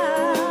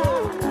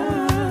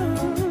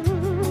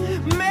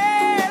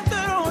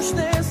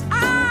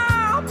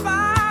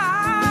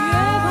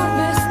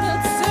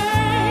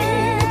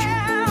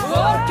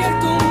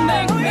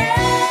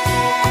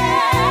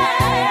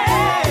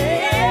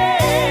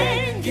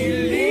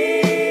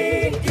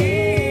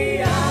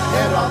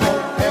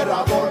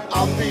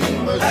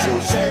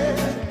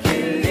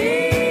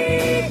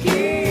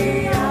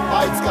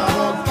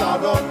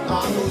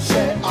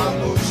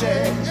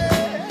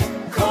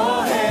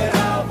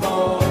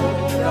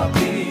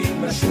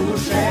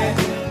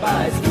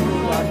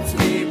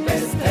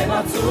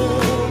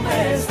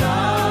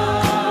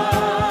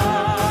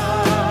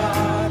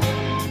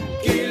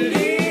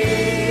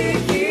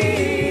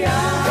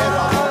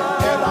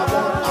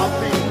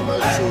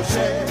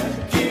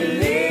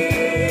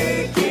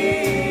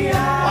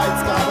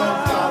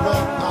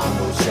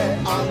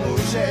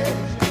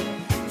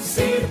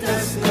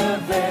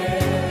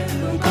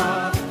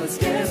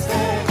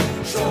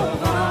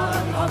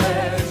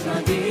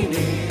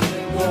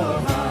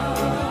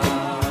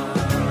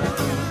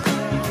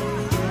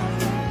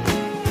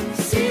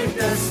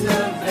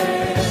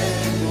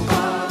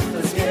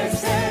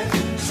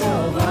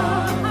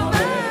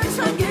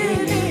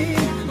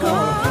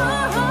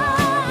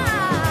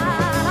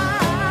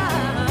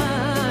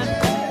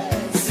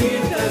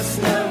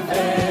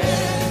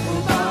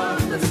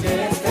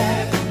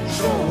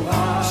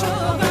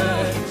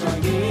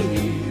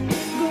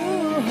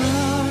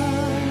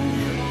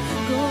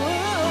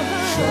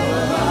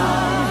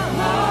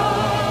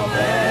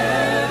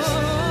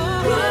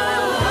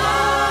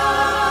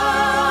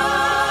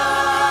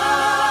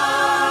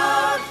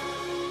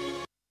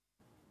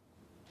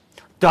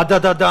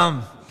Դա-դա-դա-դամ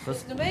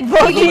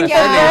Ոգին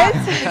կերեց,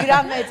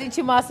 Տիգրանից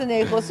ինչի մասին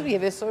էի խոսում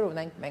և այսօր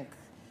ունենք մենք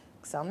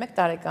 21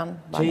 տարեկան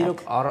բանակ։ Չէ,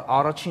 իրոք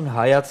առաջին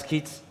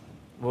հայացքից,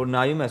 որ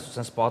նայում ես ու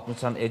սենց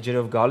պատմության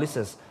էջերով գալիս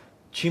ես,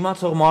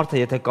 չիմացող մարդը,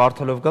 եթե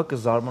կարդալով գա,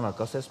 կզարմանա,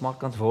 կասես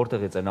մարդկանց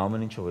որտեղից են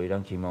ամեն ինչով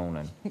իրանք հիմա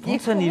ունեն։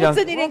 Ոնց են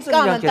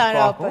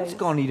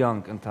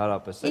իրանք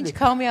ընդհանրապես,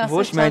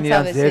 ոչ միայն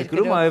իրանք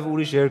երկրում, այև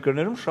ուրիշ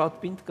երկրներում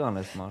շատ պինդ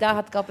կան այս մարդը։ Դա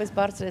հատկապես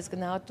բարձր ես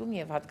գնահատում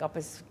և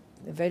հատկապես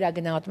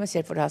վերագնահատում ես,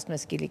 երբ որ հասնում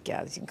ես Կիլիկիա,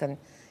 այսինքն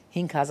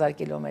 5000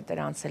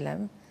 կիլոմետր անցել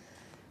եմ,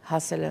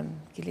 հասել եմ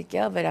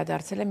Կիլիկիա,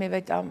 վերադարձել եմ և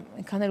այդ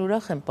այնքան էլ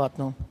ուրախ եմ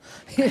պատմում։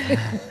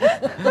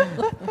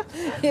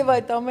 Եվ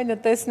այդ ամենը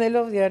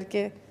տեսնելով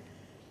իհարկե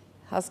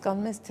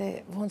հասկանում ես, թե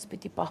ոնց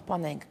պիտի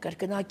պահպանենք,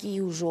 կրկնակի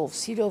ուժով,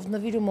 սիրով,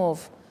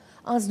 նվիրումով,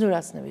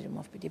 անձնուրաց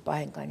նվիրումով պիտի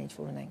պահենք այն ինչ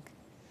որ ունենք։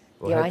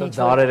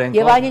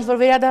 Եվ այն ինչ որ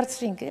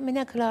վերադարձրինք,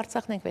 մենակ հլը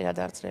Արցախն ենք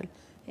վերադարձրել,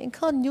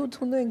 այնքան նյութ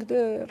ունենք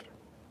դեռ։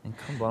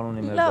 Այնքան բան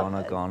ունի մեր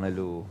բանակը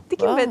անելու։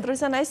 Տիկին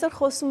Պետրոսյան, այսօր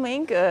խոսում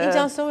էինք։ Ինչ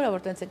անսովոր է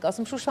որ տենց ենք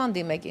ասում, Շուշան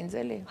դիմեք ինձ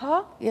էլի։ Հա,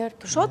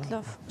 շատ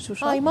լավ։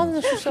 Շուշան։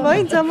 Այմանն Շուշան։ Վայ,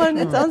 ինձ համար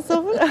նենց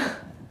անսովոր է։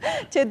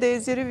 Չէ, դե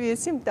երևի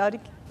եսիմ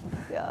տարիք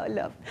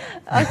լավ։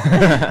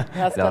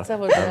 Հասկացա,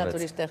 որ դրանք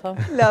ուրիշ տեղ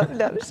եմ։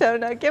 Լավ,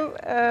 շարունակեմ։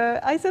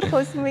 Այսօր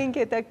խոսում էինք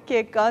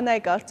հետաքրքիր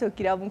կանայք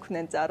արդյոք իրավունք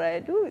ունեն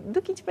ծառայելու։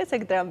 Դուք ինչպես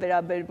եք դրան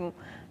վերաբերվում,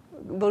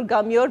 որ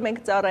գա մի օր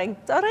մենք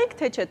ծառայենք,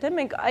 թե չէ, թե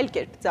մենք այլ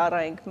կերպ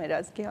ծառայենք մեր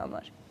ազգի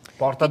համար։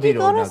 Պարտադիր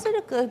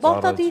օրինակ։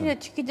 Պարտադիր է,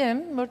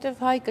 չգիտեմ,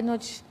 որտեվ հայ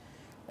կնոջ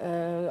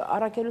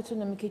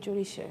առաքելությունը մի քիչ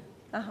ուրիշ է։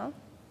 Ահա։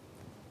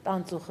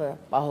 Տանծուխը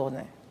պահողն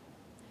է։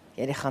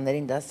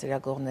 Երեխաներին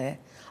դաստիարակողն է,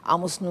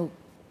 ամուսնու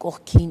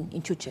կողքին,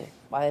 ինչու՞ չէ,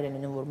 բայեր են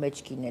լինում, որ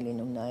մեջքին է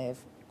լինում նաև։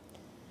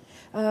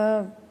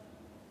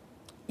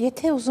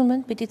 Եթե ուզում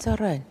են, պիտի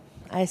ծառայեն,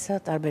 այսա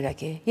տարբերակ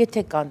է,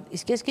 եթե կան,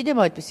 իսկ ես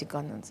գիտեմ այդպիսի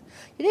կանանց։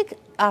 Երեք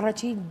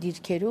առաջին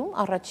դիրքերում,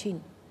 առաջին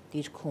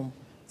դիրքում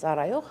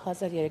ծառայող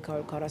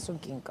 1340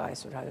 կին կա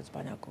այսօր հայոց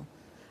բանակում։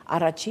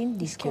 Առաջին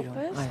դիսկերում։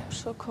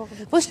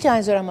 Ոչ թե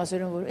այն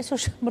զորամասերում, որ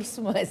այսօր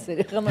մրսում է այս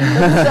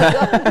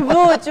երեխաները։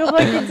 Ոչ,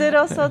 ուղղակի ձեր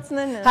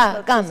ասածներն են։ Հա,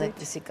 կան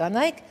այդպիսի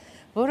կանայք,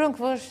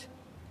 որոնք որ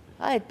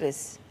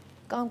այդպես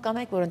կան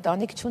կանայք, որ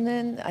ընտանիք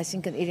չունեն,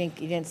 այսինքն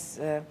իրենց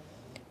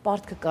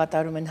պարտքը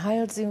կատարում են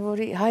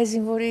հայ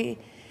զինվորի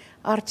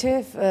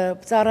առջև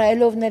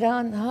ծառայելով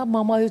նրան, հա,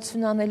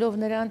 մամայություն անելով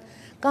նրան,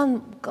 կան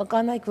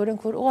կանայք,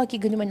 որոնք որ ուղղակի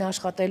գնում են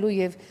աշխատելու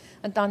եւ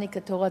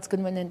ընտանիքը թողած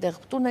գնում են այնտեղ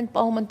տուն են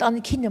պահում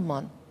ընտանիքի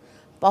նման,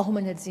 պահում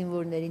են այդ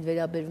զինվորներին,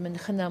 վերաբերվում են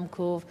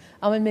խնամքով,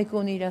 ամեն մեկը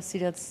ունի իր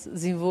սիրած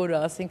զինվորը,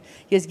 ասենք,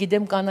 ես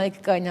գիտեմ կանայք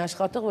կային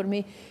աշխատող, որ մի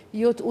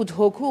 7-8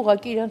 հոգու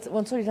ուղղակի իրանց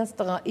ոնց որ իրանց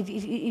տղա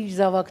իր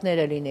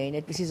զավակները լինեին,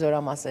 այդպիսի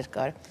զորամասեր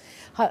կար։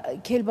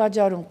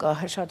 Քելբաջարում կա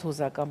շատ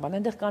հուզական բան,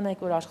 այնտեղ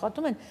կանայք որ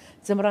աշխատում են,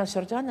 ձմռան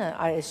շրջանը,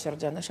 այս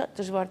շրջանը շատ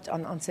դժվար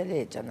անցել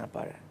է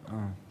ճանապարհը։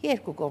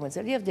 Երկու կողմից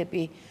էլ, եւ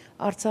դեպի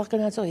Արցախ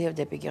գնացող, եւ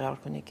դեպի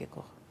Գեղարքունիք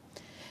եկող։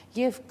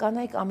 եւ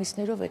կանայք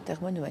ամիսներով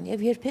այդտեղ մնում են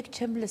եւ երբեք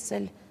չեմ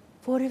լսել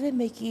որևէ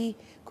մեկի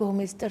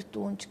կողմից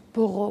տրտունջ,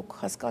 բողոք,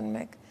 հասկանում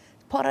եք,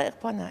 փառահեղ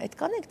բան է, այդ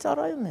կանայք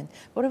ծառայում են,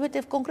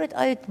 որովհետեւ կոնկրետ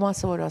այդ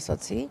մասը որ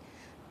ասացի,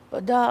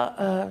 դա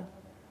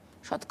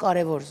շատ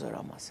կարևոր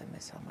զորամաս է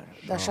մեզ համար,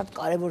 դա շատ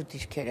կարևոր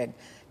դիրքեր են,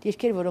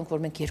 դիրքեր, որոնք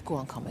որ մենք երկու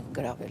անգամ ենք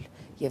գրավել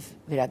եւ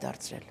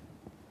վերադարձրել։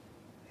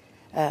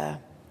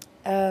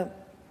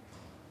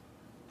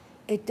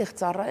 Այդտեղ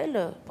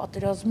ծառայելը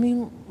պատերազմի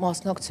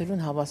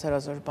մասնակցելուն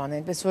հավասարազոր բան է,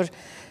 այնպես որ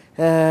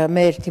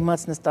մեր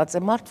դիմաց նստած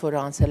է մարդ, որը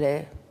անցել է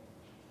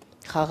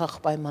խաղաղ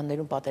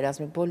պայմաններում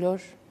պատերազմի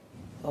բոլոր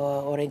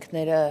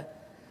օրենքները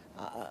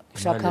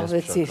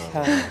շաքարվեցիր,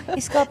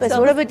 իսկապես,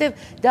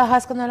 որովհետև դա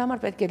հասկանալ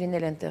համար պետք է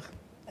լինել այնտեղ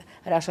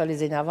հրաշալի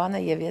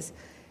Զինավանը եւ ես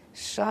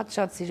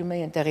շատ սիրում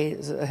եմ այնտեղի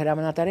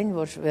հրամանատարին,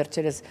 որ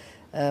վերջերս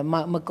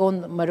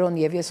Մկոն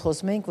եւ ես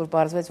խոսում ենք, որ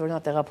պարզվեց, որ նա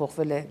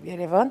տեղափոխվել է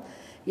Երևան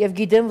եւ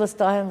գիտեմ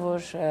վստահ եմ,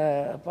 որ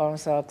պարոն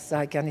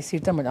Սահակյանի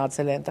սիրտը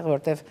մնացել է այնտեղ,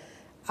 որտեվ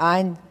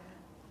այն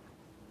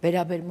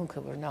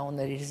վերաբերմունքը, որ նա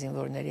ուներ իր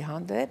զինվորների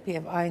հանդեպ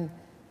եւ այն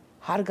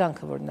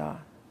հարգանքը, որ նա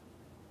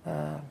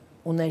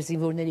ուներ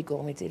զինվորների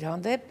կողմից իր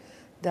հանդեպ,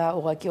 դա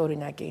ուղղակի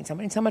օրինակ է ինձ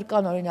համար։ Ինձ համար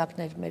կան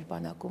օրինակներ մեր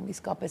բանակում,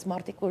 իսկապես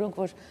մարդիկ, որոնք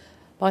որ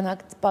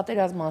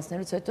պատերազմ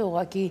անցնելուց հետո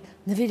ուղղակի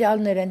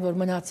նվիրալներ են,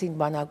 որ մնացին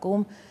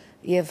բանակում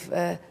եւ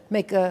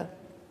մեկը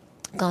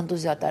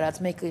կանդուզիա տարած,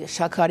 մեկը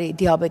շաքարի,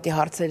 դիաբետի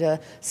հարցերը,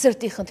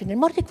 սրտի խնդիրներ,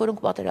 մարդիկ, որոնք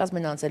պատերազմ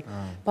են անցել,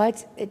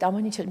 բայց այդ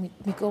ամեն ինչը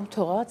մի կողմ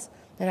թողած,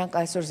 նրանք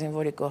այսօր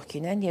զինվորի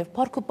կողքին են եւ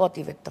փառք ու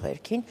պատիվ այդ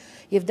տղերքին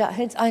եւ դա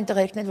հենց այն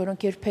տղերքն են,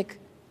 որոնք երբեք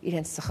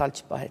իրենց սխալ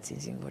չպահեցին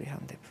զինվորի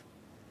հանդեպ։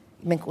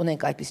 Մենք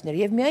ունենք այդպիսներ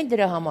եւ միայն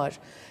դրա համար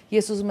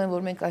ես ուզում եմ,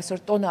 որ մենք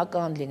այսօր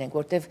տոնական լինենք,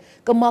 որտեվ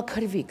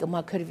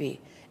կմաքրվի,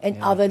 այն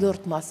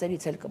ավելորդ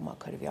մասերից էլ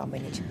կմաքրվի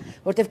ամեն ինչ,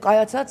 որտեվ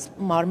կայացած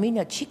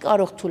մարմինը չի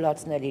կարող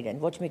թուլացնել իրեն,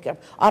 ոչ մի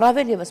կերպ։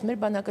 Առավել եւս մեր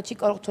բանակը չի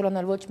կարող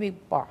թուլանալ ոչ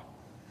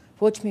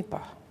մի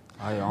պահ։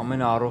 Այո,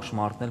 ամենաառողջ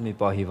մարդն էլ մի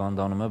պահ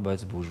հիվանդանում է,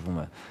 բայց բուժվում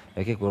է։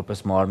 Եկեք որպես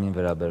մարմին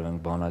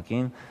վերաբերվենք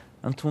բանակին,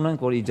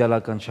 ընդունենք, որ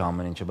իդեալական չէ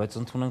ամեն ինչը, բայց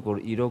ընդունենք, որ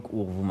իրոք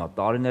ուղղվում է,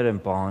 տարիներ են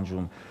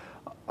պահանջում,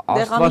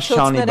 Աստված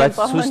շանի, բայց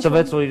ցույց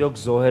տվեց, որ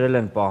իրոք զոհերել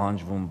են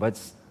պահանջվում,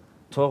 բայց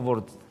թող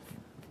որ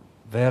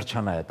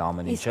վերջանա այդ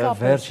ամեն ինչը,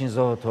 վերջին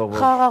զոհը թող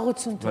որ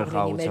խաղաղություն թող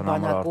լինի մեր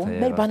բանակում,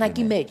 մեր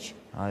բանակի մեջ։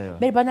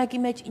 Մեր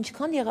բանակի մեջ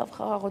ինչքան եղավ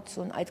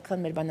խաղաղություն,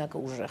 այդքան մեր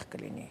բանակը ուժեղ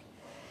կլինի։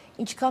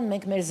 Ինչքան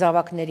մենք մեր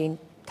զավակներին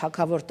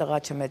թակավոր տղա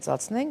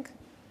չմեծացնենք,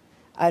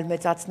 այլ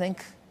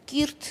մեծացնենք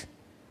կիրթ,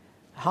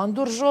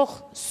 հանդուրժող,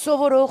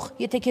 սովորող,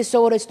 եթե քեզ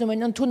սովորեցնում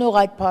են ընդունող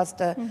այդ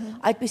փաստը,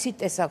 այդպիսի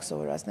տեսակ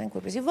սովորացնենք,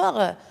 որպեսզի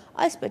վաղը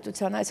այս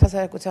պետության, այս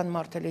հասարակության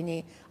մարդը լինի,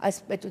 այս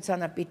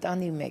պետությանը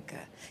պիտանի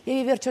մեկը։ Եվ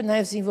ի վերջո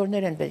նաև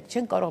զինվորներ են պետք,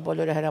 չեն կարող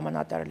բոլորը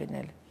հրամանատար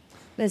լինել։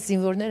 Մեզ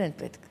զինվորներ են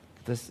պետք։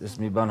 Ես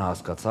մի բան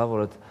հասկացա,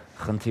 որ այդ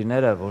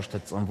խնդիրները ոչ թե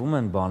ծնվում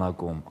են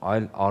բանակում,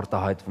 այլ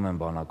արտահայտվում են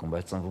բանակում,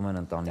 բայց ծնվում են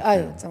ընտանիքում։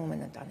 Այո, ծնվում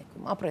են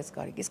ընտանիքում, ապրես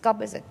կարիք,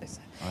 իսկապես այդպես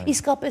է։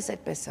 Իսկապես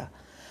այդպես է։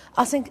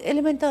 Ասենք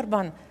էլեմենտար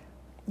բան,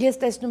 ես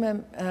տեսնում եմ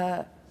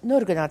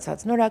նոր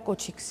գնացած,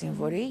 նորակոչիկ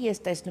զինվորի,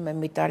 ես տեսնում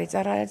եմ մի տարի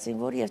ծառայած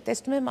զինվորի, ես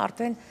տեսնում եմ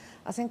արդեն,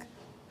 ասենք,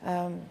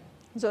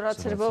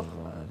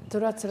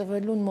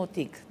 զորացրվելուն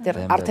մոտիկ,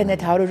 արդեն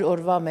այդ 100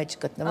 օրվա մեջ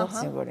գտնվող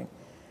զինվորին։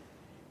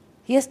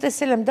 Ես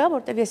տեսել եմ դա,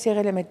 որտեղ ես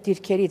եղել եմ այդ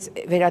դիրքերից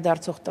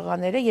վերադարձող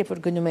տղաները, երբ որ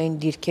գնում էին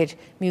դիրքեր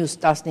մյուս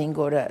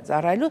 15 օրը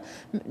ծառայելու,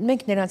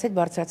 մենք նրանց հետ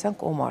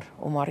բարձրացանք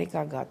Օմարի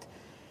գագաթ։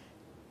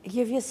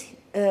 Եվ ես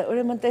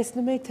ուրեմն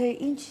տեսնում եի, թե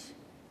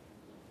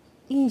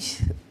ինչ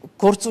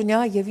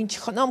գործունյա եւ ինչ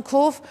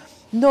խնամքով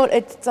նոր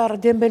այդ ծառ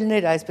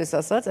դեմբելներ, այսպես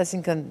ասած,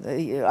 այսինքն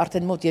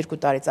արդեն մոտ 2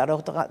 տարի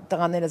ծառայող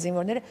տղաները,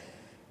 զինվորները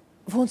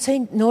ոնց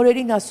էին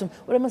նորերին ասում,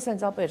 ուրեմն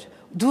սենց ապեր,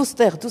 դու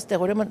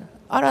ստեղ, ուրեմն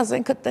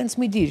արազենքը տենց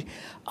մի դիր,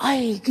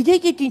 այ,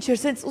 գիտեք իդ ինչ էր,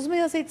 սենց ուզում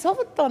էի ասեի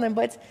ցավը տանեմ,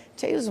 բայց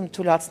չէի ուզում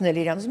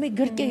թուլացնել իրան, ուզում էի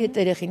գրկեի այդ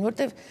երեխին,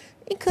 որտեվ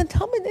ինքը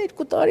ընդամենը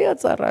 2 տարի է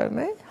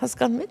ծառայում է,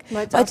 հասկանում եք,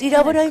 բայց իր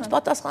վրա ինչ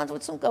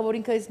պատասխանատվություն կա, որ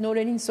ինքը այս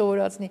նորերին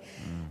սովորացնի,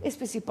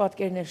 այսպեսի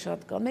պատկերներ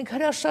շատ կան, մենք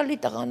հրաշալի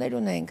տղաներ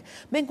ունենք,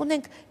 մենք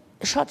ունենք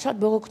շատ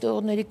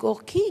բողոքտողների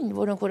կողքին,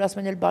 որոնք որ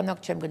ասում են էլ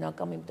բանակ չեմ գնա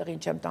կամ իմ տղին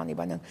չեմ տանի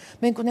բանակ,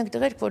 մենք ունենք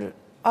տղերք, որ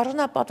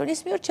Արժանապատոնից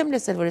մի օր չեմ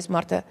լսել, որ այս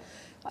մարդը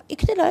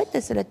ինքն էլ այդ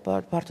տեսել այդ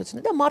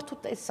բարդությունը, դա մարդու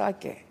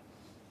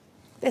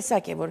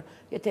տեսակ է, որ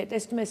եթե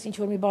տեսնում ես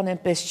ինչ-որ մի բան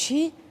այնպես չի,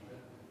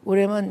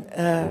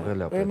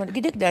 ուրեմն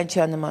գիտեք դա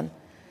ինչի նման,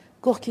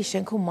 կողքի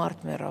շենքում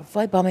մարդ մեռավ,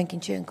 վայ բա մենք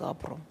ինչի ենք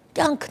ապրում,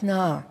 կյանքն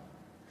է,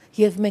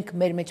 եւ մենք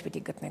մեր մեջ պետք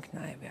է գտնենք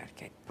նաեւ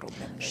իհարկե այդ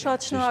խնդիրները։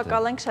 Շատ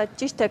շնորհակալ ենք, շատ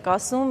ճիշտ եք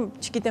ասում,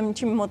 չգիտեմ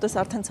ինչի մոտս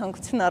արդեն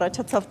ցանկություն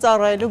առաջացավ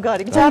ծառայելու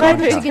գարիկ։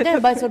 Ծառայելու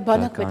չգիտեմ, բայց որ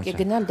բանակ պետք է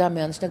գնալ, դա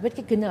միանշանակ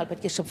պետք է գնալ,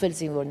 պետք է շփվել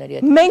զինվորների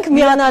հետ։ Մենք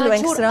միանալու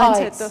ենք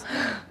սրանից հետո։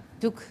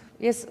 Դուք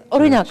ես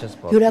օրինակ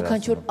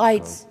յուրաքանչյուր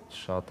այց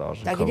շատ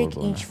արժեքավոր։ Դա գիտեք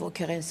ինչ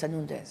ոգեղեն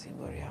սնունդ է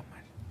զինվորի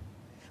համար։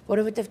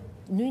 Որովհետեւ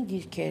նույն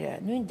դիրքերը,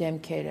 նույն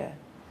դեմքերը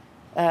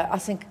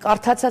ասենք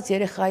կարդացած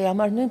երեխայի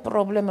համար նույն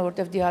խնդրեմը,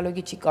 որտեվ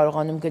դիալոգի չի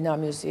կարողանում գնա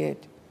մյուսի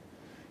հետ։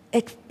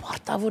 այդ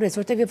պարտավոր ես,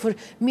 որտեղ երբ որ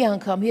մի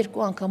անգամ,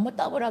 երկու անգամ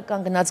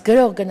մտավորական գնաց,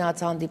 գրող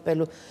գնաց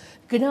հանդիպելու,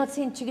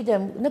 գնացին,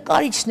 չգիտեմ,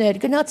 նկարիչներ,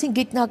 գնացին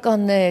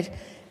գիտնականներ,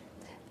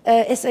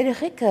 այս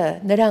երեխեքը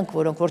նրանք,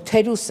 որոնք որ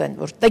թերուս են,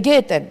 որ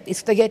տգետ են,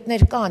 իսկ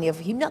տգետներ կան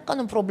եւ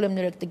հիմնականում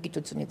խնդիրները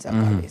տգիտությունից է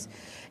գալիս։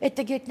 Այդ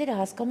տգետները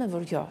հասկանում են,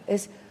 որ յա,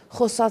 այս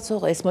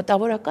խոսացողը, այս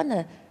մտավորականը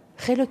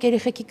խելոք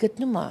երեխեքի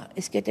գտնում է,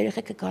 իսկ այդ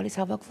երեխեքը գալիս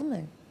հավաքվում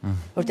են,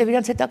 որտեղ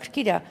իրանց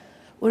հետաքրքիր է,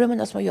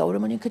 ուրեմն ասում է, յա,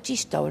 ուրեմն ինքը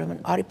ճիշտ է,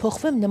 ուրեմն արի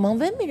փոխվեմ,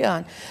 նմանվեմ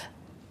իրան,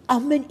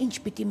 ամեն ինչ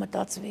պիտի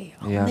մտածվի,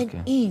 ամեն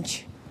ինչ։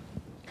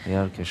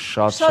 Իհարկե,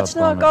 շատ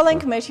շնորհակալ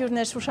ենք մեր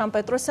հյուրներ Շուշան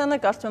Պետրոսյանը,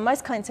 կարծում եմ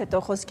այսքանից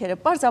հետո խոսքերը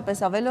պարզապես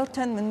ավելորդ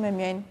են, մնում է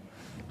միայն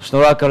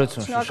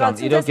Շնորհակալություն Շուշան,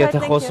 իրոք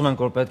եթե խոսում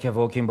ենք, որ պետք է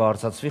ոգին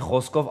բարձրացվի,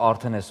 խոսքով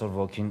արդեն այսօր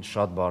ոգին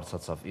շատ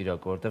բարձրացավ,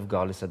 իրոք, որովհետև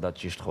գալիս է դա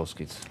ճիշտ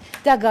խոսքից։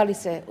 Դա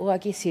գալիս է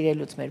ուղղակի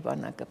սիրելուց մեր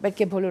բանակը,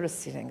 պետք է բոլորս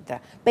սիրենք դա,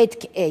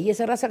 պետք է,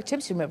 ես առասարակ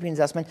չեմ սիրում, որ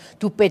ինձ ասում են,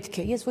 դու պետք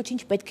է, ես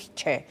ոչինչ պետք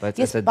չէ,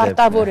 ես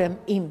պարտավոր եմ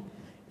իմ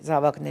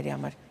զավակների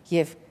համար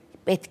եւ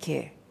պետք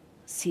է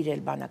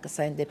սիրել բանակը,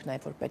 սա այն դեպքն է,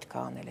 որ պետք է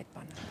անել այդ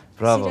բանակը։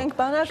 Բրավո, Սիրենք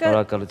բանակը,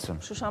 շնորհակալություն։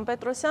 Շուշան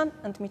Պետրոսյան,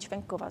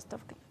 ընդմիջվենք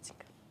գովազդով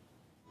գնացինք։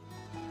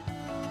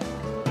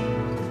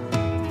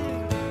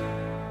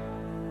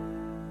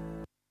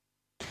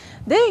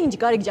 Դե ինչ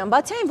Գարիկ ջան,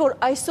 բացի այն, որ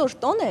այսօր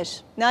տոն էր,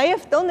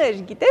 նաև տոն էր,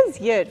 գիտես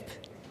երբ։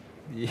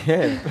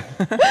 Երբ։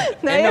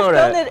 Նաև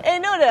տոն էր,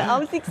 այն օրը,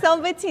 ամսի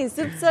 26-ին,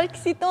 Սուրբ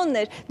Սարգսի տոնն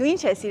էր։ Դու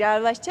ինչ ես,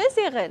 իրարված չես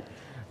եղել։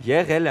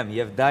 Եղել եմ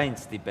եւ դա ինձ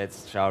ստիպեց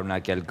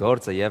շարունակել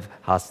գործը եւ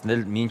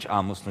հասնել մինչ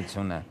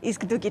ամուսնությունը։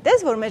 Իսկ դու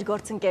գիտես, որ մեր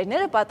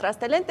գործընկերները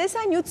պատրաստել են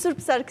տեսանյութ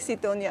Սուրբ Սարգսի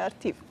տոնի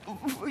արդիվ։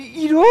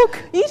 Իրոք։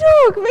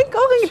 Իրոք, մենք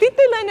կարող ենք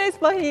դիտել այն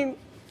այս պահին։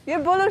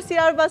 Եվ բոլոր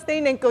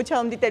սիրարվածներին ենք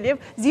կոչում դիտել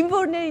եւ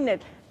զինվորներին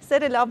էլ։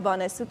 Սերը լավ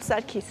բան է, Սուրբ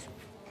Սարգիս։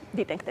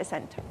 Դիտենք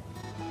տեսանյութը։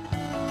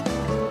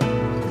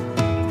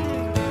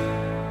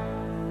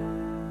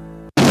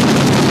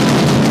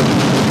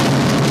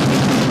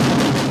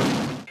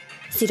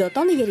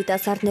 Սիրոտոնը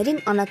երիտասարդներին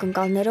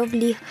անակնկալներով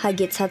լի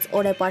հագեցած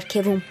օր է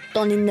պարգևում։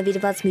 Տոնին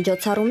նվիրված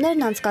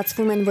միջոցառումներն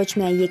անցկացվում են ոչ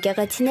միայն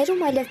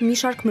եկեղեցիներում, այլև մի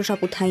շարք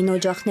մշակութային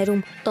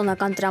օջախներում։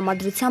 Տոնական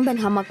տրամադրությամբ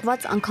են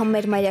համակված անգամ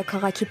մեր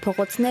մայրաքաղաքի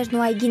փողոցներն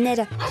ու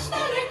այգիները։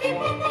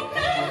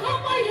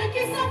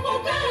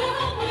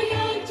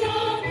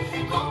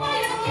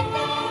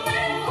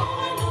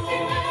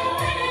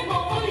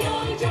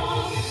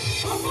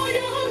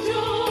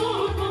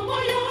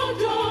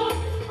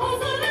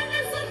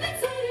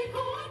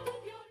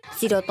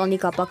 Սիրոտոնի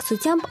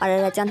կապակցությամբ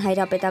Արարատյան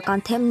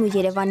հայրապետական թեմն ու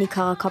Երևանի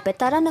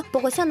քաղաքապետարանը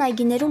Պողոսյան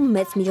այգիներում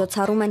մեծ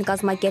միջոցառում են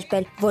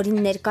կազմակերպել,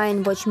 որին ներկա են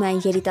ոչ միայն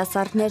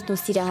երիտասարդներն ու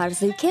սիրահար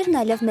զույգերն,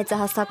 այլև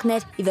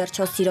մեծահասակներ։ Ի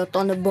վերջո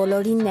Սիրոտոնը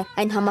բոլորինն է,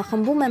 այն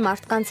համախմբում է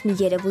մարդկանց մի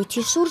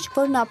երևույթի շուրջ,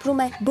 որն ապրում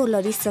է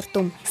բոլորի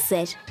սրտում՝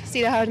 սեր։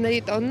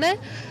 Սիրահարների տոնն է,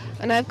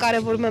 նաև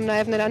կարևորում եմ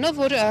նաև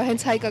նրանով, որ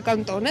հենց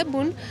հայկական տոն է,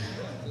 բուն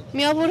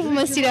միավորվում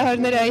են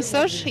սիրահարները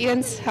այսօր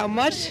իրենց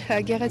համար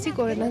գեղեցիկ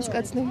օրն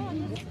անցկացնում։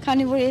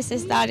 Քանի որ ես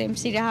այս տարի եմ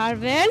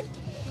սիրահարվել,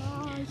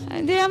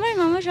 դրա համար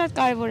իմ համար շատ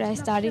կարևոր է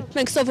այս տարի։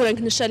 Մենք սովոր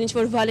ենք նշել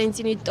ինչ-որ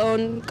Վալենտինի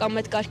տոն կամ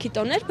այդ կարգի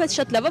տոներ, բայց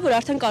շատ լավ է, որ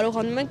արդեն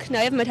կարողանում ենք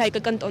նաև մեր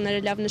հայկական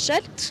տոները լավ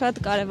նշել։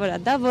 Շատ կարևոր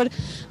է դա, որ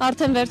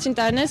արդեն վերջին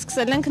տարիներ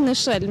սկսել ենք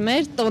նշել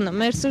մեր տոնը,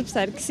 մեր Սուրբ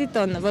Սարգսի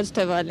տոնը, ոչ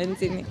թե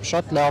Վալենտինի։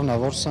 Շատ լավն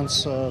է, որ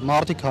սենց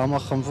մարդիկ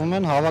համախմբվում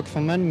են,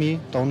 հավաքվում են մի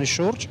տոնի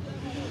շուրջ։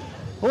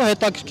 Ու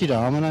հետաքրքիր է,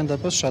 ամենայն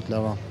դեպս շատ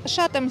լավ է։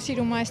 Շատ եմ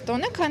սիրում այս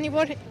տոնը, քանի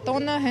որ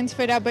տոնը հենց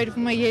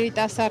վերաբերվում է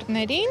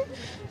երիտասարդներին,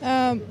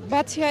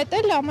 բացի այդ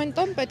էլ ամեն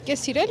տոն պետք է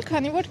սիրել,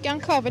 քանի որ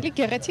կյանքը ավելի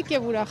գեղեցիկ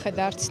եւ ուրախ է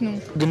դարձնում։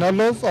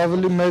 Գնալով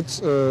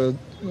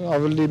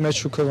ավելի մեծ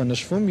շուկով է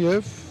նշվում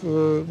եւ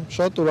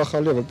շատ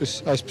ուրախալի է, որպես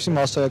այսպիսի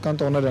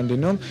մասսայական տոներ են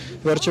լինում,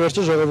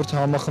 վերջը ժողովուրդը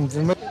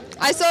համախմբվում է։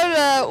 Այսօր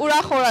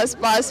ուրախ օր է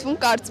սպասվում,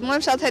 կարծում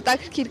եմ շատ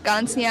հետաքրքիր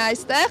կանցնի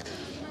այստեղ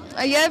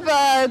եւ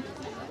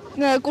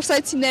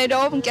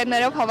կուրսացիներով,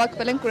 ընկերներով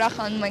հավաքվել ենք,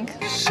 ուրախանում ենք։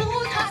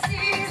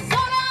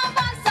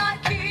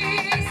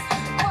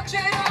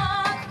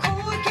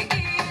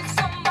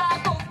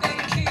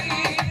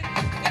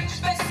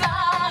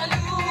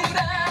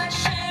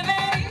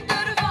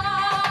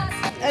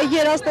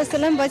 Երազ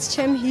տեսել եմ, բայց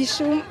չեմ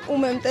հիշում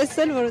ում եմ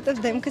տեսել, որովհետև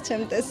դեմքը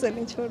չեմ տեսել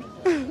ինչ-որ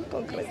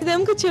կոնկրետ։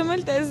 Դեմքը չեմ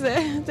էլ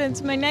տեսել,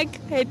 տենց մենակ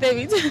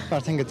հետևից։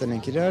 Արդեն գտել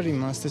ենք իրար,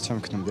 իմաստը չեմ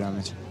գտնում դրա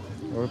մեջ,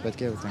 որ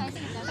պետք է ուտենք։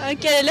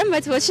 Կերել եմ,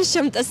 բայց ոչինչ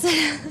չեմ տեսել։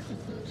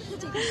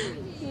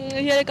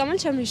 Երեկամել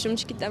չեմ հիշում,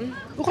 չգիտեմ։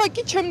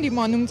 Ուղղակի չեմ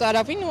դիմանում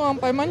ծարավին ու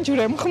անպայման ջուր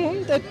եմ խմում,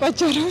 այդ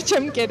պատճառով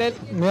չեմ կերել։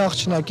 Մի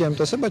աղջնակի եմ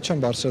տեսել, բայց չեմ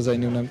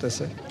բարձրաձայնի ունեմ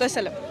տեսել։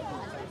 Տեսել եմ։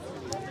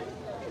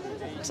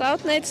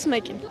 Սաուտներից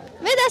մեկին։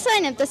 Մեր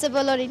դասային եմ տեսել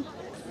բոլորին։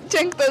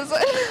 Չենք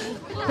տեսել։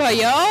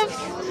 Բայով,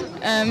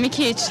 մի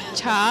քիչ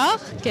չաղ,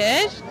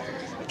 գեր,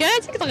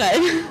 գեղեցիկ տղա է։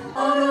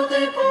 Արոտ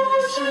է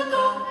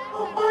փոշկա,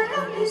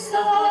 ապարանքի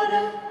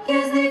սարը,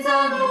 քեզնից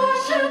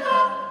անուշկա,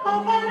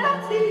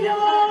 ապարանքի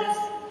յարս,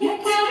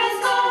 եկել ես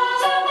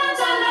կոչում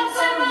անցալավ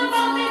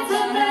սարմավանի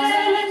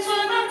ծնել,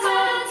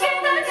 չմրցած,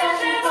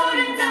 ետաճաշ է, որ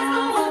ինձ ես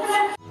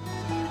կողոքրել։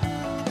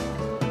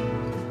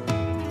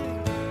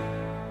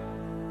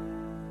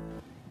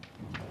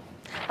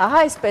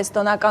 Ահա այսպես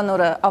տոնական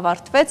օրը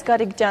ավարտվեց,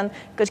 Գարիկ ջան,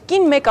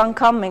 կրկին մեկ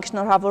անգամ մենք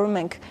շնորհավորում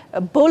ենք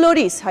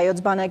բոլորիս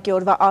հայոց բանակի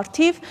օրվա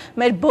առթիվ,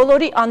 մեր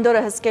բոլորի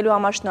անդորը հսկելու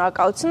համար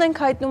շնորհակալություն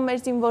ենք հայտնում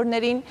մեր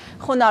զինվորներին,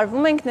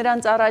 խոնարհվում ենք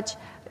նրանց առաջ,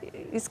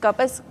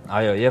 իսկապես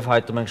Այո, եւ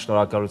հայտնում ենք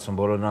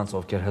շնորհակալություն բոլոր նրանց,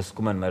 ովքեր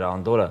հսկում են մեր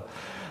անդորը։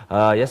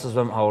 Ես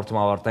ուզում եմ հաղորդում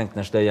ավարտենք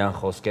Նժդեյան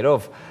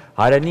խոսքերով,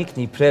 հայրենիքն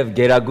իբրև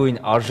գերագույն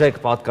արժեք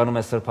պատկանում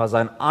է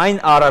սրբազան այն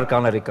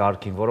առարկաների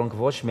կարգին, որոնք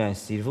ոչ միայն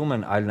սիրվում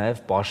են, այլ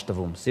նաև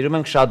պաշտվում։ Սիրում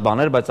ենք շատ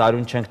բաներ, բայց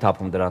արյուն չենք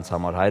թափում դրանց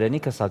համար։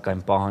 Հայրենիքը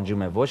սակայն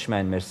պահանջում է ոչ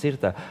միայն մեր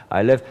սիրտը,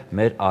 այլև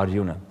մեր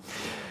արյունը։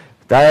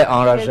 Դա է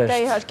անհրաժեշտ։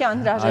 Դա իհարկե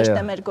անհրաժեշտ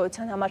է մեր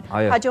գոյության համար։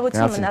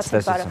 Հաջողություն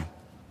մնացեք բարը։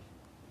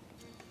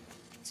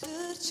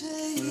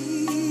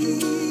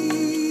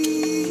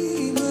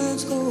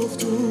 Let's go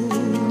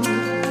through